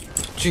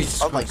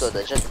 Jesus Oh my Christ.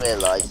 god, I just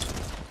realised.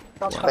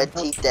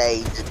 20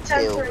 days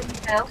until...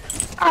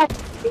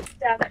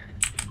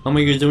 Oh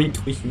my god, doing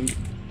tweaking.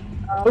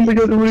 Oh my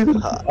god,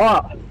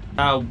 ah.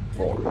 Oh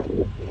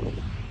boy.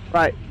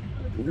 Right.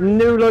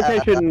 New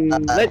location.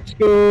 Let's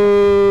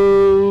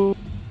go.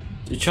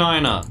 To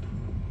China.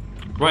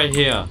 Right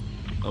here.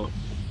 Oh.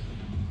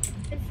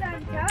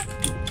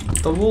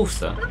 The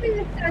water.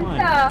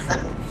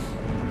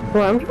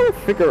 Right, I'm trying to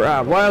figure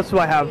out what else do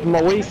I have.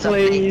 My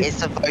weekly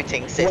It's a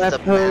voting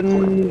system.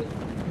 weapon.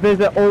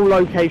 Visit all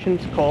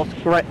locations. Cost.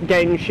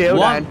 Gain shield.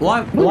 Why and am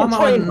I on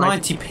train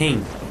 90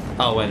 ping?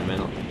 Oh wait a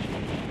minute.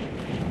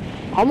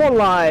 I'm on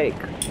like.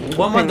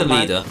 Why am I the ping,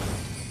 man. leader?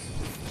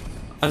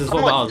 I just I'm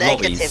thought on about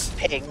negative lobbies.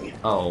 ping.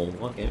 Oh,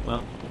 okay,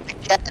 well.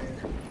 Again.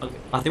 Okay.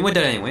 I think we're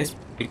dead anyways,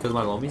 because of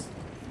my lobbies.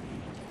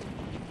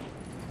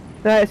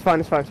 No, it's fine.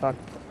 It's fine. It's fine.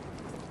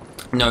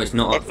 No, it's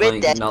not. If we're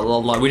Like, dead, no,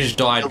 like, we just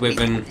died it'll be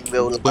within,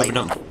 real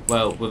life.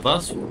 well, with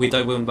us, we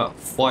died within about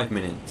 5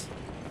 minutes.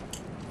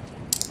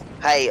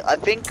 Hey, I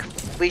think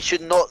we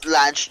should not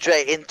land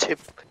straight into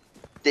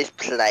this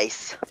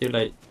place. Too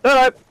late.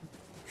 No.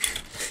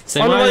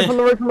 Same On the way. roof, on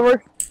the roof, on the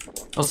roof.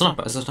 Oh,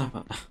 sniper, it's a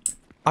sniper.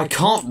 I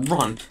can't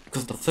run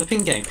because the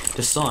flipping game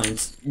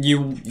decides you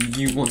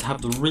want to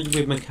have the really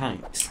weird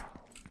mechanics.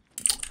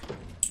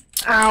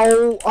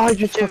 Ow! I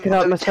just To fucking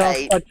hurt myself.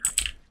 rotate.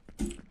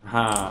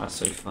 Ah,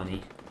 so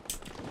funny.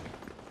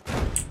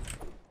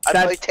 I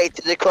That's-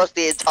 rotated across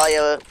the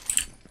entire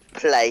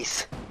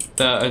place.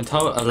 The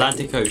entire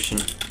Atlantic Ocean.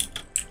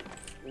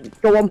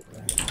 Go on.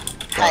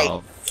 Hey,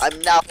 Oh, I'm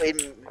now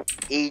in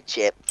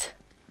Egypt.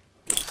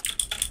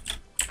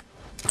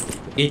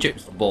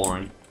 Egypt's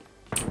boring.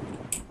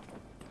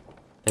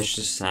 It's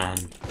just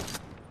sand.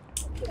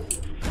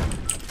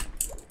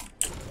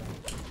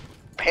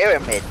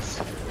 Pyramids.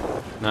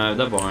 No,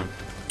 they're boring.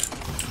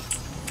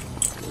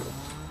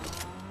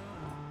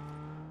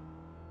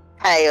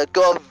 Hey, I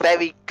got a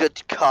very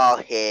good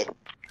car here.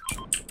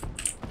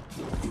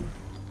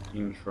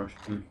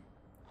 Interesting.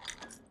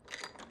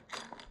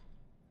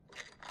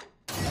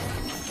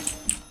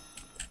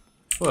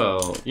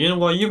 Well, you know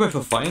what? You both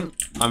are fighting.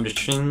 I'm just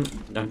chilling.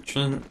 I'm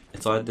chilling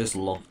inside this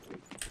loft.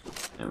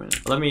 Wait a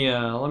minute. Let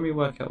me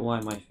work out why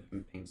my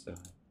flipping ping's so high.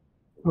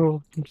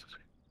 Oh,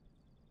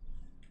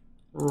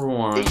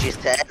 Right. Did you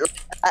say it like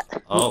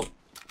that? Oh. Are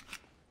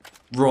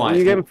Right.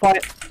 you getting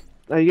fight?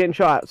 Are you getting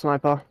shot at,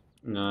 sniper?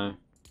 No.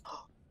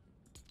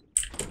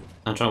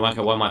 I'm trying to work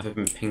out why my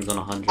flipping ping's on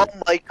 100.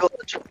 Oh my god.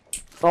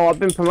 Oh, I've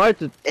been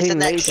promoted. It's Team an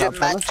leader, extra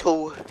fella.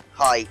 mental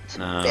height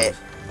No. bit.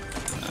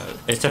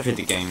 It's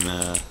definitely the game.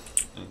 Thing.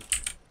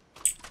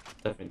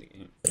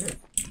 Definitely the game.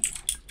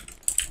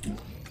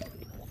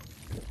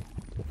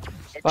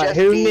 It Right, just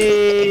who be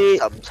need-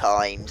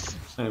 sometimes.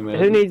 So,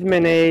 Who needs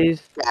minis?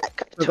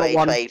 Jack I've got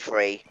one.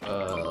 2023.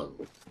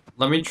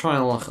 Let me try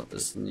and look at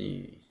this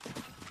new.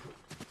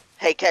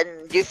 Hey, can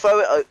you throw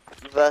it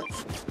over?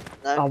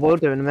 I No? will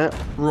do in a minute.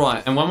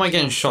 Right, and why am I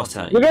getting shot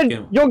at? You're You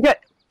getting. You're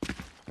get.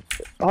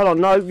 Hold on,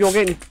 no, you're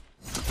getting.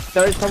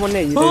 There is someone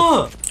near you. Dude.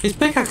 Oh! He's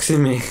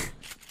pickaxing me!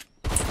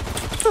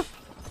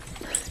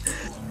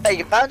 Hey,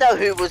 you found out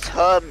who was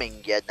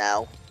harming you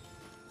now.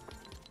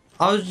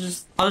 I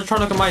was trying to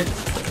look at my...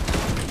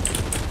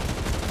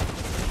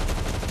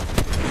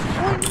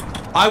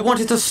 I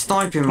wanted to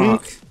snipe him,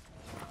 Mark.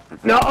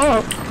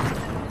 No.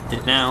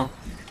 Did now.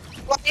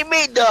 What do you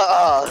mean,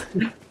 no?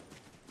 Come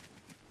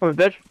on,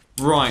 bitch.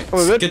 Right,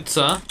 Oh, good. good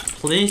sir.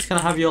 Please, can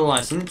I have your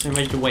license and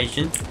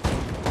graduation?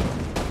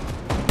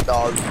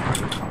 No.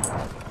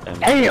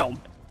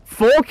 Damn.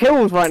 4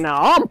 kills right now.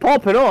 I'm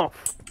popping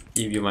off.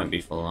 You won't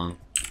be for long.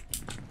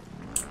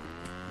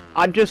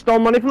 I just stole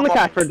money from the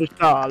cash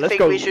register. I Let's think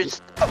go. we should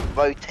stop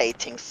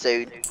rotating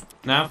soon.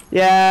 Now?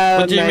 Yeah.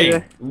 What do you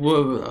maybe.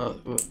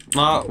 mean?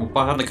 Mark,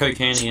 I had the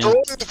cocaine in. Storm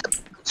is about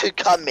to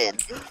come in.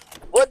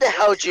 What the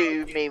hell do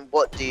you mean?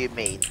 What do you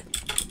mean?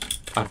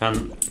 I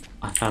found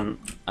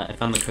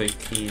the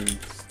cocaine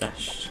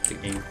stash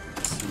again.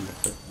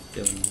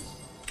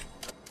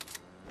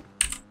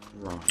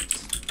 Right.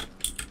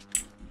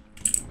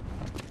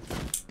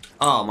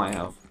 Oh, my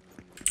health.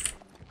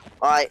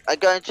 Alright, I'm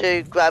going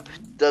to grab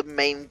the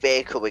main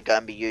vehicle we're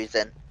going to be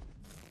using.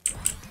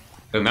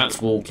 Oh,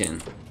 Matt's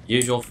walking.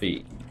 Use your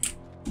feet.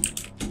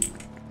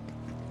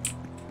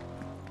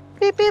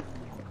 Beep beep.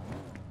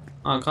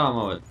 Oh, come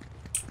on.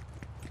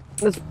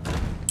 There's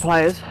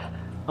players.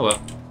 Oh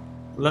well.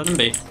 Let them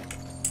be.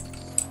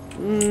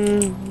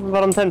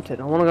 But I'm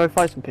tempted. I want to go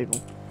fight some people.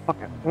 Fuck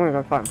it. I want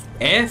to go fight them.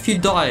 If you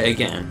die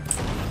again,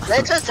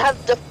 Let us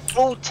have the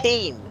full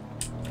team.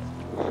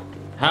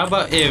 how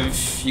about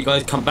if you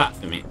guys come back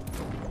for me?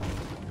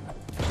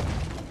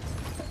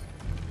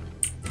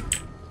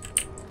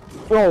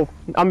 Oh,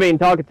 I'm being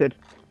targeted.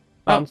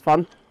 Oh. Sounds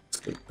fun. That's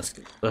good. That's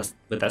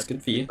good. That's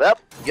good for you. Well,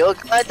 you're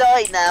gonna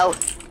die now.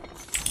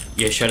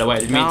 You should have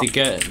waited No. me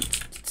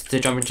to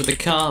jump into the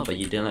car, but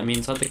you didn't let me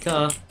inside the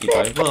car. You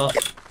drove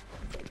off.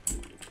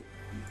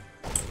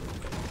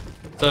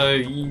 So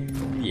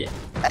yeah,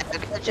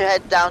 I'm going to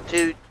head down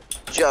to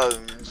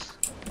Jones.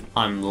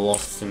 I'm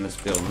lost in this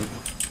building.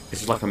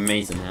 This is like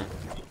amazing here.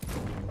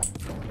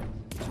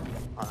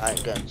 I'm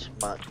going to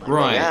mark my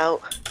Right. way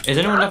out. Is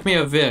anyone left me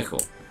a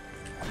vehicle?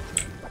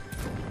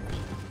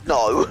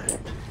 No.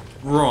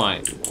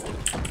 Right.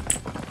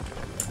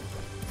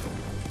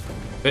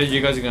 But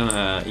you guys are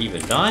gonna either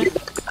die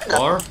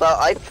or Well,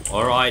 I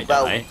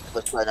die.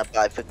 was going to, but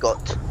I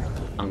forgot.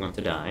 I'm going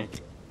to die.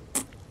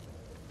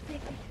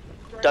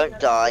 Don't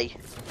die.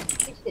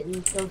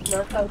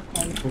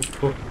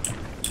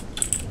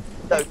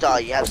 Don't die.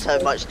 You have so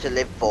much to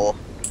live for.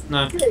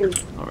 No,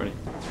 not really.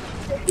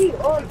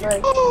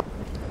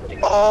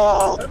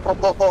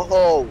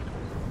 Oh,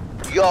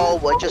 yo,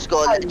 I just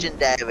got a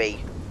legendary.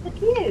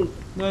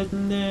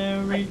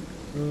 Legendary.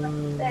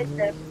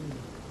 The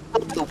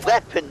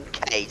weapon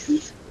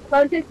case.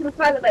 Go and do some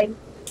colouring.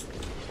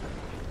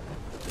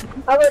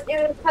 I want you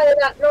to colour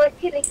that nice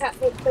kitty cat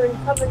picture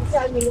and come and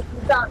show me if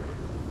you've done.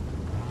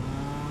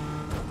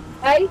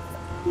 Hey?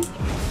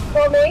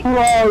 For me?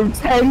 Bro,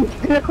 10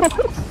 kills.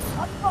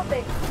 I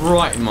promise.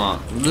 Right,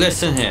 Mark.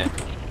 Listen here.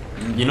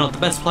 You're not the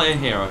best player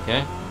here,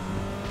 okay?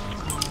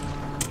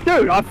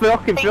 Dude, I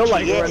fucking feel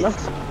like he you're in is.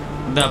 there.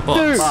 That box.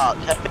 Dude. Mark,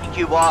 I think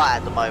you are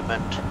at the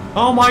moment.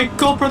 Oh my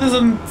god, bro, there's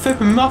a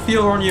flipping mafia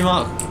on you,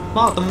 Mark.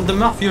 Mark, the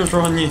mafias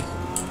are on you.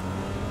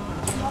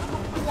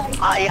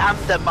 I am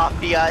the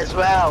mafia as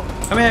well.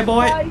 Come here,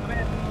 boy.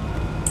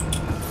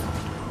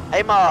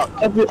 Hey Mark,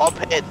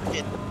 hop in.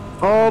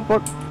 Oh,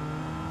 but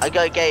I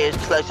gotta get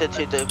us closer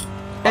to the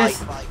fight.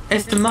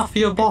 It's the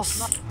mafia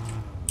boss.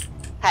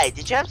 Hey,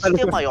 did you have to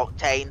steal my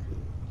octane?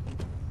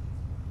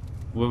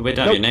 We don't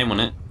have your name on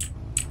it.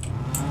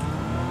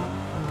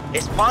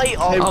 It's my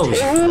Oh,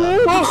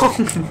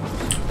 octane.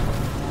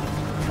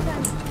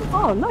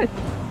 oh, nice.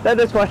 They're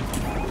this way.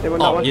 They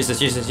went that Oh, way. use this.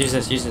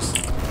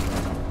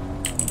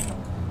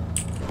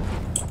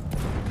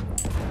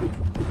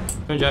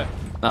 Go, Joe.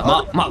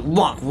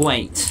 Mark,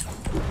 wait.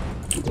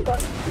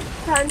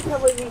 Can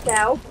come with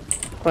yourself.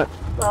 What?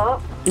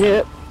 Mark.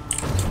 Yeah.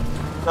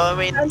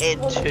 Going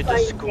into the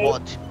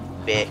squad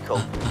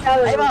vehicle.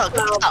 Tell Hey him Mark,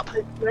 Father up.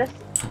 Christmas.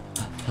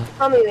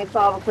 Coming with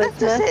Father That's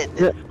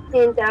Christmas. it. Me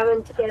and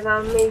Darren together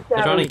and me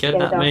They're trying to Darren get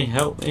together. at me.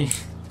 Help me.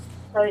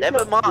 So it's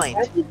Never not too mind.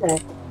 bad, is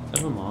it?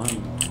 Never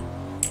mind.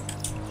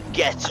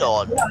 Get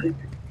on.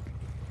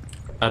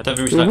 I don't think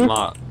we should let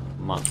Mark.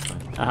 Mark's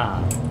fine.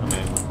 Ah, I'm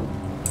in.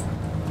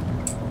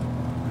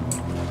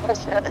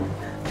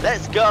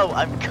 Let's go.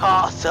 I'm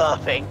car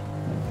surfing.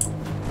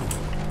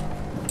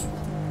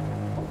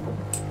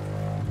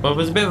 Well, it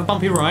was a bit of a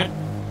bumpy ride.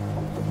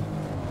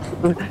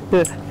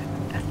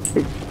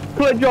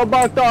 Put your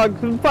back dogs.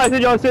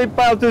 Fasten your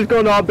seatbelts. It's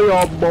gonna be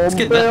a bumpy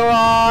get that.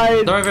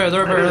 ride. They're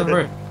over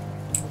here.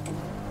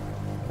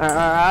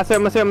 I see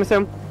him.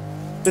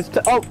 It's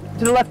oh,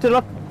 to the left. Go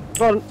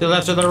on. To the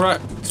left, to the right.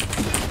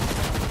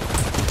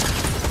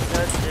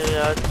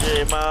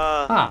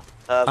 Ah.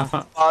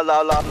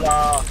 La la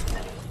la.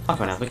 I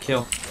can't have a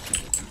kill.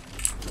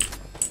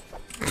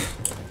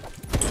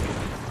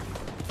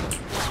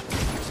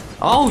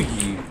 Oh,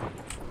 you.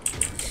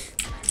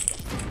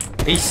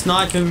 He's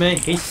sniping me.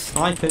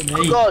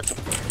 Oh God.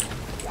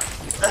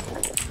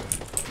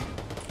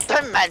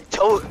 They're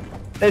mental.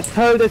 There's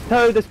toad.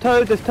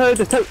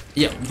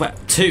 Yeah, where?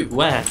 Two,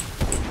 where?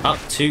 Up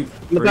to In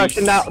the bush,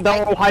 and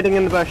they're all hiding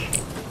in the bush.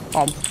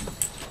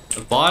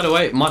 By the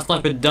way, my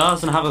sniper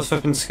doesn't have a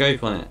flipping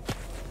scope on it.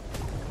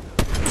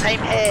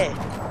 Same here.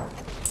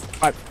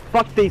 Right,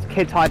 fuck these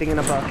kids hiding in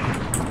a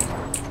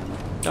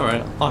bush.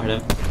 Alright, I'll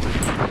hit him.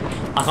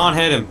 I can't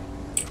hit him.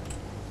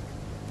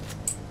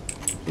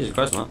 Jesus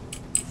Christ, man.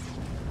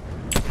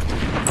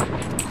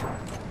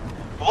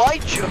 Why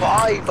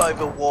drive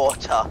over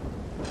water?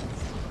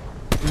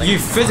 You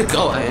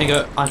physical. Oh, here you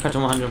go. I catch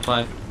him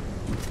 105.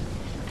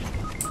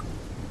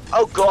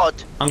 Oh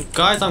God.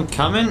 Guys, I'm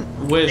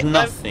coming with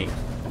nothing.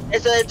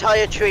 It's an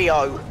entire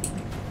trio.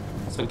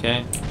 It's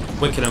okay.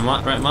 Wicked and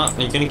Mark, right, Mark?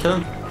 Are you gonna kill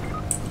him?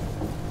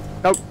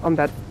 Nope, I'm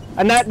dead.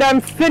 And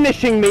them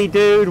finishing me,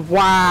 dude.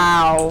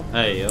 Wow.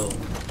 Hey, yo.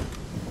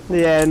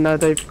 Yeah, no,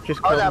 they've just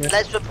Hold killed up, me.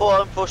 let's report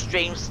them for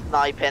stream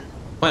sniping.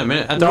 Wait a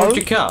minute. They No. robbed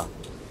your car.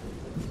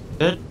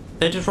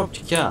 They just robbed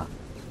your car.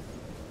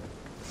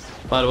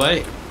 By the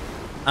way,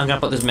 I'm gonna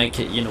put this med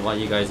kit. You know why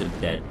you guys are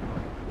dead.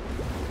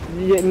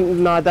 Yeah,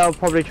 no, they'll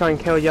probably try and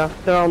kill you.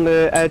 They're on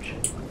the edge.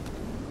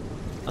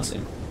 I see.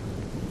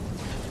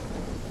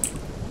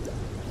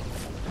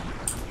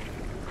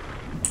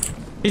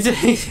 He's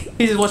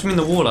just watching me in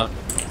the water.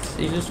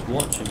 He's just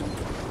watching me.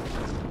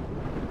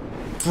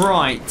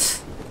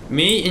 Right.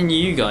 Me and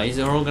you guys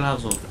are all gonna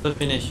have some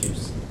flipping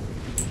issues.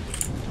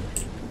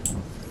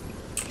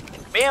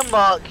 Me and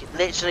Mark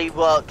literally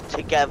work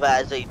together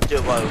as a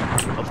duo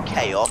of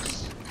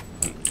chaos.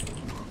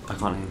 I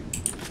can't hear him.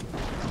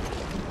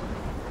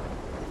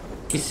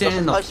 He's You're sitting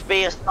in the. supposed to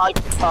be a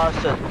sniper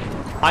person.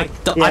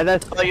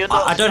 Oh, you're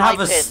not I don't have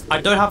a. sniping.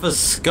 I don't have a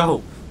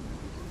scope.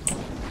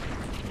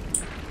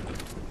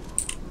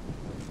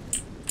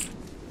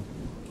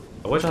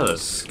 I wish I had a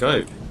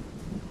scope.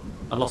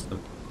 I lost them.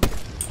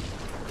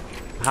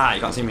 Ha!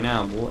 You can't see me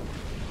now, boy.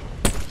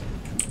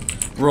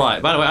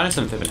 Right. By the way, I need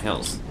some flipping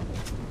hills.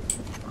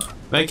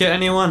 Make it,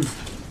 anyone?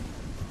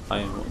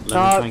 Let me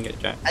try and get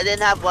Jack. I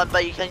didn't have one,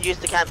 but you can use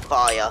the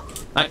campfire.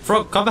 Like,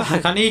 Frog, come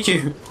back! I need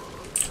you.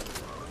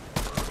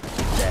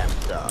 Damn,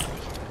 die.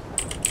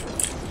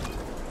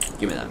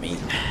 Give me that meat.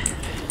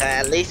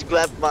 At least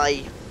grab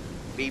my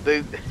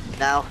reboot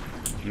now.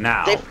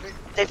 Now.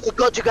 They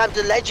forgot to grab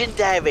the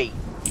legendary.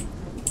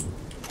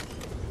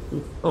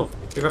 Oh,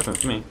 good reference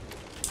for me.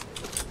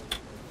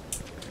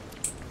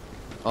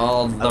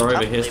 Oh, they're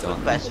over here still.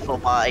 Request for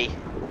my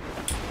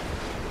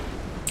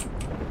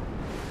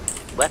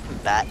weapon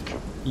back.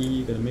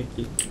 You gotta make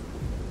it.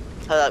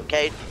 Hold up,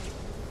 Kate.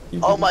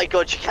 Oh my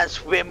God, you can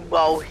swim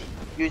while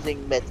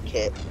using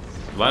medkit.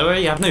 By the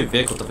way, you have no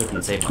vehicle to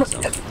flipping save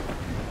myself.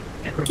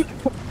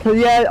 So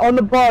yeah, on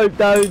the boat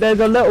though, there's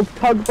a little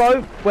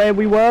tugboat where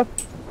we were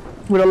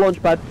with a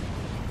launch pad.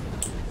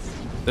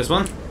 This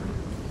one?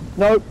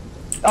 Nope,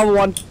 other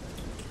one.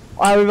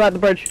 We're at the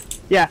bridge.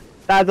 Yeah,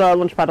 that has a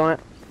launch pad on it.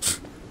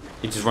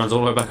 He just runs all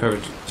the way back over,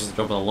 just to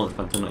drop on the launch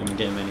pad to not even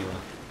get him anywhere.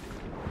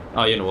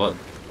 Oh, you know what?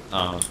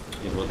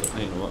 You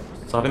know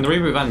what? So I think the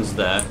reboot van's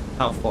there.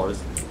 How far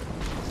is it?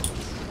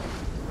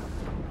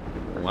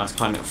 Well, that's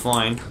kind of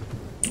fine.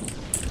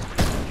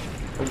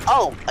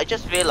 Oh, I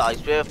just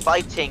realised we're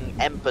fighting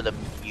emblem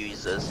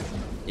users.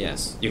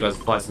 Yes, you guys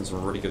are fighting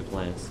some really good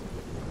players.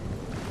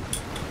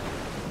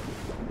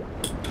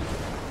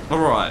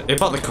 Alright, we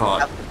put the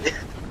car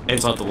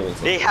inside the water.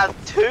 We have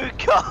 2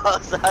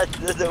 cars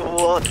under the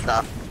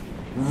water.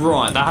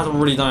 Right, that hasn't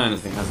really done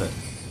anything, has it?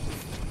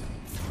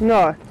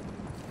 No.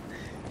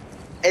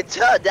 It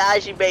turned out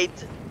actually made.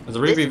 There's a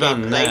reboot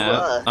van gameplay there.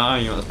 worse. Oh,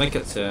 you know, let's make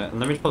it to it. And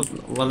let me try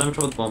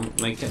the bomb,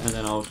 make it, and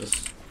then I'll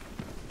just...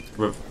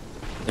 and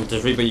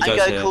just reboot you I'm guys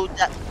gonna here. call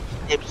that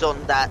dibs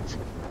on that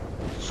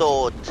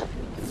sword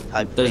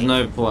type There's thing.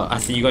 no point. I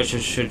think you guys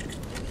should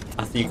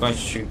I think you guys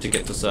should to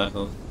get to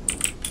circle.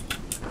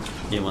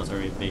 You want to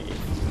repeat.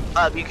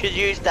 You could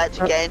use that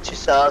to get into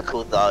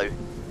circle though.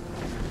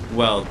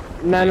 Well.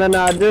 No.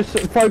 Just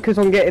focus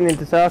on getting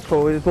into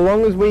circle. As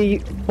long as we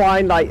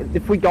find, like,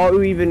 if we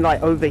go even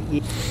like over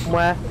here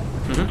somewhere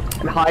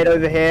and hide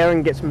over here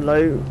and get some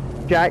loot,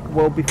 Jack,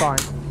 we'll be fine.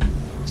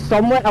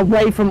 Somewhere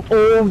away from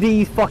all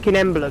these fucking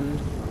emblems.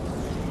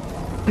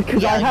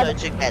 Because Yeah, I I'm had. going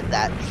to get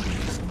that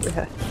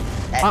Yeah.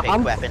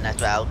 epic weapon as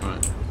well.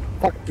 Right.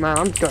 Fuck, man,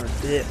 I'm just gonna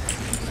do it.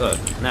 So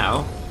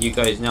now you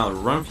guys now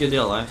run for your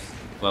dear life.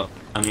 Well,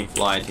 I mean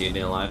fly to your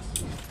dear life.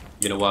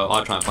 You know what?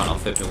 I'll try and find out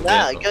 50 No,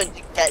 I'm going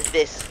to get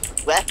this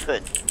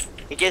weapon.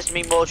 It gives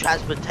me more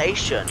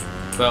transportation.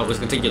 Well, it's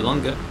gonna take you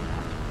longer.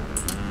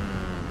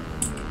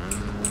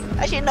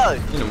 Actually, no.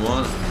 You know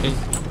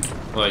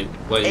what?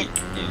 Wait. It-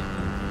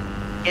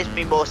 Yeah. Gives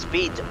me more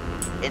speed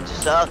into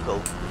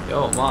circle.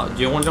 Yo, Mark,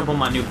 do you want to jump on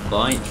my new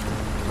bike?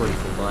 Pretty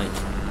cool bike.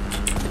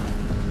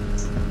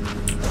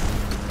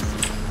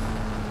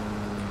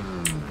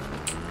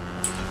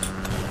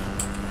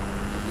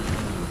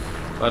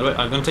 By the way,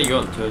 I'm gonna take you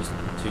out to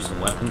some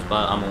weapons,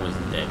 but I'm always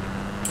dead.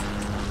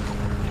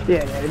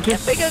 Yeah, I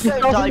just think I'm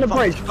go going on to the die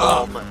bridge. from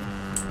bomb.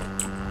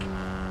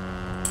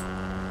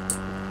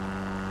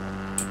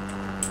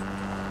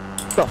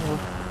 Stop.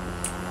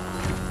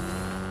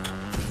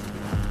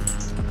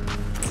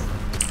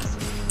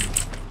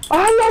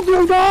 I love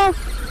you, dog!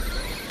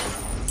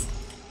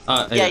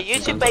 Yeah, you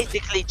two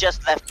basically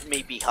just left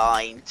me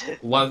behind.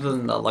 Why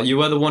than that? Like, you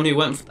were the one who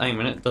went. Hang a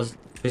minute. Does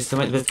this to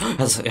make this?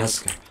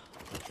 Yes.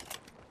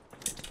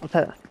 I'll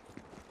take that.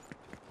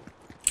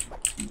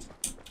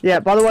 Yeah,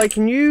 by the way,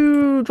 can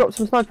you drop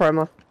some sniper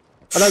ammo?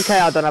 I don't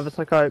care, I don't have a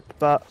scope,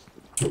 but...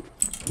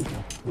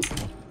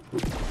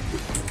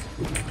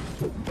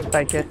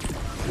 Thank you.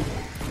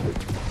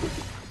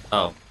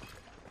 Oh.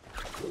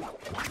 I'm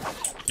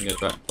gonna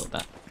try and put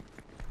that.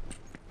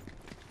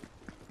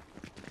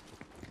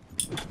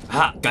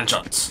 Ha!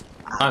 Gunshots!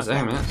 Hang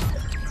a minute.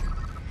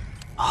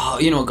 Oh,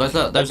 you know what, guys?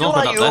 Look, there's That's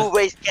one why up you there.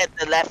 always get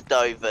the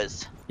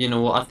leftovers. You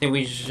know what? I think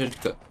we should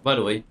go. By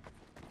the way,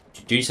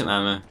 do some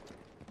ammo.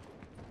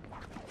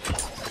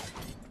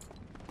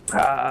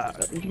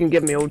 You can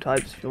give me all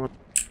types if you want.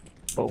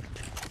 Oh.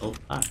 Oh,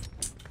 ah.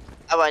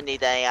 I won't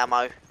need any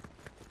ammo.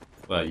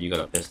 Well, you got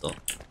a pistol.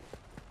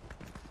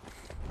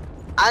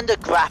 And a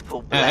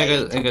grapple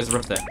blade. Here goes the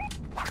roof there.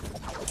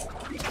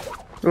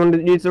 You want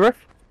to use the roof?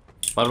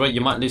 By the way,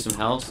 you might lose some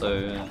health,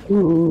 so.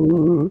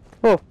 Ooh.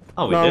 Oh.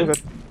 Oh, we no, I'm did.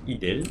 good. You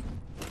did.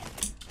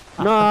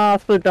 No, I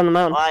slid down the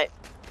mountain. Right.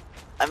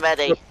 I'm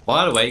ready.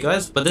 By the way,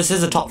 guys, but this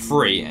is a top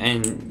 3,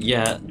 and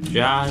yeah,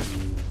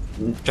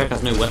 Jack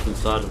has no weapons,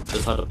 so I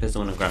decided to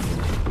pistol and a grapple.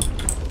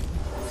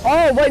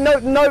 Oh, wait,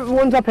 no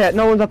one's up here.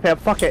 No one's up here.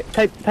 Fuck it.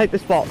 Take the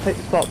spot. Take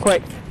the spot,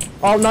 quick.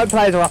 Oh, no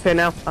players are up here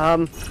now.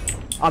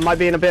 I might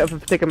be in a bit of a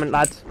predicament,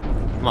 lads.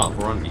 Mark,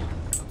 we're on you.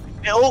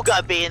 We're all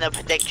gonna be in a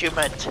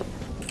predicament.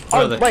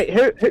 Where are Oh, they? wait,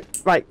 who?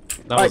 Right.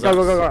 That Right,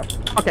 was go. us.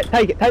 Okay,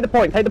 take it. Take the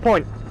point. Take the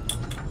point.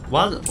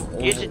 What?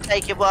 You should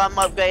take it while I'm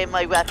upgrading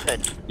my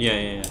weapon.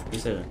 Yeah. You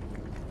said it.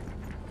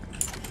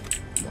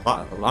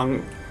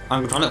 I'm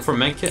trying to look for a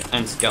make it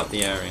and scout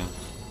the area.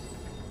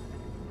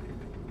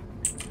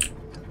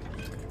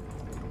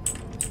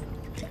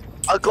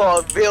 I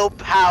got a real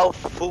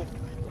powerful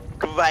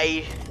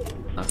grey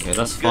Okay,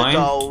 that's good fine.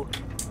 old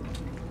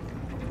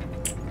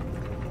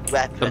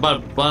weapon.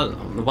 But by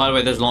the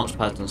way, there's launch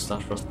pads and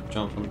stuff for us to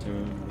jump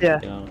onto. Yeah.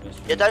 Get out of this.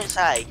 You don't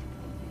say.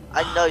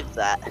 I know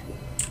that.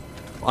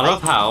 I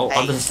love how Hey,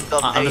 I'm just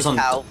very on.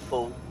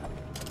 powerful.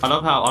 I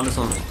love how I'm just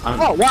on.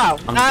 Oh, wow.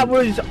 That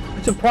was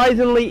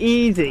surprisingly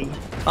easy.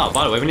 Oh,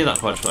 by the way, we need that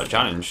quite short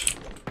challenge.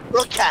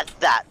 Look at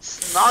that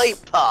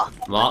sniper.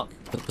 Mark,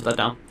 put that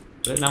down.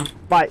 Put it down.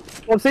 Right,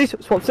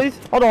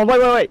 swapsies. Hold on,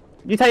 wait.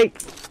 You take...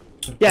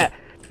 Yeah.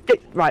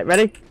 Right,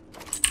 ready?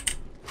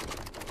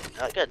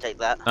 I'm gonna take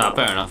that. Ah,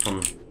 fair enough. Fair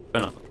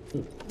enough.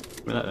 Ooh,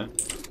 give me that then.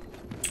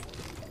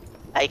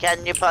 Hey,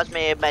 can you pass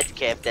me a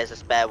medkit if there's a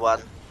spare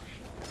one?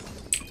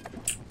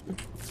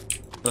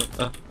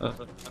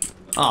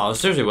 Oh,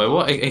 seriously, wait,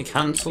 what? It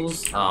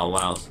cancels? Oh,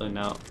 wow, so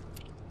now...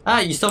 Ah,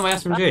 you stole my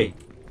SMG!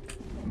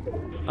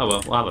 Oh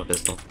well, we'll have a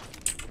pistol.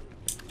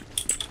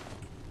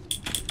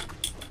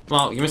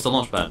 Well, you missed the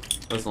launch pad.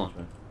 Where's the launch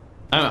pad?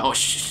 Oh,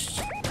 shh!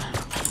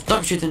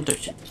 Don't shoot him, don't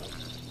shoot.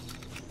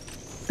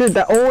 Dude,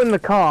 they're all in the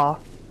car.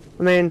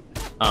 I mean...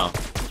 Oh.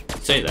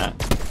 Say that.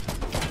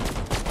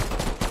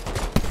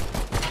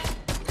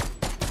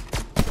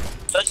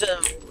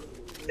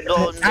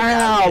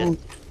 Ow!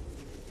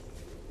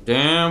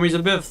 Damn, he's a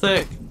bit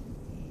thick.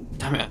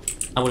 Damn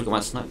it. I would've got my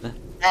snipe there.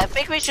 I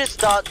think we should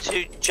start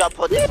to jump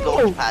on this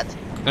launch pad.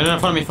 No, no,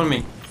 follow me, follow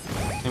me.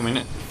 Wait a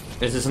minute.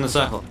 Is this in the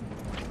circle?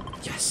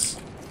 Yes.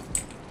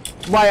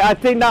 Wait, I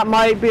think that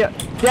might be a...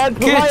 Yeah,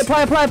 player! It's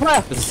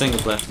a single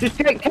player. Just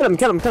kill him.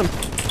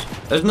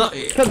 There's not...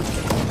 Kill him.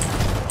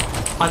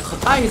 It's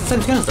the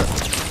same canister.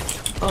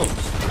 Oh.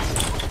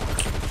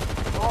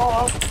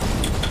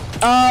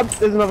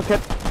 There's another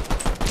kid.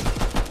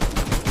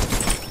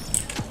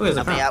 Oh, there's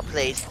a Help me crowd. out,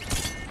 please.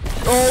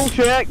 Oh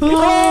shit! Come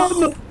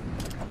on!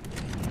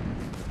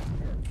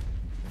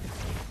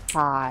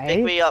 Hi.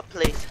 Pick me up,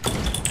 please.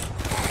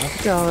 How's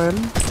it going?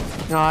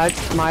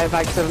 Alright, might have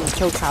accidentally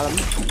killed Callum.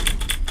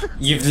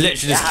 You've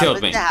literally just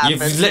killed me.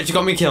 You've literally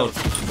got me killed.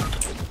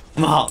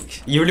 Mark,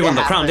 you really wanted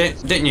the crown,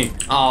 didn't you?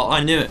 Oh,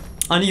 I knew it.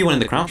 I knew you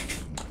wanted the crown.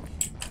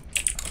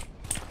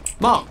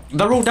 Mark,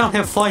 they're all down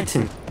here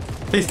fighting.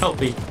 Please help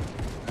me.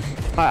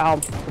 Alright,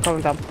 I'm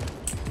coming down.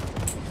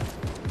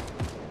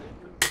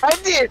 I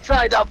didn't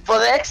sign up for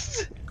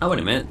this! Oh, wait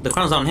a minute. The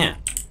crown's down here.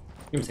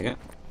 Give me a second.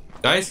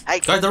 Guys? Hey.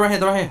 Guys, they're right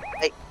here, Hey.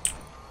 Hey,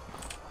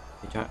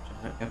 Jack,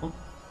 careful.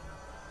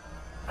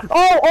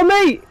 Oh, on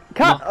me!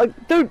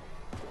 Dude!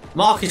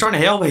 Mark, he's trying to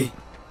heal me.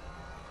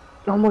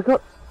 Oh my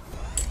god.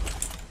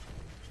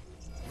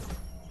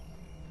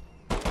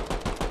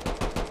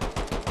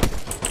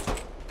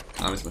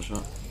 I missed my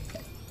shot.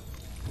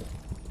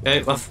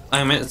 Okay, well,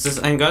 it's just,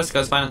 and guys,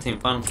 final team.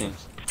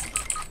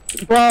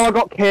 Bro, I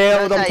got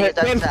killed.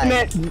 Don't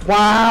say.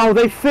 Wow,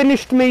 they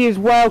finished me as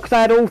well because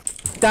I had all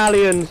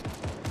stallions.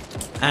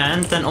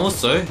 And then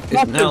also,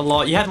 it's now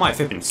like, you had my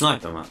flipping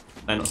sniper, man.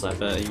 No, not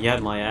sniper, you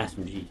had my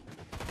SMG.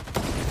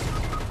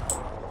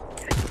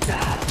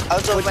 I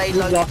was already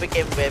low to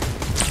begin with.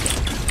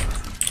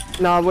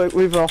 No,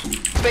 we've lost.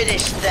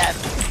 Finish them!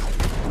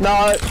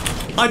 No.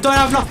 I don't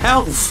have enough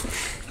health!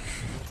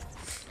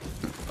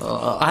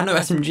 I had no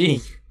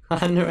SMG.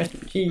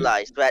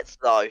 Lies, let's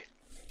go.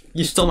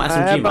 You stole my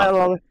SMG,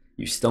 Mark.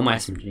 You stole my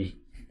SMG.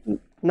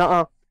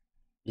 Nuh-uh.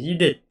 You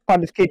did.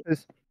 Finders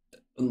keepers.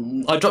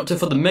 I dropped it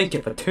for the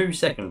make-it for 2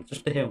 seconds,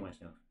 just to heal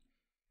myself.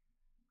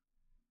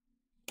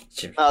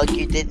 Seriously. Oh,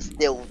 you did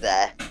still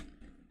there.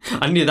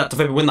 I needed that to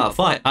maybe win that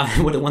fight.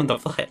 I would have won the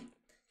fight.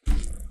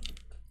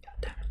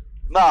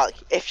 Mark,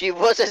 if you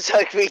wasn't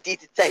so greedy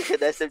to take an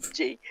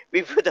SMG,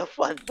 we would have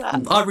won that.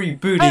 I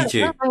rebooted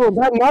you.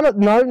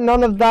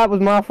 None of that was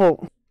my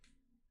fault.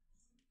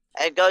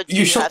 And go to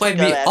You shot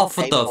me off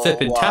of the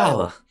flipping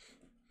tower.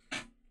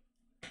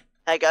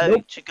 I go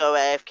to go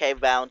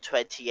AFK around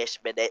 20-ish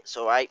minutes,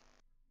 alright?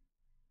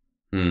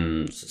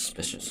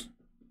 Suspicious.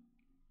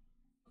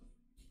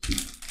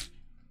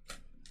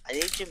 I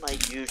need to do my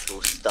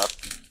usual stuff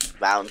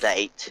round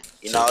 8,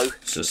 you know?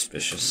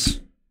 Suspicious.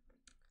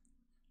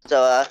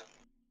 So,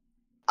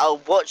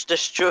 I'll watch the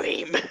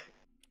stream,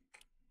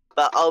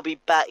 but I'll be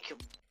back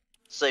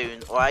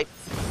soon, alright?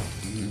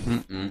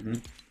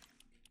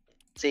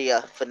 See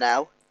ya for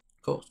now.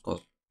 Of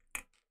course.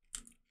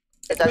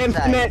 It doesn't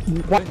say.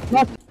 What?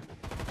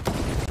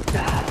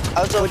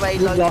 I was already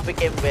low to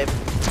begin with.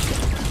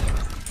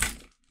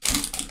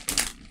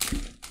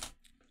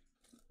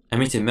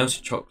 I'm eating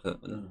melted chocolate.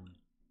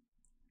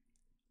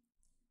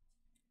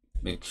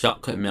 Big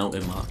chocolate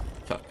melting, Mark.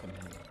 Chocolate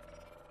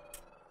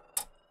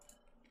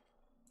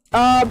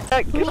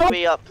melting. Push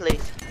me up,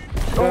 please.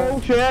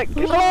 Oh shit!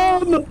 Come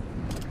on!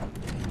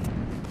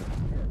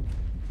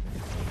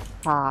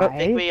 Hi.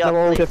 Pick me up, They're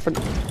all please. different.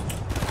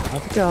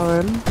 How's it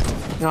going?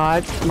 No,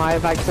 I might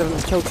have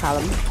accidentally killed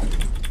Callum.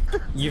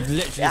 You've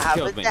literally just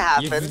killed me.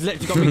 You've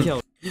literally got me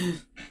killed.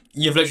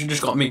 You've literally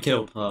just got me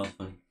killed. Oh,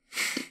 fine.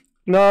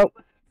 No.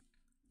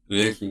 You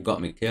literally got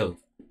me killed.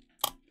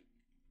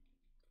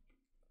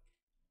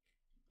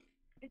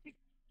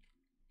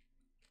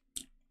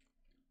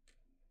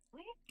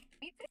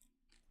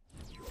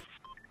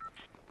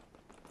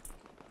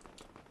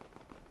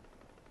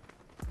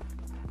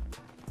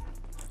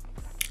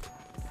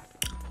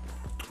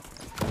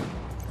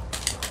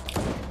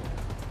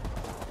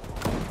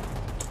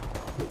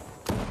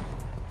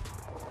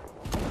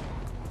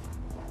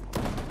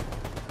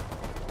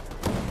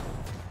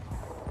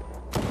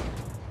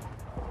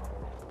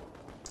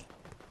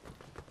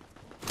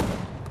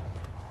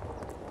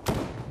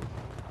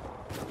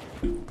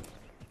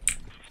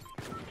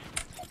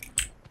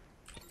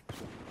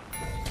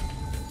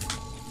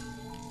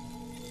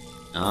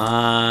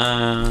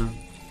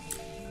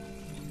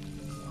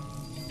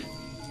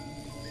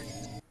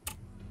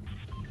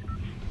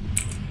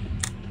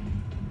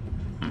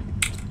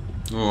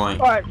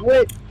 Alright,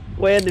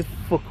 where the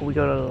fuck are we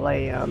gonna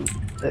lay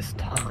this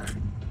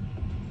time?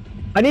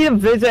 I need to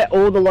visit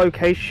all the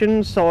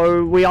locations,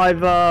 so we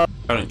either...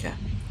 I don't care.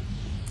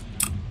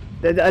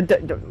 Alright,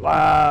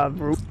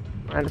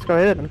 let's go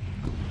ahead then.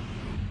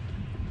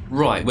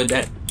 Right, we're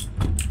dead.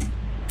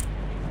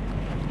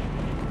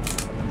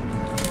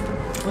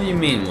 What do you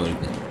mean we're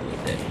dead?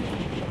 it.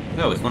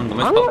 No, it's one of the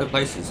most popular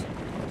places.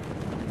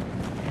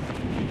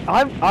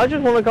 I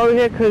just want to go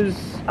here because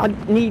I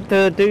need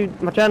to do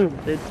my channel,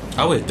 dude.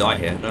 I always die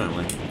here, don't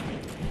I?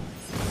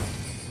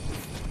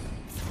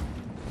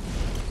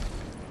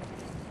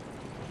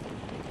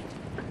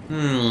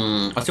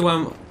 I see why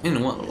I'm, you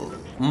know what,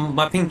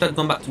 my ping's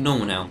gone back to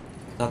normal now.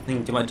 I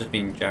think it might just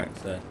be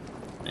Jack's there.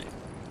 Yeah.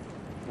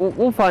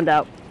 We'll find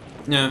out.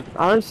 Yeah.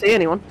 I don't see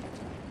anyone.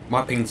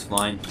 My ping's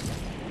fine.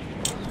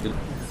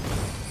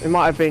 It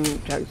might have been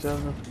Jack's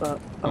server, but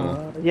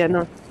yeah,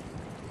 no.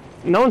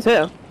 No one's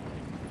here.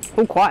 It's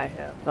all quiet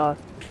here, so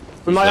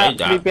we might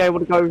actually be able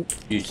to go.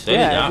 You say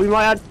that? We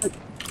might actually.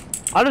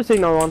 I don't see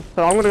no one,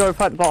 so I'm gonna go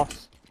fight the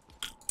boss.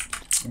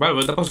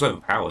 Bro, the boss is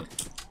overpowered.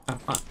 Oh,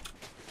 fuck.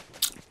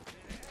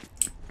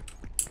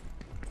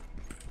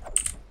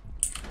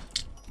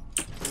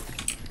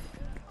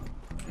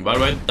 By the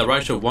way, the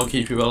right shot won't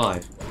keep you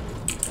alive.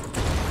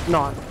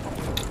 No.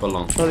 For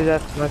long. It's only there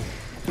for my...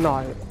 No,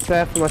 it's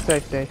there for my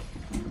safety.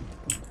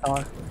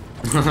 No.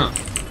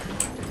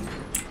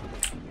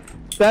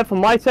 It's there for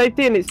my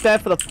safety and it's there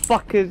for the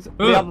fuckers,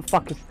 the other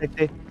fuckers'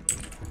 safety.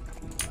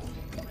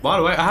 By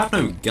the way, I have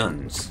no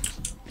guns.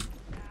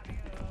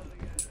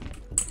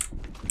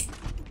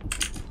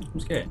 I'm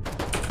scared.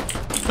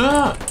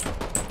 Ah!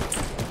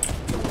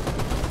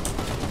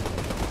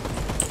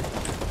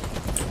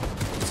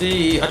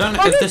 See, I don't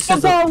know if this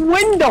is a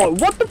window.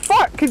 What the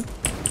fuck?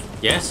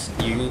 Yes,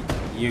 you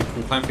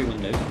can climb through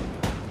windows.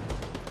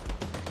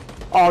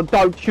 Oh,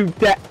 don't you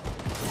dare!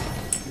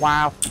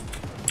 Wow.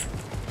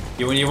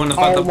 You want to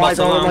fight the boss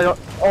alone?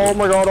 Oh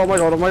my god! Oh my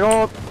god! Oh my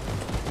god!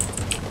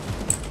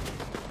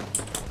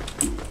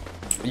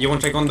 You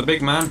want to take on the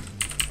big man?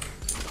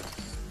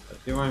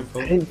 That's your own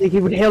fault. I didn't think he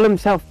would heal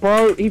himself,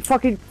 bro. He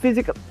fucking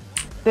physical.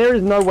 There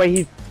is no way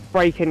he's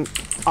breaking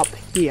up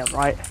here,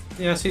 right?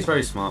 Yes, he's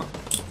very smart.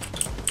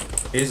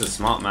 He's a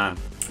smart man.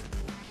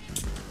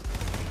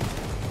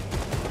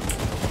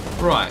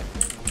 Right.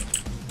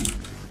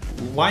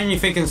 Why aren't you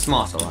thinking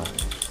smarter, lad?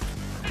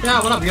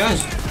 Yeah, what up,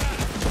 guys?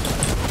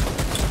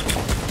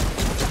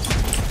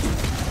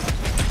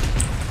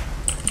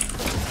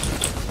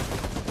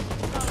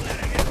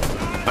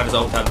 I just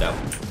alt tabbed out.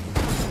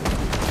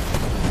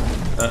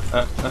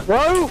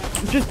 Bro,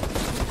 just.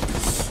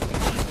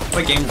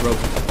 My game's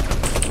broken.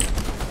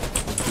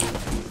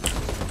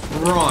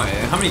 Right,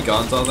 how many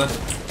guns are there?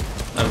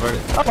 I've already.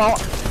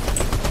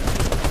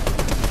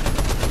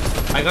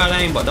 I got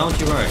aim, but don't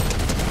you worry.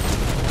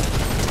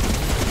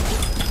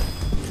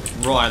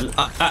 Right,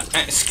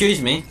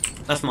 excuse me.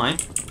 That's mine.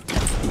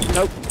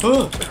 Nope.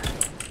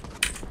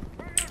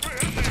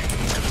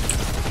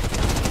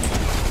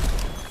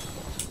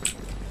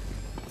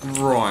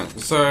 Right,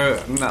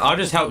 so I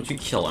just helped you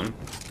kill him.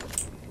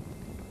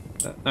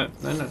 No.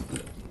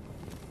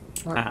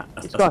 Right,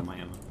 That's go. my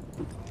ammo.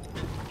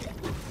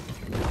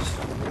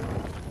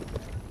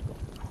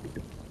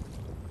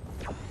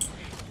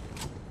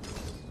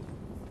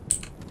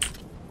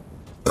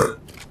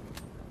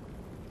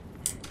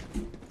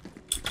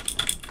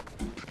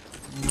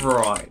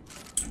 Right.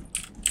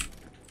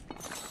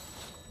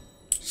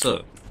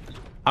 So,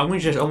 I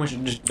almost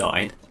just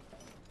died.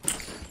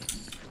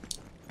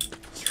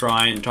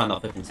 Try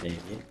not to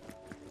save you.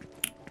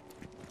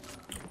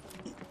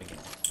 Okay.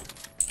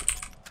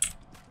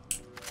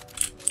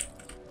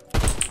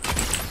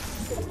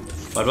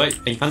 By the way,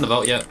 have you found the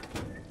vault yet?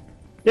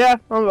 Yeah,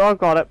 I've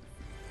got it.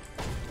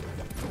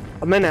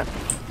 I'm in it.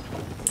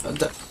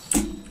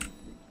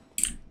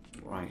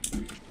 Right.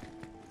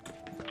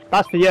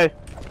 That's for you.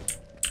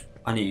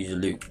 I need you to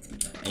loot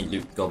a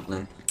loot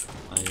goblin.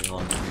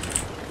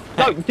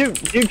 No,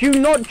 did you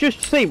not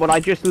just see what I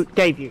just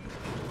gave you?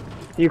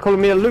 You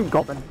calling me a loot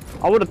goblin?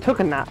 I would have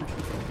taken that.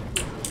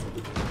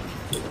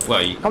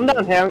 Well, you... Come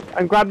down here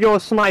and grab your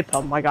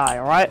sniper, my guy,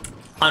 alright?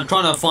 I'm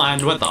trying to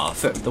find where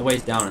the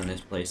way's down in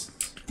this place.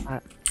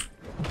 Alright,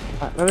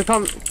 let me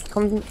come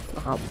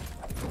up.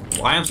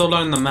 Why am I so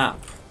low in the map?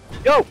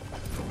 Yo!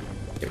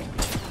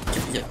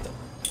 Yeah.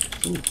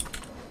 Ooh.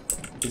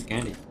 It's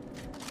candy.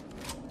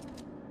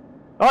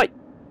 Oi!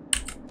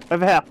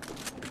 Over here.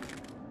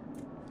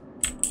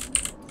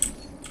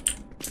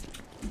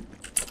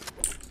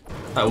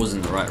 That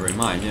wasn't the right room,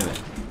 I knew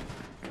it.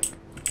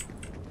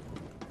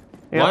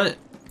 Yep.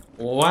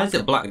 Why is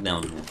it black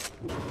down here?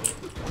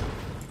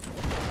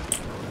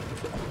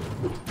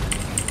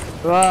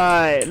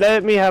 Right,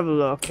 let me have a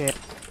look here.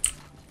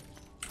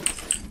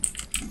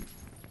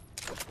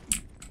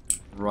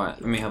 Right,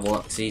 let me have a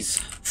look, see.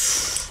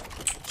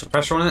 Some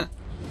pressure on it.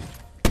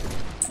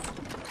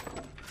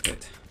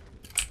 Good.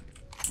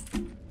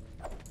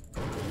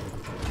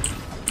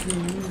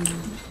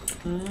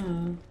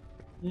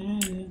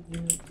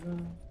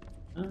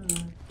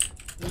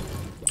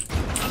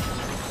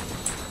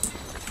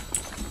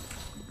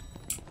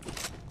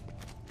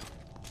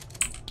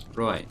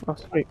 Right. Oh,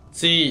 sweet.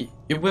 See,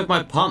 with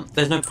my pump,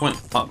 there's no point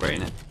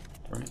upgrading it.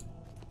 Right.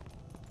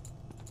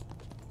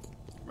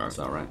 That's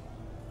alright.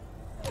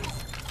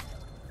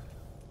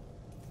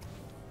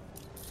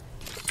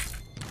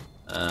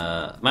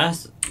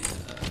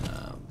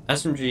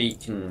 SMG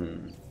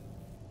can.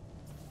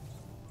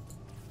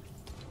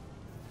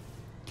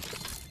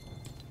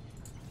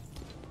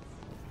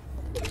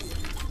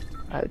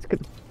 Let's get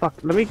the fuck.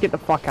 Let me get the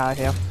fuck out of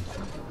here.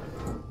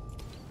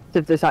 See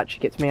if this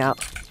actually gets me out.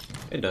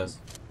 It does.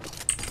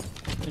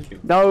 Thank you.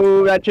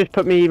 No, that just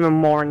put me even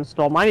more in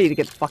Storm. I need to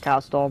get the fuck out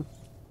of Storm.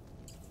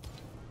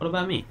 What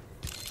about me?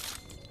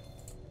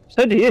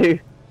 So do you.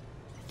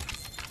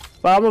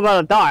 But I'm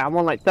about to die. I'm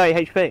on like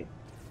 30 HP.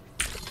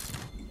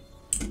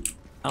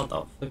 How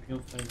the flip your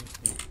face?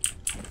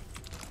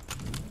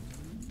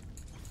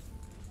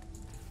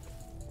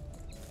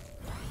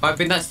 I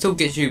think that still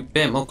gets you a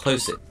bit more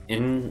closer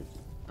in,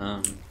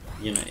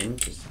 you know, in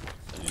just.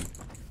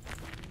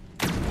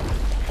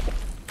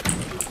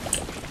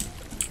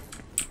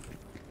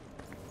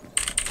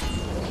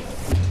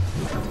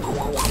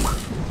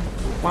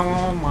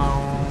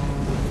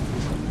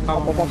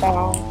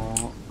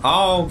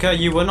 Oh, okay,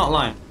 you were not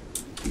lying.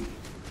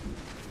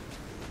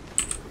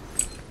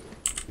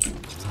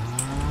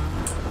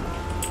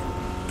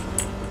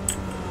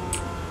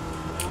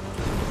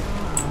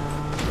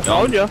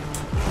 Told ya.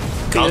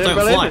 Cars don't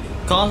fly.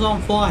 Cars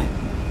don't fly.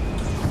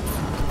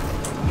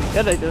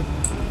 Yeah, they do.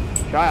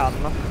 Try hard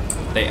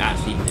enough. They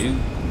actually do.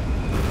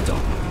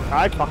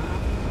 Alright, fuck.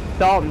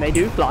 Darn, they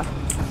do fly.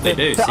 They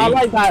do, see? I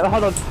like that.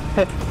 Hold on.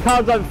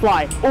 Cars don't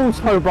fly.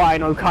 Also,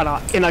 Brian O'Connor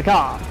in a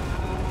car.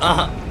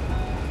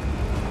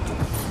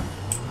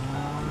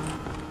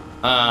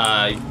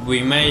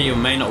 We may or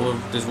may not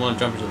just want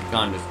to jump into the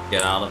car and just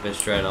get out of it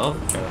straight off.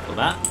 Go for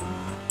that.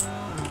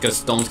 Because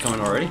Storm's coming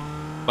already.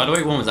 By the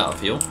way, one was out of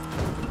fuel.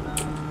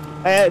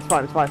 Yeah, it's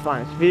fine, it's fine, it's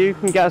fine. If you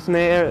can get us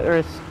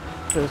near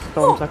the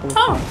Storm cycle.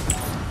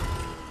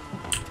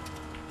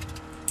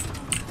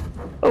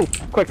 Oh,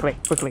 quickly.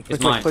 Quickly.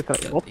 Mine. What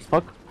the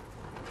fuck?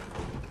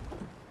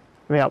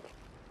 Let me up.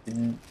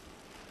 Yeah.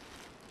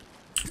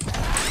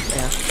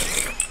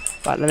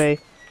 Right, let me.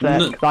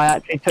 Because I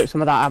actually took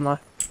some of that ammo.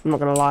 I'm not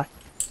gonna lie.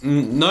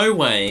 No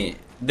way.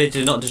 They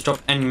did not just drop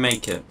any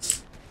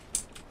makeups.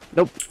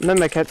 Nope, no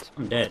medkits.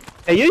 I'm dead.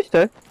 They used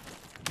to.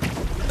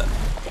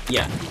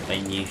 Yeah, they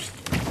used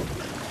to.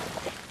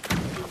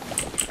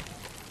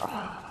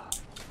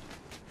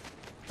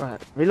 Right,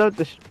 reload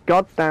this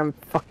goddamn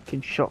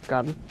fucking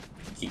shotgun.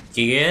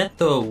 Get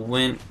the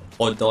win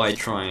or die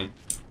trying.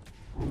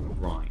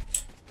 Right.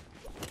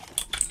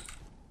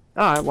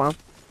 Alright, well.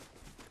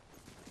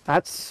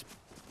 That's...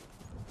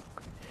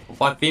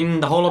 I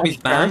think the whole lobby's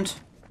That's fair. banned.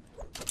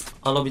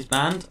 Our lobby's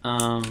banned.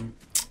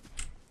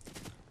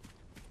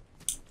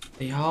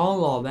 The whole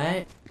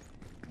lobby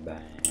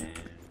banned.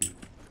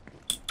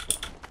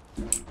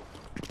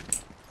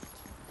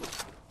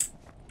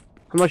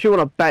 How much you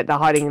want to bet they're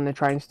hiding in the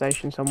train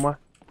station somewhere?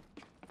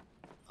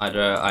 I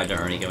don't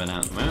really give an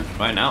out at the moment.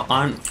 Right now,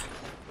 I'm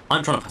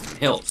trying to find some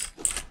hills.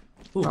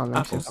 Ooh, Oh,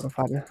 let's see if I apples. can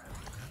find it.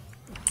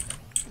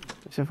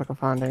 Let's see if I can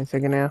find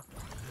anything in here.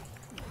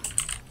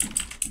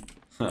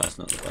 Oh, that's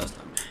not the first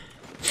time.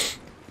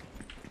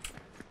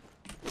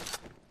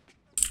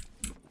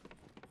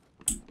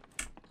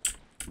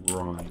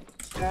 Right.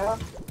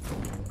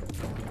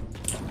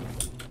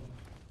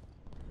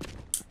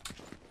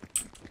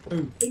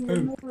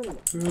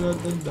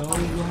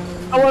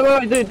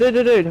 Oh, wait,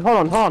 dude.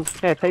 Hold on.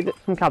 Here, take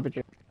some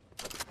cabbages.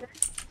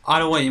 I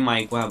don't want you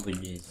my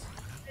cabbages.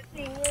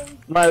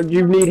 Well,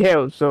 you need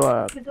heals, so,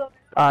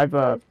 I've,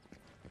 I'm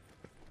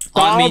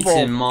starve or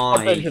eating my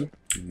provision.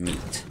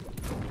 meat.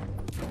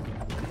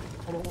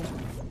 What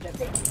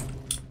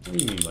do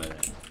you mean by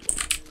that?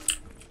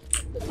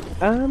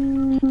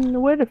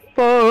 Where the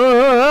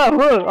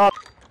fuck?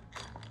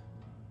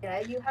 Yeah,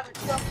 you haven't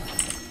stopped.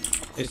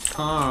 It's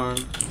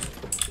hard.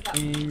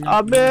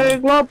 A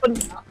big weapon.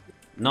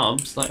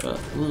 Knobs, like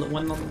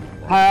when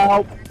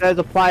Help! There's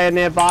a player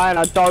nearby, and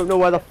I don't know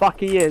where the fuck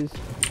he is.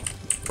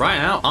 right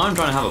now, I'm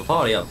trying to have a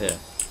party up here.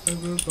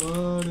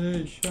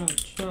 Everybody,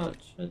 shut.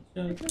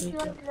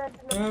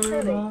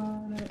 Everybody.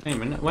 Wait a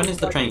minute, when is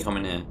the train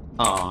coming here?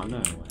 Oh, no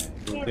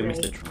way. We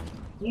missed the train.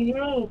 You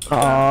need.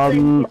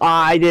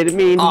 I didn't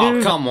mean to Oh,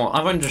 do come on.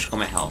 I've only just got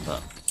my help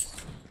up.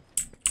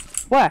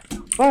 Where?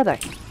 Where are they?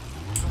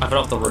 I got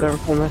off the They're in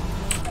roof. front of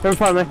me. They're in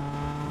front of me.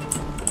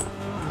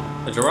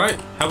 Is you right?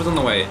 Help is on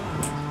the way.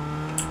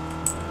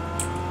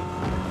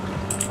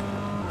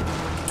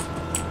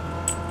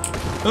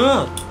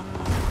 Ugh!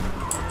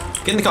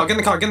 Get in the car, get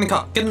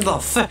in the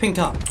flipping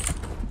car!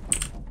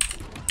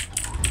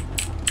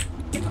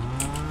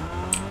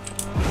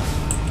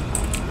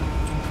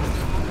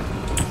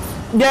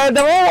 Yeah,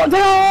 they're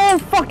all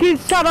fucking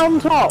sat on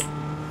top.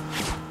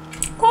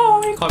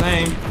 Oh, he can't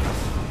aim.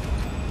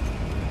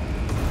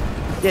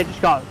 Yeah,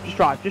 just go. Just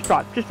drive. Just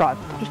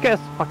get us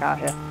the fuck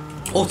out of here.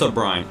 Also,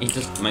 Brian, he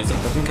just makes a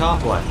flipping car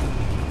fly.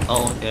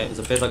 Oh, okay, it's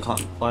a bit I can't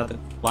fly the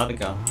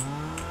car.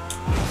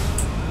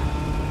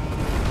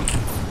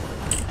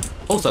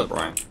 Also,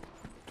 Brian,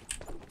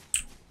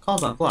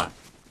 cars don't fly.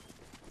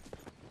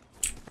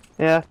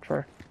 Yeah,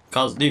 true.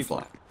 Cars do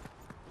fly.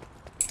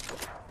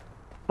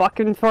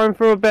 Fucking thrown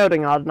through a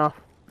building hard enough.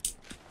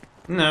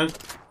 No,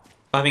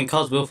 I think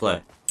cars will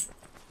fly.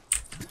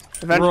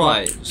 Eventually.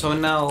 Right, so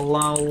now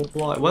like,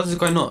 why is this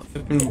guy not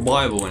flipping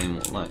Bible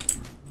anymore? Like,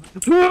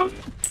 No,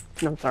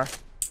 sorry.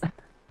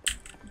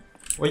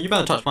 well, you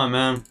better touch my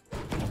man.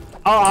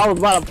 Oh, I was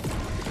about to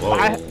Whoa.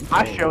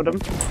 I shield him.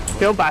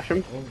 Shield bash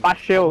him.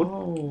 Bash shield.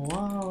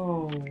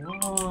 Oh,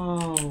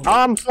 wow.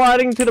 I'm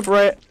sliding to the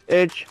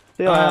bridge.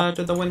 See you later.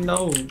 To the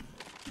window.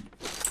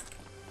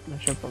 I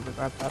should probably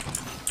grab that.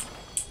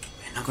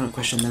 We're not gonna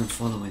question them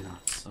following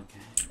us,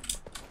 okay?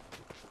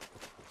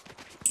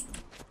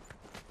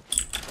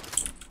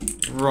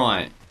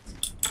 Right.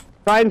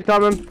 Train's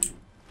coming.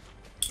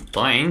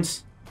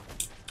 Planes?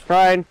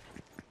 Train.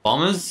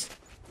 Bombers?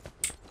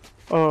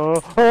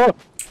 Oh,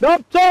 no,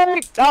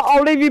 sorry!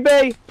 I'll leave you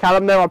be!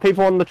 Callum, there are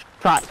people on the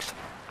tracks.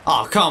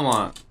 Oh, come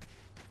on!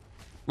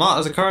 Mark,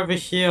 there's a car over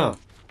here.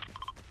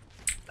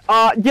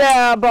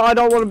 Yeah, but I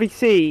don't want to be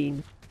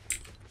seen.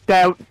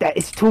 There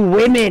is 2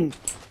 women!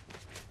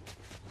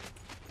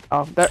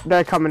 Oh,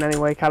 they're coming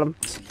anyway, Callum.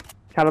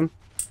 Callum,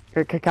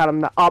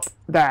 they're up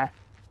there.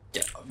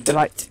 Yeah, They're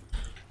like...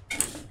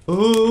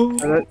 Ooh.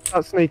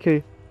 That's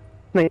sneaky.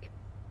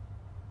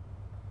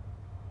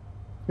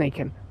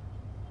 Sneaking.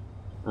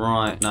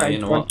 Right, no, Okay, you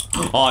know what?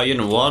 Oh, you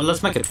know what?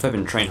 Let's make a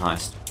flipping train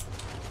heist.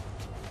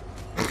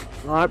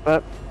 Alright,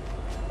 but...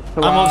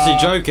 So, I'm obviously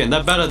joking,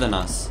 they're better than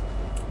us.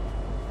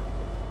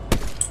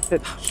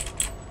 Did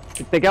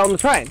they get on the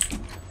train?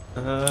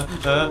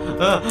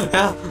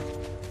 Yeah.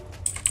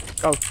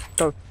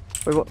 Go.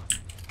 Wait, what?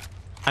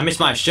 I missed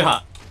my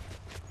shot.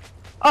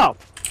 Oh!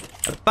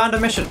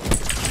 Abandon mission.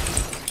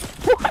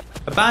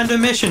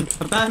 Abandon mission.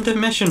 Abandon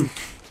mission.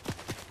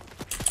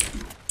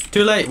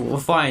 Too late, we're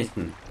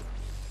fighting.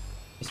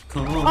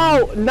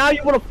 Oh, now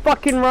you want to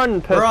fucking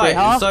run, pussy, Right,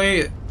 huh?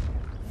 so...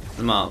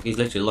 Mark, he's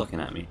literally looking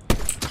at me.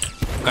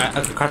 Okay,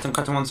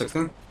 cut him 1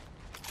 second.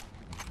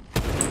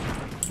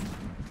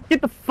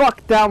 Get the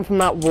fuck down from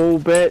that wall,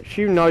 bitch.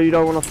 You know you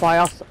don't want to fight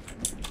us.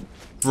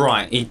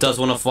 Right, he does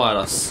want to fight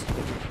us.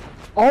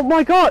 Oh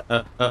my god!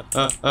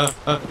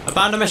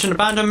 Abandon mission,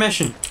 abandon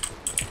mission!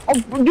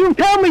 Oh, you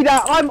tell me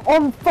that! I'm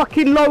on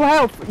fucking low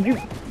health! You...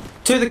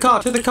 To the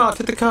car, to the car,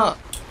 to the car!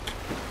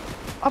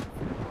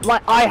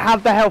 Like, I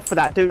have the health for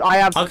that, dude. I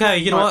have... Okay,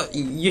 you know what?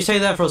 You stay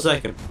there for a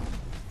second.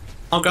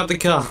 I'll grab the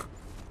car.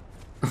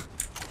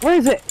 Where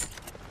is it?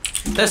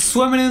 They're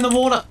swimming in the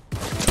water!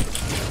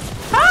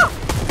 Ah!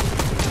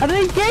 How did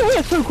he get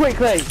here so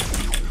quickly?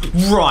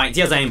 Right,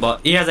 he has aimbot.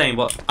 He has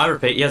aimbot. I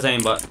repeat, he has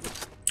aimbot.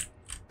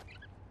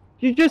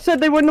 You just said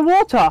they were in the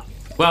water.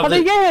 Well, How did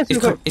he get here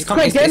so quick? he's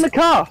coming. Quick, get in the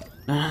car.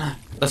 No.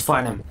 Let's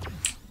find him.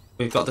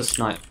 We've got the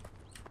snipe.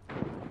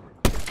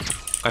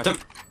 Got him.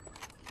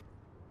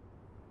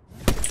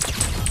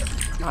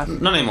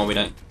 Not anymore, we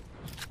don't.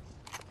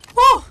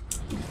 Oh!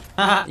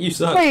 Haha, you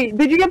suck. Wait,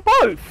 did you get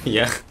both?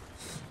 Yeah.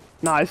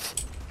 Nice.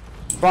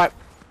 Right.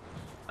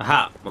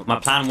 Aha, my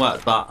plan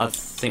worked, but I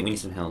think we need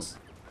some hills.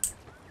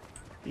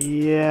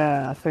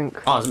 Yeah, I think.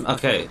 Oh,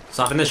 okay.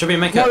 So I think there should be a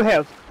make No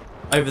hills.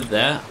 over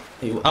there.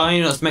 Oh,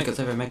 you know, let's make it.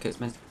 Make it.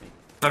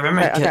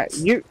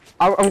 Okay,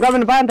 I'm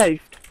grabbing a bandage.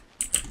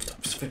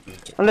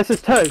 Unless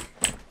it's 2.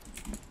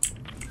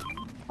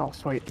 Oh,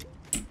 sweet.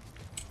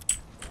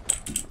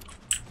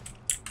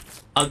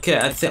 Okay,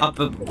 I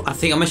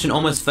think our mission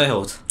almost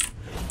failed.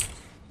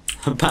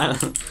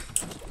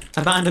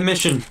 Abandon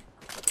mission.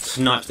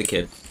 Snipe the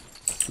kid.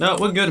 No,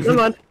 we're good. Never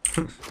mind.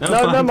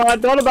 Never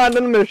mind. Don't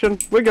abandon the mission.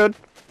 We're good.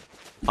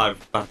 I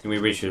think we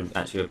really should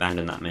actually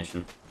abandon that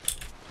mission.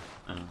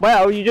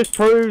 Well, you just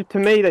proved to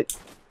me that...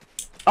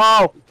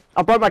 Oh!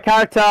 I broke my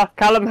character.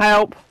 Callum,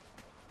 help.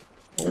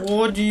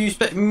 What do you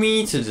expect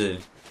me to do?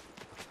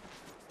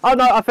 Oh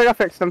no, I think I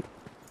fixed them.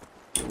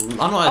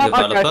 I'm not a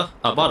developer. Okay.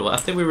 Oh, by the way, I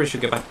think we really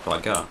should get back to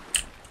our car.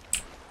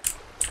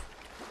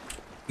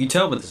 You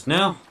tell me this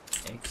now?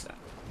 Exactly.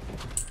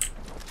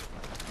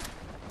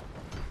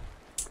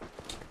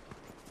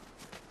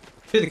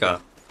 To the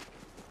car.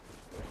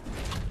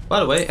 By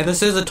the way, and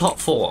this is a top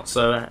 4,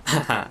 so...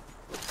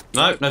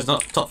 no, it's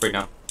not. Top 3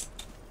 now.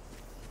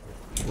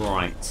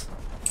 Right.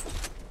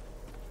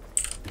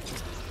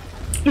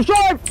 Just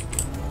drive!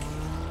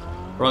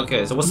 Right,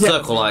 okay, so what's the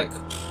circle like?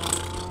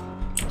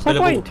 It's not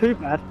quite too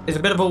bad. It's a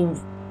bit of a...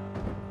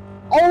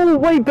 Oh,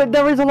 wait, but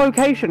there is a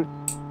location.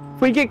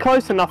 If we get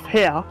close enough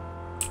here...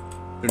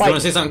 Do you want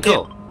to see something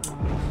cool?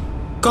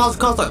 Cars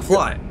don't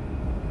fly.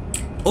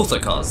 Also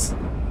cars.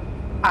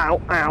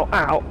 Ow, ow,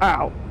 ow,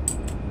 ow.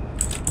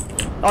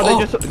 Oh,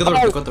 they just...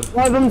 got the...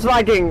 One of them's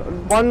lagging.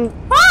 One...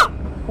 Ah!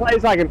 One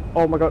is lagging.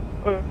 Oh my god.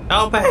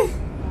 Help me!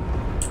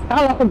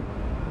 Hello.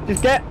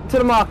 Just get to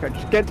the marker.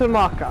 Just get to the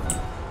marker.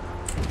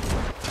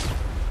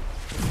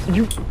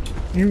 You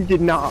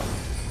did not.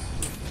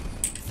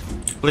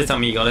 Please tell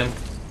me you got in.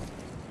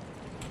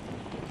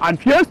 I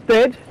just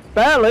did.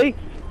 Barely.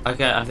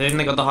 Okay, I think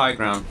they got the high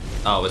ground.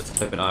 Oh, it's the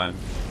flipping iron.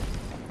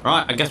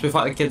 Right, I guess we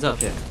fight the kids up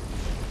here.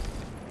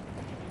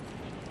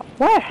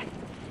 Where?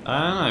 I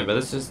don't know, but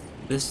this is...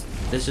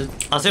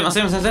 I see him.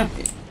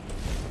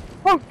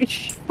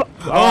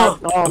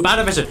 Oh,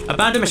 Abandon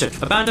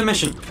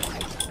mission.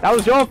 That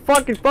was your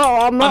fucking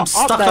fault. I'm not I'm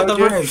stuck up there on the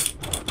with you. roof.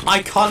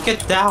 I can't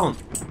get down.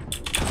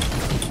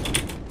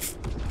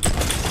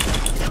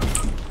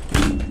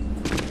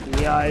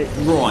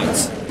 Yikes.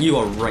 Right, you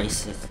are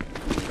racist.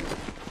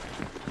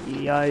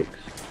 Yikes.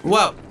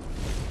 Well,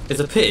 it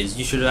appears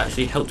you should have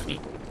actually helped me.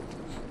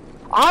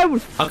 I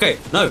was. Okay,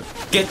 no,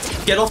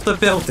 get off the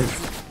building.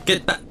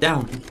 Get back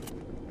down.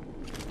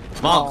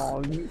 Mark,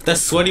 Oh,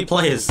 there's 20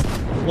 players.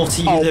 What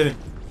are you doing?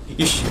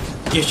 You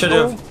should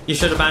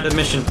have abandoned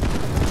mission.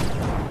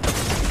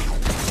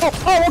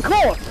 oh, of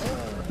course.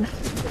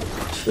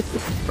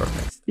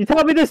 You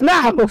tell me this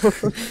now.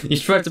 You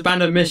tried to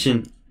abandon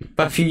mission.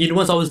 But I think you know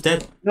once I was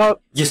dead. No.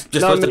 You're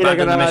supposed to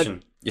abandon the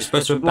mission. You're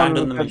supposed to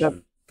abandon the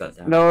mission.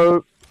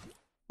 No.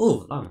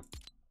 Oh, llama.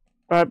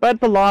 Alright, back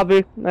to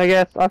lobby, I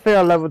guess. I think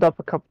I leveled up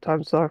a couple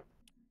times, so.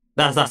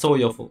 That's all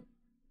your fault.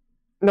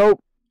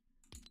 Nope.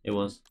 It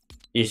was.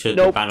 You should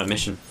have abandoned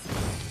mission.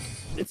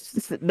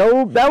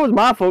 No, that was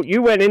my fault.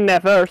 You went in there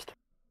first.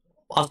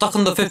 I was stuck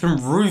on the flipping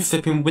roof,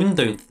 flipping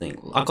window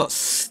thing. I got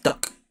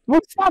stuck.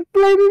 Well, stop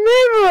blaming me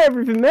for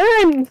everything,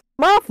 man. It's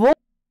my fault.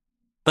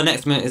 The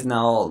next minute is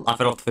now I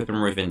fell off the flipping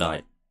roof and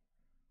died.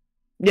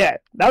 Yeah,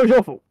 that was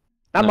your fault.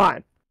 Not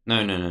mine.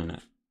 No.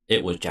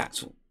 It was Jack's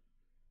fault.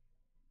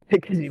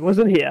 Because he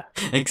wasn't here.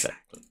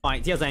 Exactly.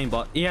 Right, he has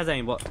aimbot. He has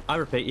aimbot. I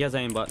repeat, he has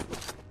aimbot.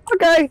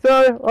 Okay,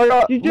 so I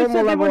got You just one more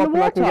said they level were in up the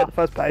and I can water. get the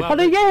first page. Well, How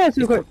do you get here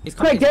so quick? he's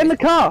Quick, get in the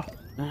car.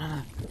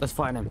 No. Let's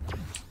find him.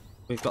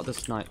 We've got the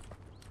snipe.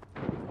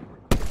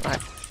 Right,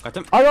 got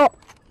him. I got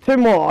two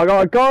more. I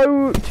gotta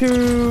go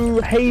to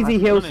Hazy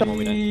Hill,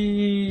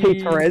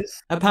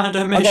 Peterez.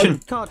 Abandon mission.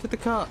 Cart, hit the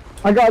cart.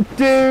 I gotta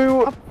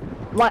do.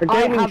 Like,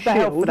 I gaming have the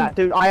help for shield. that,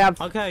 dude. I have.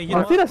 Okay, you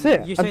I know think what?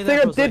 that's it. You I say think that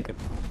I for a did second.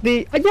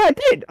 the. Yeah, I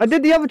did. I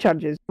did the other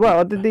challenges. Well,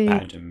 I did the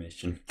Abandon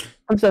mission.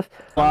 and stuff.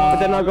 But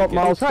then I got okay.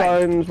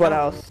 milestones. What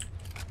else?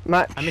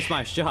 Match. I missed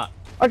my shot.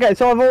 Okay,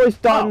 so I've always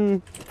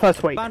done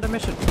first week. Abandon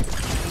mission.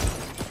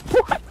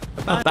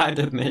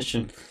 Abandon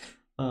mission.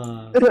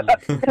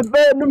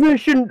 Abandon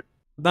mission.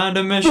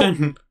 Abandon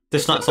mission.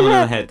 Just knocked someone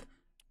in the head.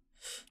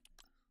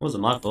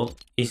 Wasn't my fault.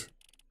 He's,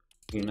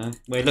 you know.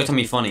 Well, he looked at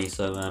me funny,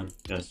 so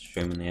just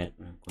shoot him in the head.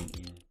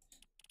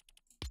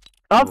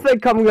 I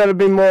think I'm gonna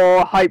be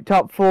more hyped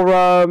up for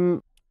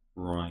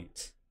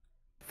Right.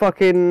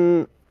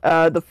 fucking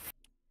the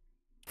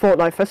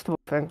Fortnite festival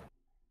thing.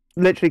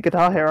 Literally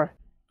Guitar Hero.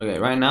 Okay,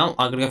 right now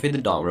I'm gonna go through the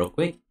dark real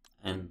quick,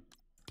 and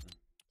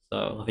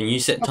so I think you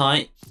sit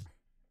tight,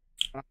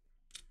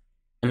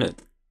 and look,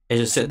 you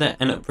just sit there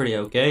and look pretty.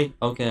 Okay.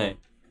 Okay.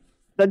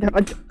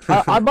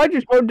 I might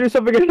just want to do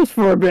something else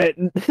for a bit.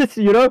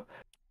 You know,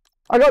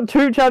 I got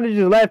 2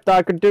 challenges left that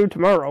I could do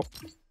tomorrow.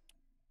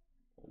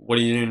 What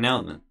are you doing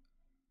now then?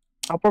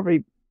 I'll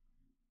probably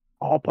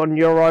hop on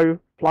Euro,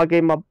 plug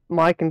in my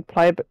mic, and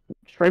play a bit,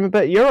 stream a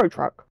bit of Euro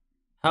Truck.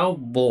 How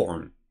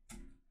boring.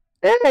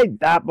 It ain't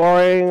that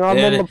boring. I'm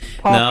on the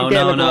path to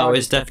getting a No, garage.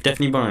 it's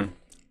definitely boring.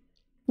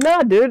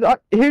 Nah, dude.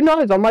 Who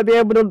knows? I might be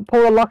able to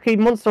pull a lucky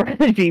Monster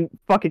Energy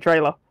fucking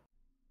trailer.